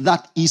thief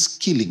that is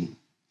killing.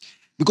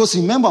 Because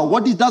remember,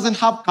 what he doesn't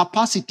have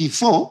capacity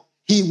for,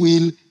 he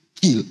will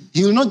kill.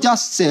 He will not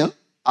just sell,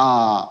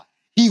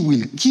 he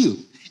will kill.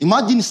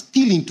 Imagine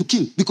stealing to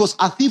kill. Because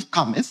a thief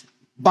cometh,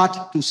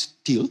 but to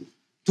steal,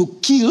 to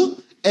kill,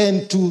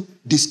 and to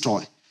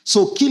destroy.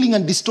 So killing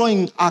and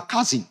destroying are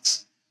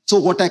cousins. So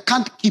what I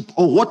can't keep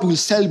or what will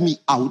sell me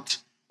out,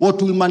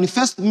 what will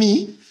manifest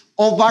me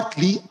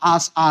overtly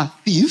as a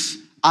thief,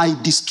 I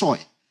destroy.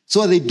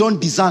 So they don't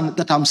discern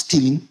that I'm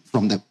stealing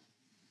from them.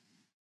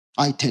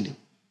 I tell you.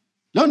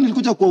 Leo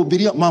nilikuja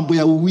kuhubiria mambo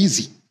ya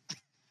uwizi.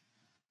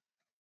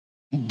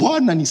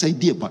 Bwana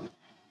nisaidie bwana.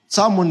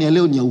 Someone ya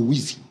leo ni ya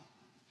uwizi.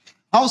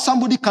 How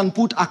somebody can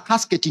put a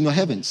casket in your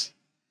heavens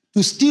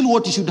to steal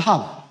what you should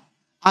have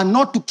and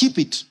not to keep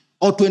it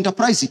or to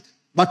enterprise it,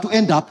 but to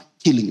end up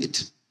killing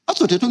it. That's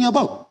what you're talking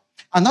about.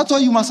 And that's why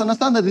you must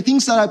understand that the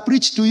things that I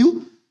preach to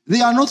you,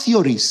 they are not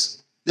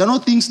theories. They are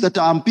not things that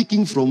I'm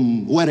picking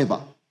from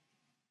wherever.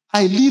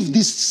 I live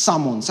these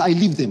sermons. I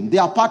live them. They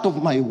are part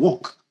of my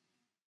work.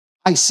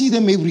 I see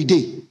them every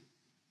day.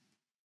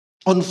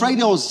 On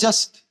Friday, I was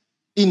just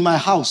in my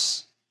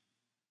house.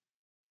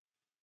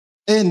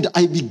 And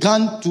I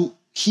began to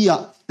hear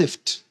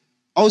theft.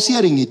 I was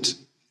hearing it.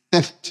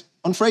 Theft.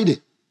 On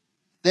Friday.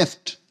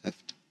 Theft.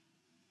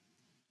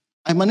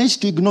 I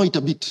managed to ignore it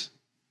a bit.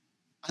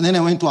 And then I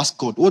went to ask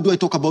God, what do I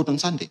talk about on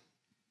Sunday?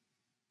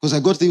 Because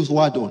I got this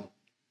word on.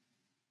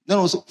 Then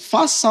also,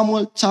 1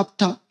 Samuel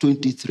chapter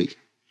 23.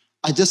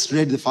 I just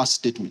read the first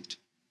statement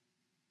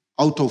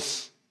out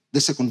of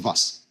the second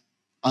verse.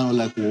 And I'm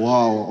like,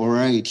 wow, all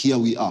right, here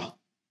we are.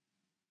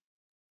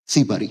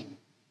 Thievery.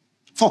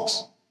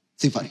 Fox,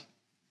 thievery.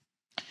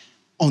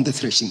 On the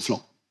threshing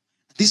floor.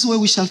 This is where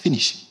we shall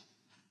finish.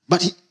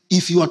 But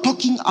if you are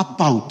talking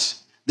about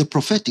the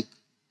prophetic,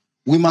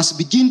 we must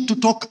begin to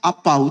talk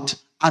about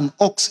an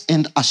ox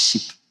and a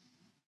sheep.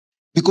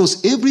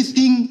 Because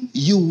everything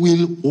you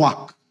will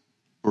work,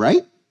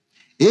 right?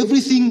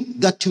 Everything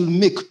that you'll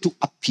make to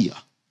appear,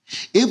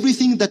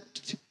 everything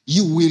that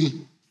you will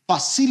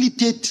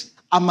facilitate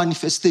a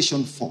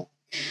manifestation for,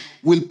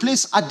 will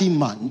place a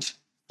demand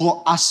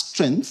for a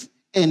strength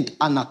and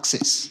an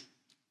access.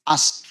 A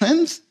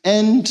strength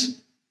and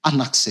an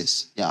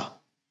access. Yeah.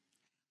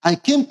 I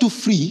came to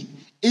free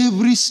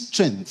every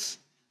strength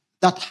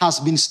that has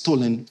been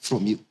stolen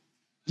from you.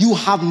 You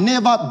have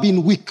never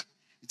been weak.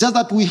 Just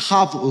that we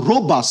have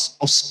robbers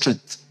of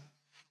strength.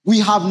 We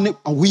have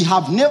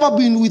never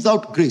been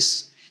without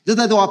grace. Just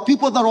that there are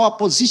people that are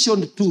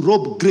positioned to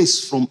rob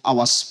grace from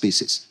our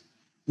spaces.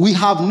 We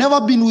have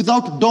never been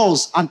without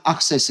doors and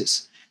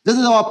accesses. Just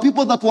that there are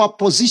people that were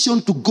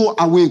positioned to go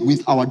away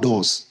with our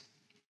doors.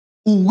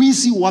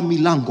 Uwizi wa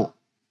milango.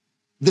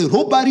 The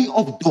robbery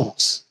of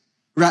doors.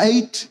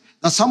 Right?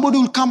 That somebody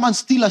will come and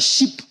steal a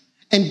sheep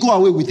and go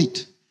away with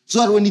it. So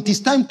that when it is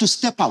time to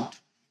step out,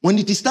 when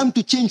it is time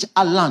to change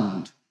a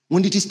land,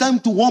 when it is time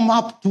to warm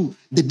up to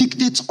the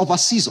dictates of a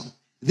season,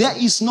 there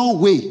is no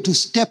way to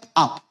step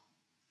up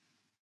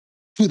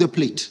to the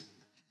plate.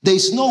 There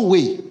is no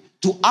way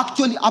to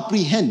actually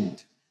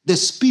apprehend the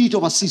spirit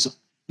of a season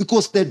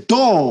because the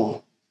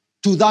door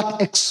to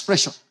that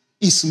expression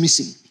is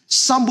missing.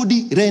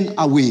 Somebody ran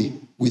away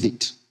with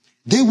it.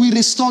 They will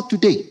restore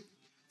today.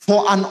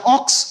 For an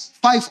ox,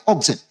 5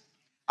 oxen.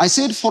 I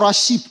said for a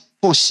sheep,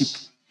 4 sheep.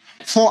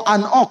 For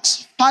an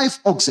ox, 5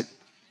 oxen.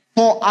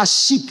 For a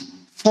sheep,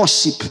 4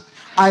 sheep.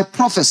 I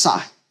prophesy.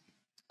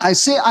 I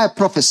say I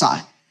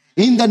prophesy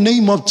in the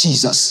name of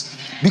Jesus,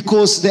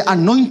 because the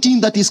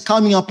anointing that is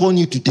coming upon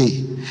you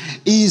today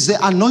is the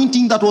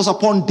anointing that was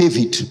upon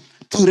David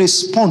to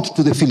respond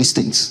to the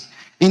Philistines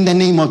in the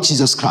name of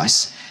Jesus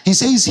Christ. He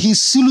says he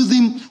slew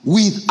them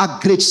with a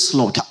great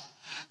slaughter.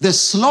 The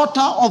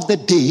slaughter of the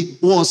day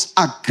was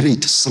a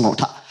great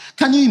slaughter.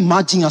 Can you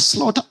imagine a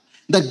slaughter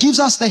that gives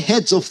us the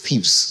heads of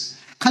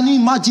thieves? Can you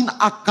imagine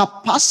a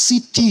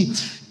capacity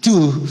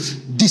to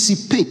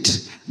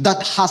dissipate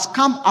that has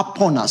come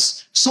upon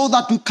us so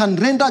that we can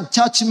render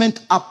judgment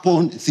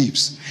upon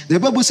thieves? The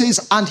Bible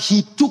says, and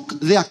he took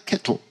their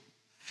cattle.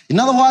 In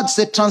other words,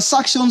 the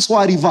transactions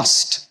were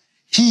reversed.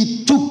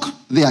 He took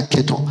their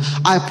cattle.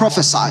 I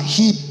prophesy,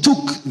 he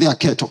took their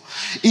cattle.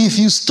 If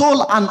you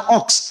stole an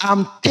ox,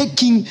 I'm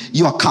taking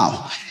your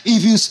cow.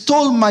 If you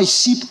stole my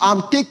sheep,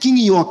 I'm taking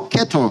your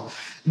cattle.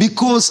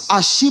 Because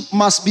a sheep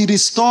must be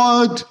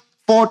restored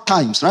 4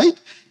 times, right?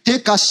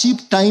 Take a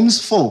sheep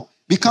times 4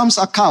 becomes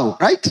a cow,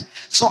 right?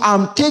 So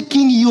I'm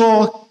taking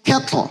your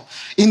cattle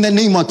in the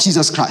name of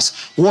Jesus Christ.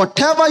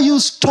 Whatever you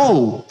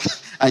stole,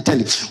 I tell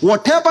you,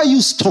 whatever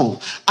you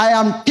stole, I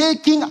am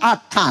taking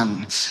a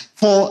turn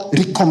for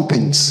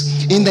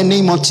recompense in the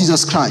name of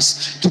Jesus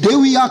Christ. Today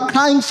we are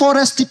crying for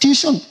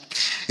restitution.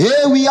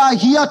 Hey, we are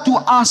here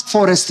to ask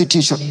for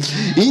restitution.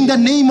 In the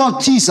name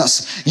of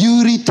Jesus,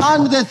 you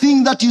return the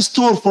thing that you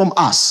stole from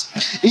us.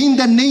 In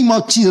the name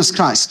of Jesus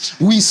Christ,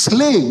 we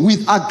slay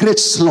with a great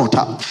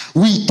slaughter.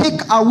 We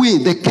take away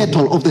the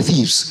cattle of the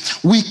thieves.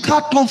 We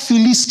cut off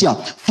Philistia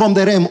from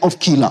the realm of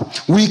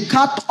Keilah. We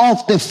cut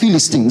off the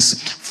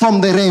Philistines from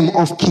the realm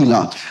of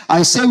Keilah.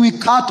 I say we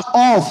cut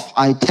off,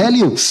 I tell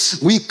you,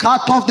 we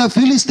cut off the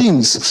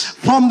Philistines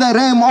from the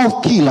realm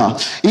of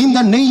Keilah. In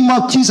the name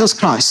of Jesus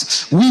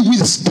Christ, we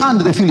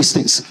withstand the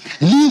Philistines.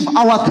 Leave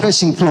our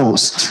threshing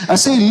floors. I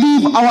say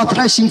leave our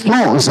threshing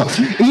floors.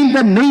 In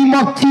the name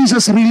of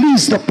Jesus,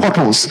 release the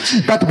portals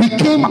that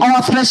became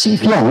our threshing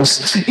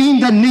floors. In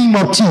the name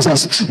of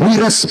Jesus, we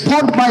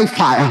respond by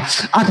fire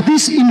at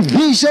this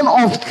invasion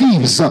of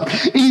thieves.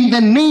 In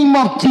the name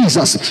of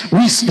Jesus,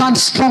 we stand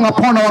strong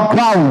upon our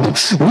ground.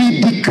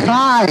 We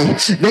decry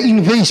the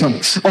invasion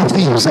of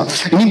thieves.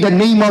 In the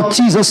name of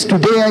Jesus,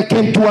 today I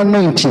came to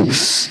anoint you.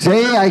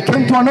 Today I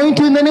came to anoint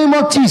you in the name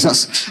of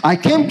Jesus. I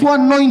came to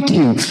anoint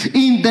you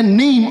in the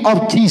name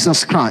of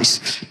Jesus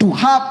Christ to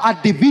have a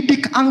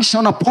Davidic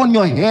unction upon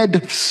your head,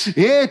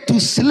 to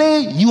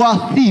slay your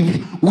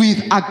thief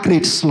with a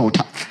great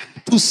slaughter.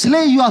 To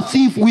slay your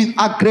thief with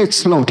a great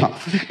slaughter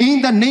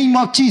in the name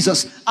of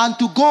Jesus, and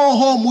to go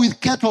home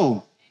with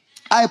cattle.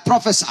 I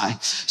prophesy,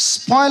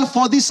 spoil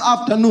for this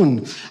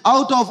afternoon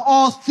out of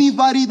all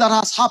thievery that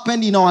has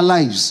happened in our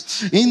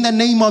lives. In the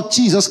name of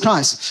Jesus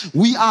Christ,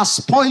 we are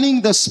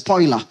spoiling the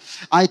spoiler.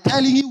 I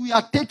telling you, we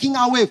are taking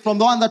away from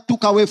the one that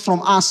took away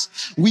from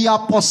us. We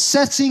are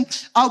possessing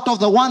out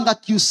of the one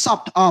that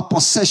usurped our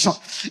possession.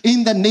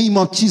 In the name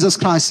of Jesus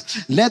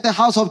Christ, let the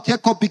house of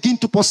Jacob begin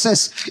to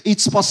possess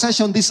its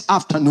possession this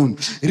afternoon.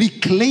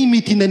 Reclaim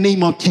it in the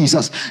name of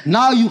Jesus.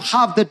 Now you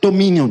have the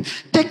dominion.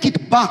 Take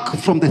it back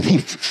from the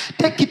thief.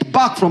 Take it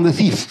back from the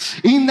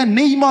thief. In the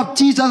name of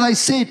Jesus, I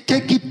say,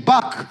 take it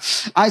back.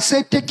 I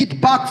say, take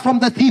it back from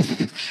the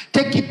thief.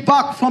 Take it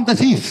back from the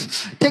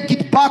thief. Take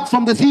it back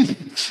from the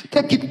thief.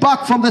 Take it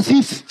back from the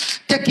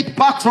thief. Take it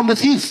back from the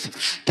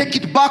thief. Take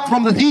it back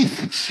from the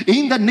thief.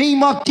 In the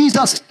name of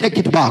Jesus, take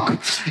it back.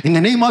 In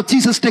the name of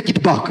Jesus, take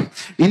it back.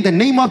 In the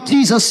name of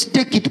Jesus,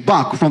 take it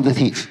back from the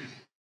thief.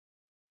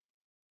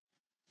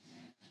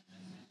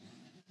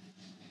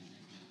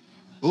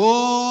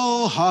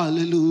 Oh,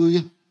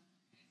 hallelujah.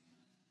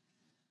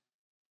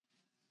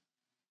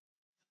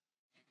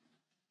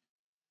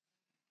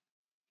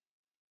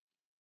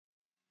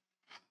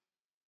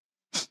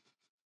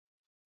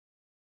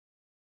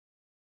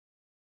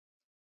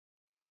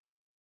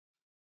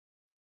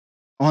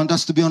 I want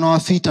us to be on our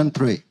feet and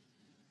pray.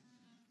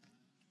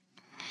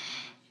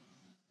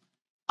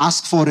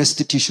 Ask for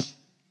restitution.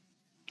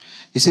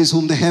 He says,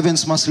 whom the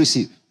heavens must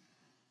receive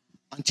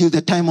until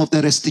the time of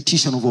the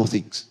restitution of all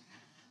things.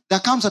 There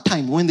comes a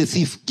time when the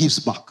thief gives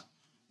back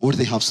what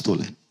they have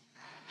stolen.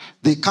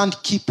 They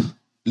can't keep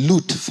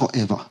loot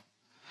forever.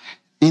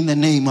 In the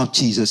name of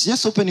Jesus,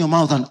 just open your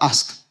mouth and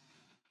ask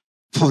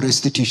for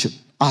restitution.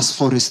 Ask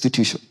for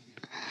restitution.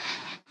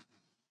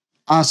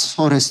 Ask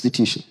for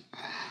restitution.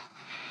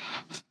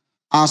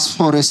 Ask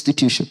for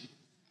restitution.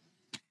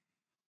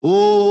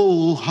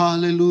 Oh,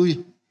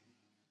 hallelujah.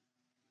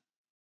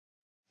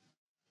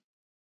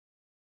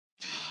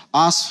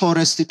 Ask for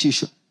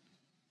restitution.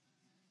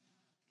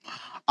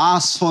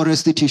 Ask for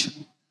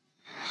restitution.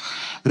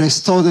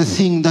 Restore the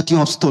thing that you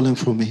have stolen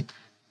from me.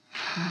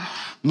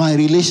 My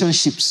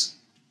relationships,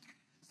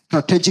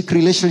 strategic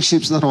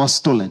relationships that were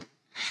stolen.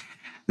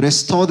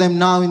 Restore them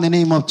now in the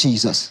name of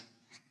Jesus.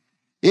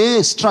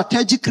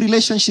 Strategic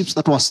relationships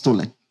that were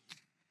stolen.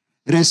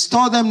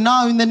 Restore them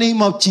now in the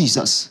name of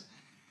Jesus.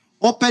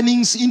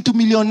 Openings into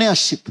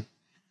millionaireship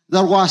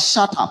that were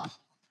shut up.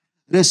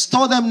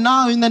 Restore them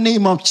now in the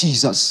name of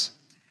Jesus.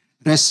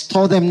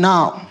 Restore them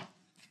now.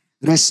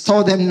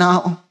 Restore them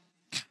now.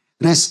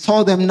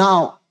 Restore them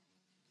now.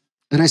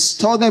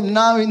 Restore them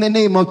now in the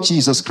name of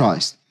Jesus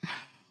Christ.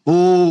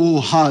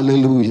 Oh,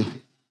 hallelujah.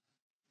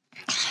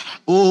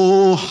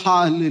 Oh,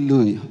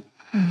 hallelujah.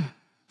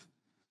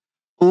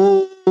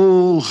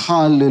 Oh,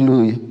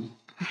 hallelujah.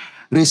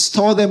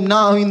 Restore them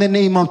now in the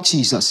name of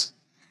Jesus.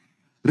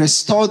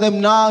 Restore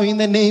them now in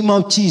the name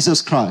of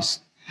Jesus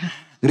Christ.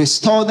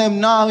 Restore them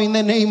now in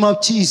the name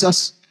of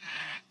Jesus.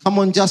 Come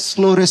on, just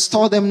flow.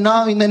 Restore them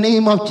now in the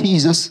name of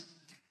Jesus.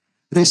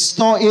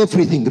 Restore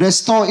everything.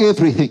 Restore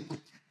everything.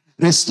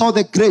 Restore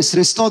the grace.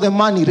 Restore the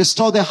money.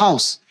 Restore the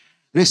house.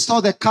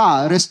 Restore the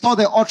car. Restore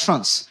the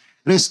utterance.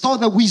 Restore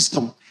the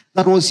wisdom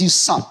that was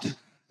usurped.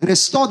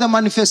 Restore the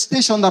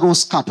manifestation that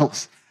was cut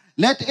off.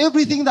 Let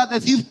everything that the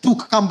thief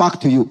took come back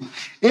to you.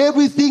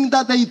 Everything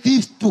that the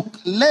thief took,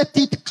 let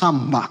it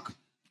come back.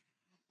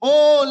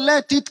 Oh,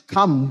 let it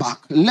come back.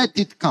 Let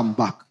it come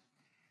back.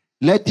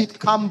 Let it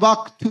come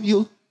back to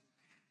you.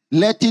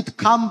 Let it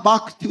come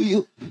back to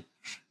you.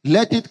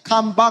 Let it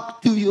come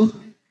back to you.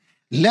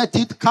 Let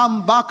it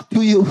come back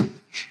to you.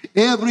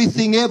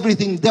 Everything,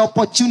 the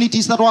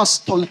opportunities that were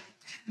stolen.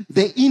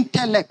 The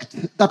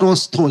intellect that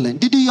was stolen.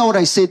 Did you hear what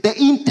I said? The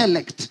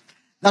intellect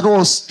that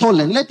was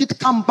stolen. Let it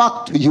come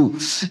back to you.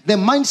 The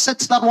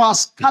mindsets that were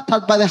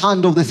scattered by the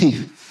hand of the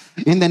thief.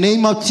 In the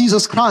name of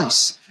Jesus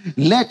Christ,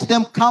 let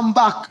them come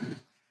back.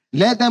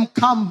 Let them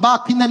come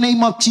back in the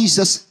name of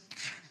Jesus.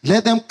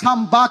 Let them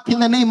come back in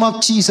the name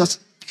of Jesus.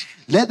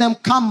 Let them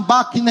come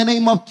back in the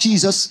name of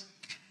Jesus.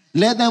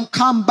 Let them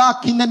come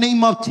back in the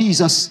name of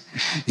Jesus.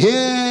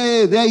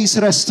 Hey, there is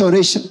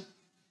restoration.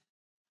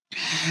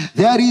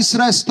 There is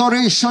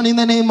restoration in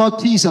the name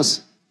of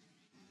Jesus.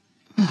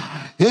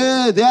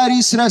 Hey, there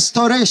is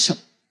restoration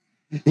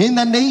in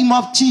the name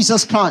of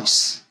Jesus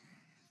Christ.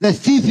 The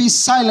thief is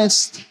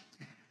silenced.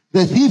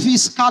 The thief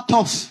is cut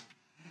off.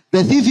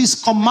 The thief is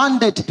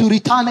commanded to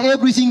return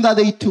everything that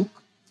they took.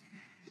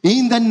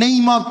 In the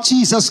name of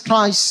Jesus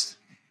Christ.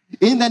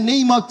 In the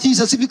name of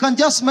Jesus. If you can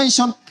just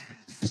mention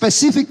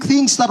specific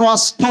things that were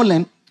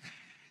stolen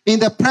in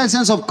the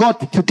presence of God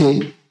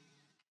today.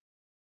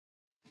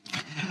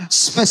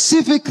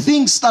 Specific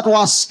things that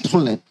were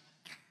stolen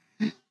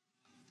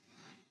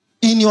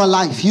in your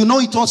life. You know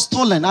it was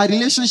stolen. A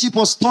relationship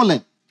was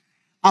stolen.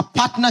 A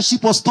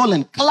partnership was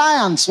stolen.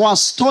 Clients were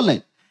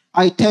stolen.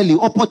 I tell you,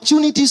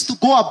 opportunities to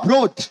go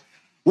abroad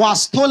were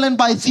stolen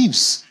by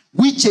thieves.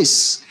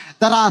 Witches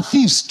that are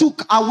thieves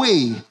took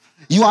away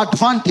your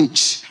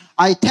advantage.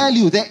 I tell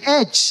you, the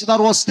edge that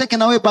was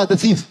taken away by the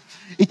thief.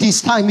 It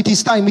is time, it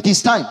is time, it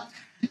is time.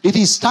 It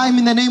is time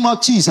in the name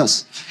of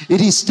Jesus.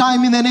 It is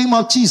time in the name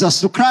of Jesus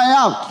to cry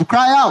out,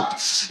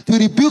 to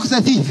rebuke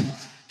the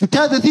thief, to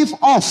tell the thief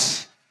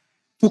off,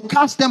 to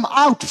cast them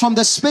out from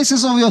the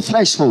spaces of your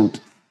threshold,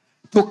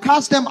 to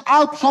cast them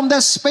out from the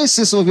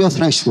spaces of your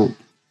threshold.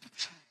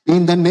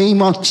 In the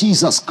name of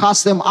Jesus,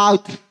 cast them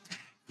out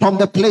from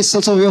the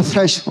places of your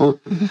threshold.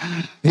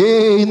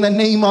 Hey, in the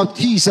name of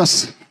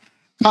Jesus,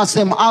 cast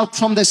them out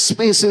from the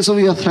spaces of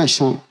your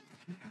threshold.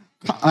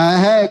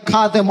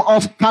 Cut them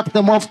off, cut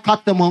them off,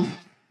 cut them off.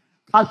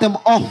 Cut them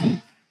off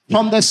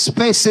from the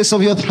spaces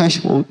of your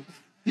threshold.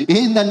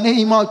 In the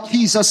name of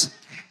Jesus,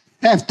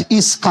 theft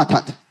is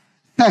scattered.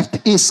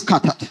 Theft is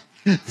scattered.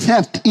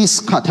 Theft is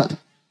scattered.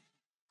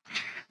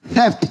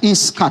 Theft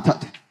is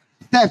scattered.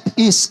 Theft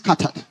is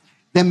scattered.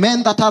 The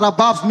men that are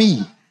above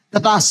me,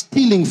 that are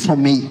stealing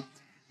from me,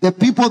 the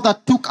people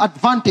that took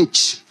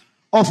advantage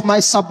of my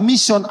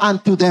submission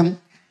unto them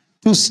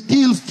to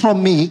steal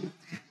from me,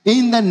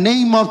 in the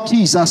name of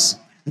Jesus,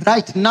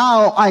 right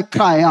now I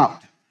cry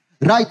out.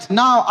 Right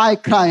now I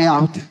cry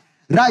out.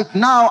 Right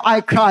now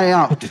I cry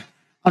out.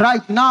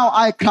 Right now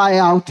I cry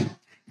out.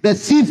 The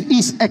thief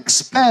is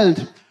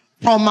expelled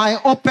from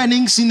my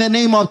openings in the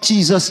name of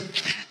Jesus.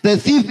 The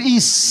thief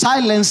is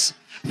silenced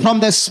from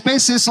the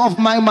spaces of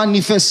my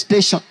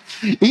manifestation.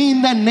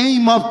 In the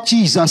name of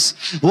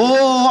Jesus.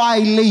 Oh, I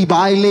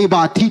labor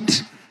at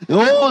it.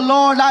 Oh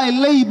Lord, I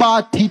labor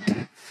at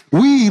it.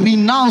 We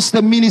renounce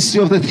the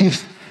ministry of the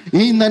thief.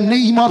 In the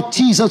name of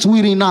Jesus,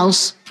 we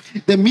renounce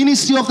the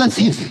ministry of the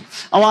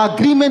thief. Our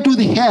agreement with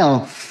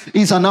hell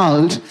is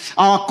annulled.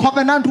 Our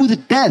covenant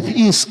with death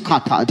is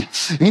scattered.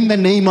 In the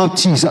name of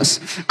Jesus.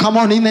 Come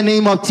on, in the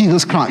name of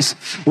Jesus Christ.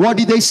 What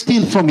did they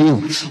steal from you?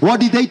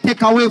 What did they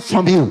take away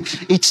from you?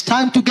 It's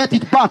time to get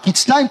it back.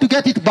 It's time to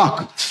get it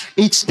back.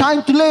 It's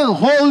time to lay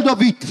hold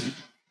of it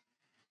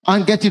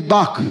and get it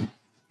back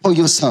for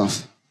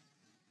yourself.